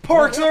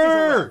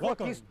 Parkser! What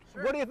do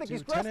you think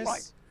he's dressed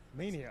like?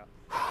 Mania.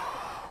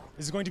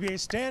 This is going to be a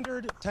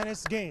standard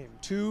tennis game,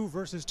 2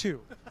 versus 2.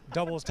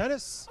 Doubles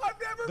tennis. I've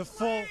never the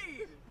full.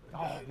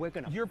 Oh, we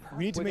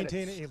need to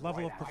maintain a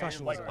level of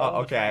professionalism.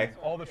 Oh, okay.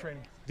 All the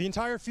training. The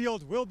entire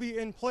field will be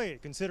in play,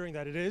 considering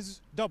that it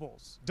is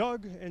doubles.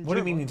 Doug and what do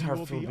you mean the Germa entire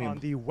will field be on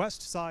the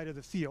west side of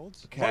the field.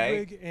 Okay.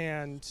 Ludwig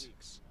and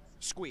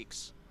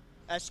Squeaks.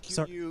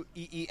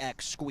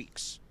 S-Q-U-E-E-X.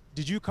 Squeaks.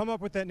 Did you come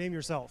up with that name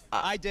yourself?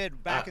 I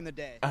did back in the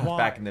day.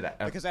 Back in the day.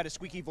 Because I had a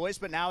squeaky voice,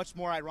 but now it's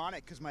more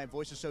ironic because my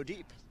voice is so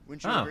deep.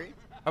 Wouldn't you agree?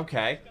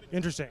 Okay.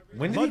 Interesting.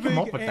 When did he come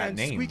up with that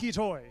name? Squeaky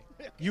Toy,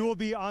 you will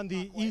be on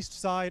the east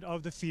side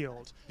of the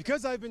field.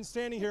 Because I've been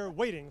standing here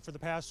waiting for the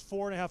past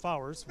 4.5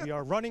 hours, we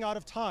are running out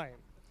of time.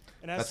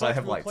 And as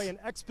such, we'll play an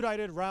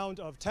expedited round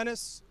of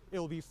tennis. It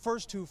will be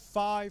first to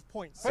 5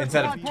 points.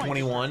 Instead of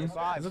 21?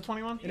 Is it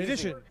 21? In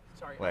addition.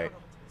 Wait.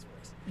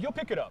 You'll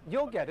pick it up.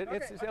 You'll get it.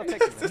 It'll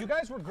take a You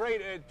guys were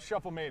great at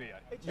Shuffle Mania.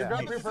 You're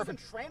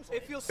perfect.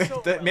 It feels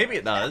so Maybe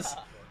it does.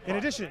 In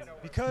addition,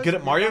 because good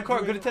at Mario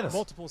Kart, good at tennis.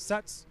 Multiple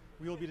sets,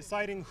 we will be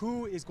deciding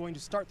who is going to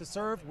start the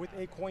serve with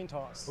a coin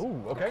toss.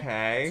 Ooh, okay.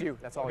 Okay. You.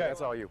 That's all. Okay. That's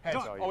all you. Heads.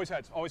 That's all you. Always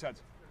heads. Always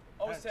heads.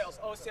 Oh, sales.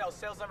 Oh, sales.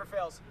 Sales never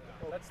fails.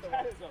 That's the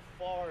that is a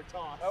far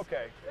toss.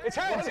 Okay. It's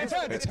heads. It's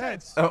heads. It's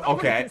heads. Oh,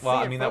 okay. Well,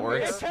 I mean, that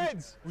works. It's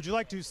heads. Would you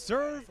like to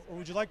serve or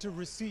would you like to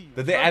receive?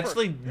 Did they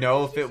actually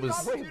know if it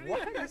was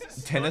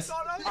tennis?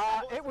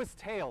 It was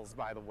tails,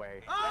 by the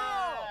way.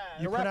 Oh!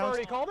 The ref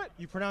already called it?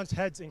 You pronounced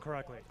heads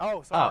incorrectly.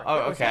 Oh, sorry.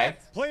 Oh, okay.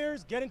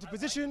 Players, get into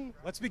position.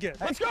 Let's begin.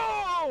 Let's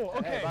go!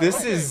 Okay.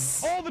 This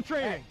is... all the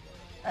training.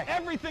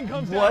 Everything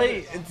comes down.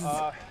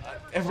 What?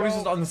 Everybody's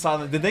just on the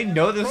sideline. Did they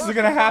know this was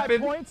going to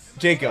happen?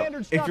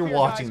 Jacob, if you're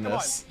watching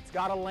this. It's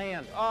got to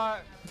land.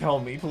 Tell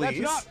me,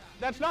 please.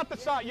 That's not the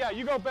side. Yeah,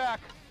 you go back.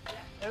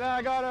 And then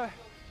I got to...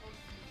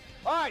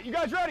 All right, you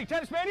guys ready?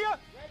 Tennis Mania?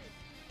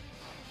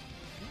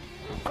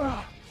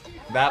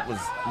 That was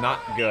not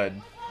good.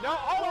 No,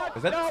 hold on.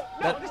 Is that, no,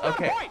 that's not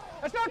okay. a point.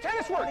 That's not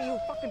tennis work.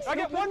 I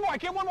get one more. I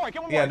get one more. I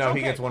get one more. Yeah, no, it's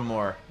he gets one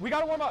more. We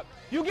got to warm up.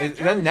 You get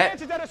then net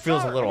chances at a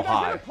feels serve. a little you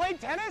guys high. Ever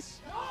played tennis?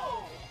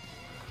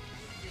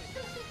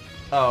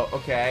 Oh,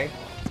 okay.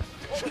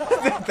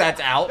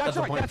 That's out. That's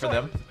a point for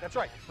them. That's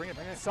right. Bring it.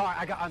 Sorry,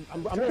 I'm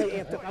really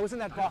amped up. I was in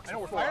that box. I know,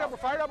 we're fired up. We're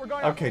fired up. We're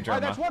going okay, up. All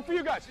right, Germa. that's one for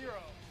you guys.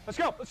 Let's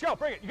go. Let's go.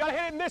 Bring it. You got to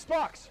hit it in this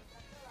box.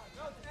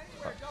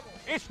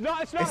 It's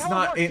not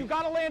how it works. You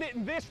got to land it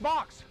in this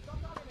box.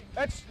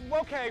 That's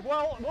okay.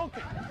 Well,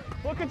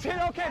 we'll continue.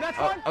 Okay, that's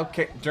fine.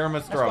 Okay,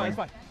 Germa's throwing.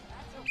 That's fine.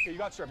 Okay, you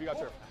got serve. You got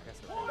serve.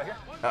 Right here.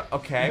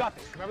 Okay. You got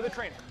this. Remember the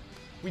training.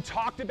 We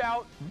talked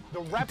about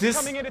the reps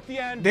coming in at the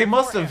end. They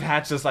must have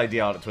hatched this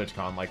idea out at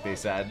TwitchCon, like they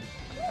said.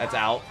 That's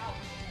out.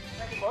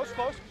 Close.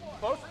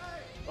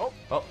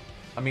 Oh.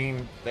 I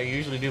mean, they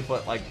usually do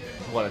put, like,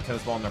 what, a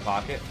tennis ball in their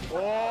pocket?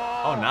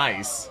 Oh,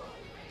 nice.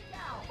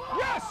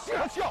 Yes!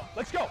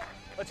 Let's go.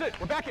 That's it.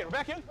 We're back in.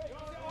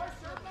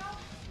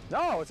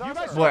 No, it's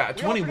not. Boy,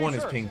 21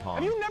 is ping pong.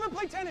 Have you never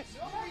played tennis?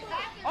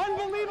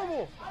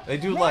 Unbelievable. They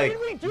do like,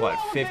 what,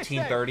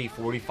 15, 30,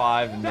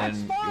 45, and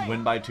then you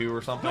win by 2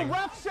 or something? The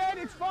ref said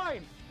it's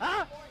fine.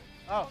 Huh?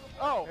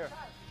 Oh. Here.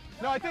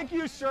 No, I think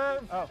you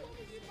serve. Oh.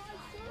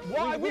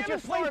 Why? We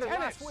haven't played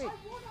tennis.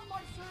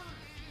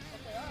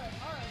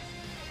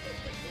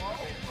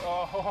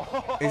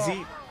 Is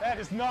he? That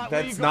is not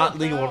That's legal. not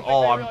legal at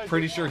all. I'm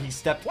pretty sure he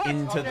stepped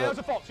into the... That was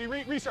a fault. So you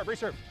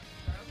reserve.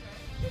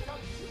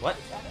 What?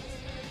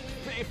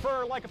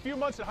 For like a few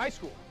months in high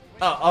school.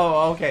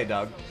 Oh, okay,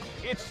 Doug.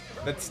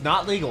 That's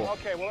not legal.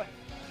 Okay, well,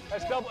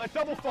 that's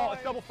double fault.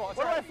 It's double fault.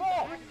 Where did I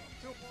fall?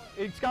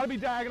 It's got to be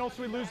diagonal,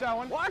 so we lose that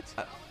one. What?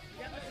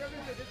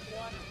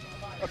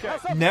 Okay.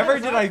 Never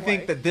did I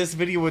think that this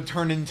video would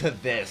turn into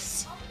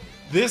this.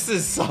 This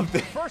is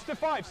something. First to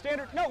 5,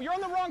 standard. No, you're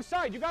on the wrong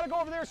side. You got to go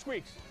over there,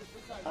 Squeaks.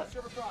 All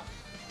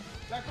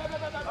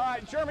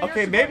right, German.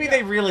 Okay, maybe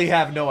they really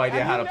have no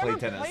idea how to play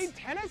tennis. Played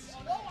tennis?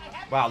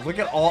 Wow, look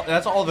at all.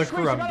 That's all the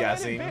crew, I'm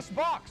guessing. This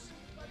box.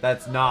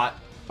 That's not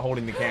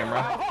holding the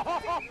camera.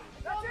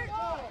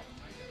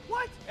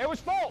 What? It was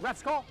fault.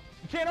 Ref's call.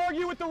 You can't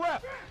argue with the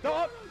ref.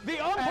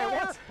 The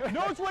umpire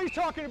knows what he's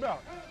talking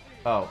about.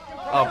 Oh,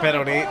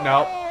 penalty.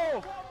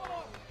 No.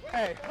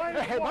 Hey.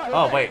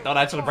 Oh, wait. No,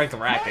 that's going to break the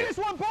racket. Minus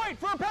 1 point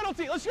for a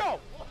penalty. Let's go.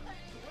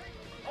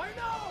 I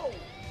know.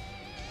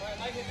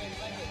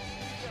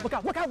 Look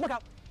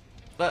out.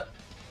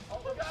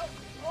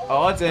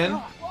 Oh, it's in.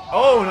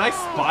 Oh, nice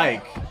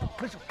spike.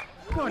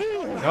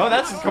 No,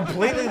 that's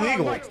completely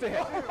legal. I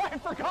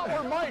forgot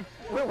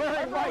we're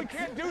wearing mic. We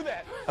can't do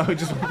that. Oh,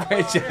 just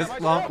right chest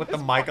bump with the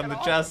mic on the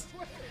chest.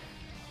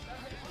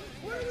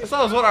 That's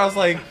what I was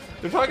like.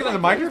 They're talking to the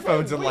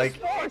microphones and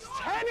like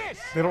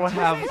they don't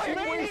have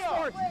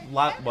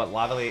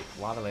lavalier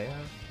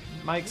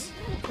mics.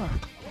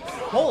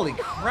 Holy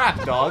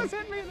crap, dog!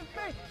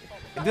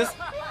 This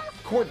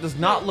court does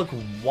not look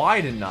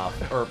wide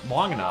enough or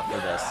long enough for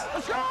this.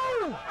 Let's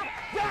go!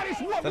 That is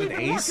what we've been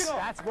ace? working on.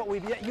 That's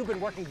what you've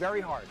been working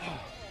very hard.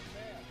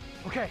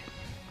 Okay,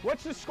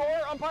 what's the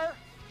score, umpire?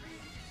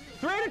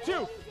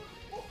 3-2.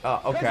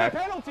 Okay. That's a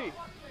penalty.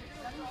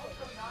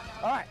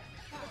 All right,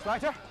 it's my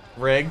turn.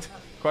 Rigged?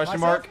 Question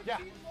mark? Yeah.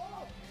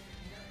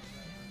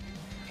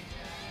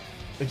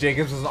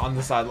 Jacobs was on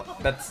the side.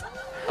 That's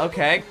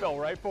okay. Fell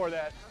right for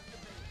that.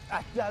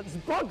 There's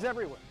bugs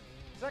everywhere.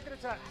 Second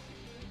attack.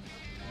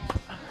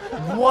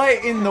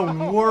 What in the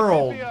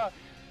world?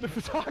 The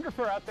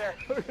photographer out there.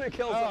 We're gonna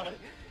kill somebody.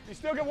 You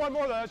still get one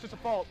more though. That's just a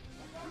fault.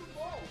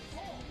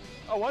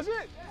 Oh, was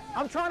it?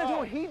 I'm trying to do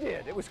what he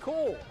did. It was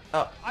cool.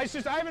 I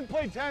haven't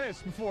played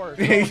tennis before.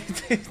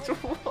 So.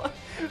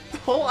 The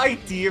whole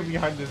idea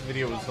behind this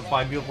video was to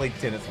find people to play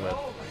tennis with.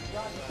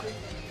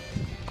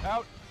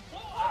 Out.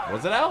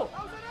 Was it out?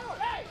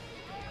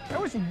 It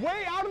was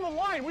way out of the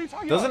line. What are you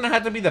talking Doesn't about? it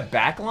have to be the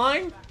back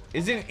line?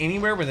 Isn't it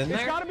anywhere within there?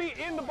 It's got to be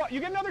in the box. You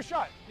get another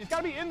shot. It's got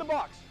to be in the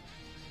box.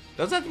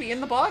 Does it have to be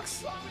in the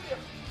box?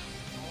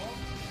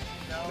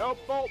 Nope,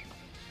 fault.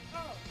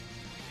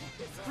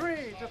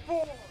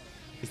 3-4.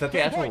 Is that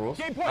the actual rules?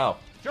 Game point. Oh.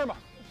 Germa.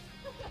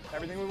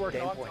 Everything we worked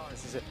on.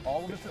 This is it.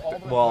 All of this.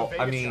 Well, the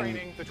I Vegas mean,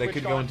 training, the they Twitch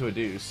could go gone. into a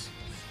deuce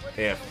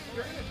if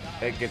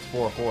it gets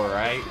 4-4,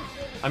 right?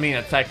 I mean,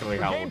 that's technically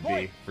how it would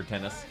be for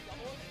tennis.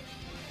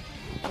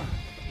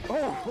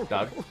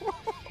 Doug.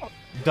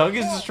 Doug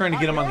is just trying to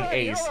get him on the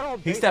ace.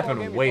 He's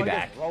stepping way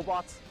back.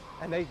 Robots,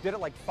 and they did it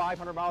like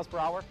 500 miles per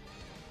hour.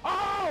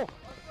 Oh!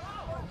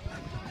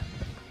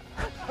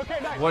 Okay,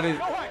 nice. What is?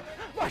 My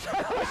shoes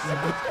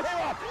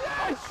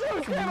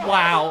came off.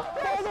 Wow.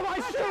 Both of my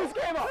shoes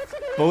came off.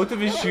 Both of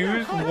his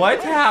shoes?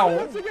 What? How?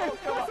 Once again.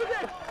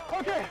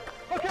 Okay.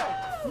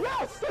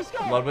 Yes, let's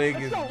go. Ludwig,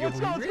 Let's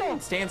go. you're wearing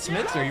Stan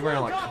Smiths, or are you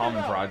wearing like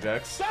common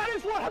projects? That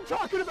is what I'm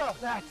talking about.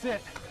 That's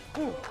it.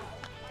 Ooh.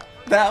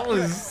 That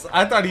was.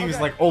 I thought he was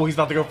like, oh, he's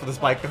about to go for the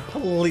spike.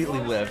 Completely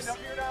whiffs.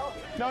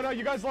 No,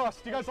 you guys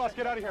lost. Get out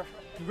of here.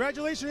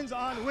 Congratulations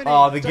on winning.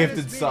 Oh, the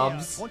gifted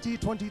subs.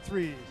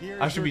 2023.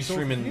 I should be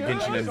streaming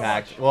Genshin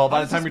Impact. Well,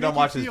 by the time you're done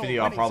watching this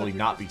video, I'll probably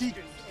not be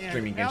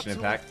streaming Genshin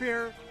Impact.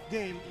 Fair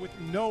game with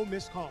no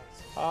missed calls.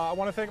 I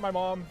want to thank my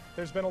mom.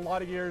 There's been a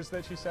lot of years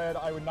that she said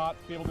I would not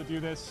be able to do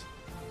this.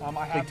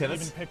 I haven't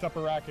even picked up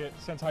a racket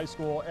since high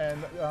school,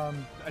 and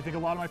I think a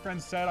lot of my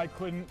friends said I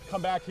couldn't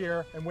come back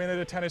here and win at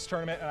a tennis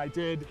tournament, and I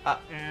did.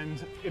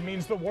 And it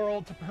means the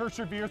world to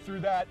persevere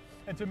through that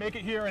and to make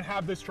it here and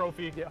have this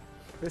trophy. Yeah,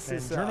 this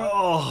is.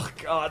 Oh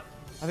God.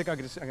 I think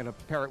I'm gonna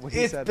parrot what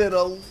he It's said. been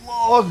a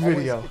long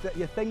video. It's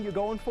the thing you're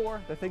going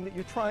for, the thing that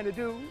you're trying to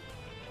do.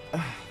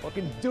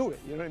 Fucking do it.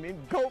 You know what I mean?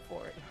 Go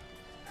for it.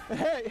 And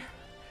hey,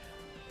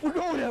 we're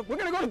gonna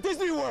go to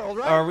Disney World,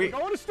 right? Are we? We're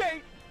going to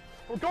state.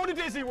 We're going to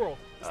Disney World.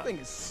 This thing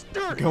is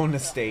sturdy. Going to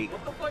state.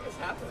 What the fuck is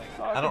happening?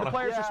 I don't know. The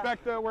players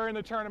respect that we're in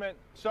the tournament.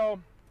 So,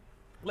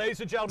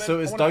 ladies and gentlemen, So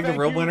is I wanna Doug the thank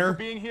real you winner? For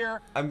being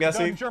here. I'm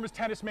guessing. German's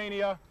Tennis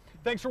Mania.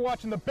 Thanks for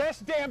watching the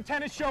best damn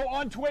tennis show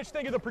on Twitch.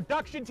 Thank you to the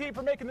production team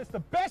for making this the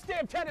best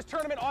damn tennis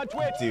tournament on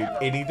Twitch. Dude,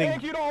 anything.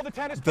 Thank you to all the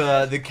tennis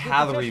The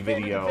calorie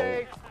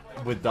video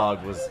with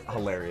Doug was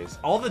hilarious.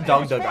 All the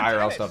DougDoug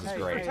IRL stuff is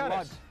great.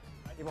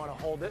 You want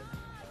to hold it?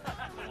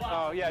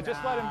 Oh yeah,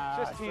 just let him.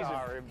 Just tease him.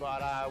 Sorry,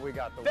 but we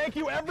got the. Thank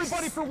you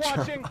everybody for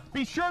watching.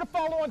 Be sure to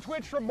follow on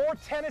Twitch for more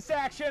tennis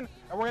action,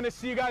 and we're gonna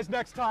see you guys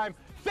next time.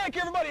 Thank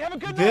you everybody. Have a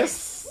good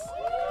This.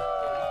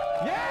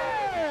 night.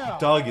 Yeah.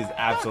 Doug is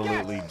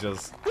absolutely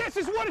just This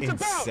is what it's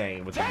insane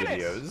about. with Tennis. the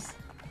videos.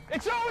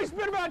 It's always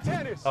been about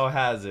tennis. Oh,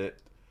 has it?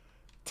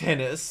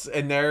 Tennis,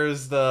 and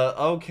there's the,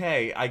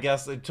 okay, I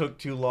guess it took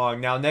too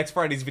long. Now, next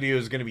Friday's video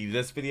is going to be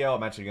this video.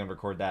 I'm actually going to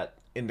record that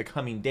in the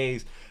coming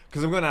days,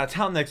 because I'm going out of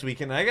town next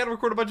weekend, and I got to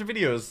record a bunch of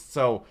videos.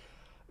 So,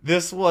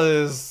 this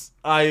was,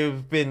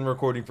 I've been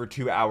recording for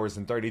 2 hours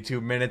and 32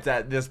 minutes.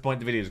 At this point,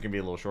 the video is going to be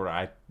a little shorter.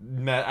 I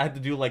had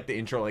to do, like, the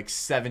intro, like,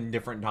 7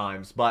 different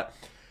times, but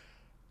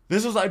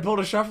this was, I built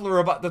a shuffler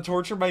about to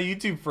torture my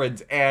YouTube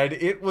friends, and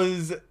it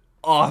was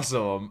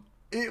awesome.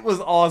 It was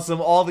awesome.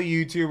 All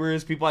the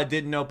YouTubers, people I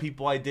didn't know,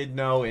 people I did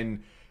know,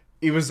 and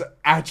it was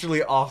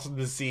actually awesome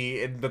to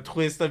see. And the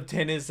twist of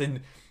tennis,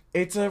 and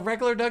it's a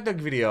regular DougDoug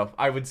video,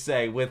 I would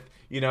say, with,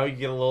 you know, you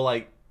get a little,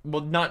 like,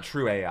 well, not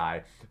true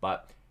AI,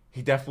 but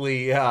he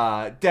definitely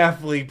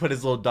put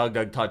his little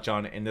DougDoug touch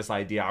on it in this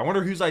idea. I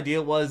wonder whose idea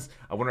it was.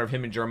 I wonder if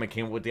him and German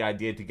came up with the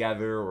idea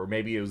together, or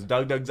maybe it was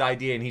DougDoug's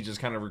idea and he just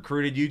kind of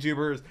recruited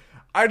YouTubers.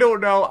 I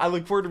don't know. I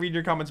look forward to reading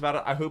your comments about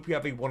it. I hope you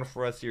have a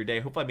wonderful rest of your day. I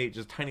hope I made it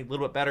just a tiny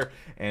little bit better.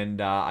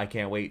 And I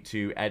can't wait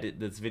to edit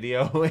this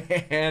video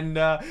and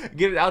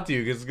get it out to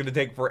you, because it's going to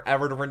take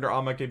forever to render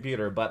on my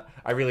computer. But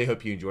I really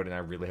hope you enjoyed it, and I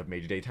really have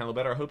made your day a tiny little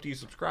better. I hope you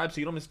subscribe so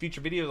you don't miss future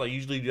videos. I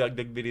usually do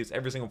DougDoug videos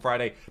every single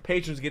Friday.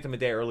 Patrons get them a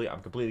day early.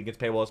 I'm completely against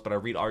paywalls, but I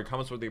read all your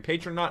comments, whether you're a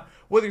patron or not,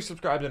 whether you're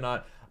subscribed or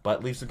not.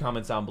 But leave some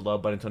comments down below.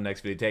 But until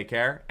next video, take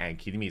care, and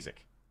cue the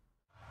music.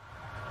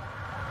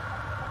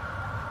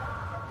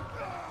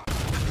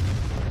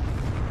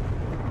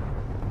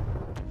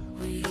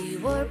 We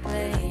were playing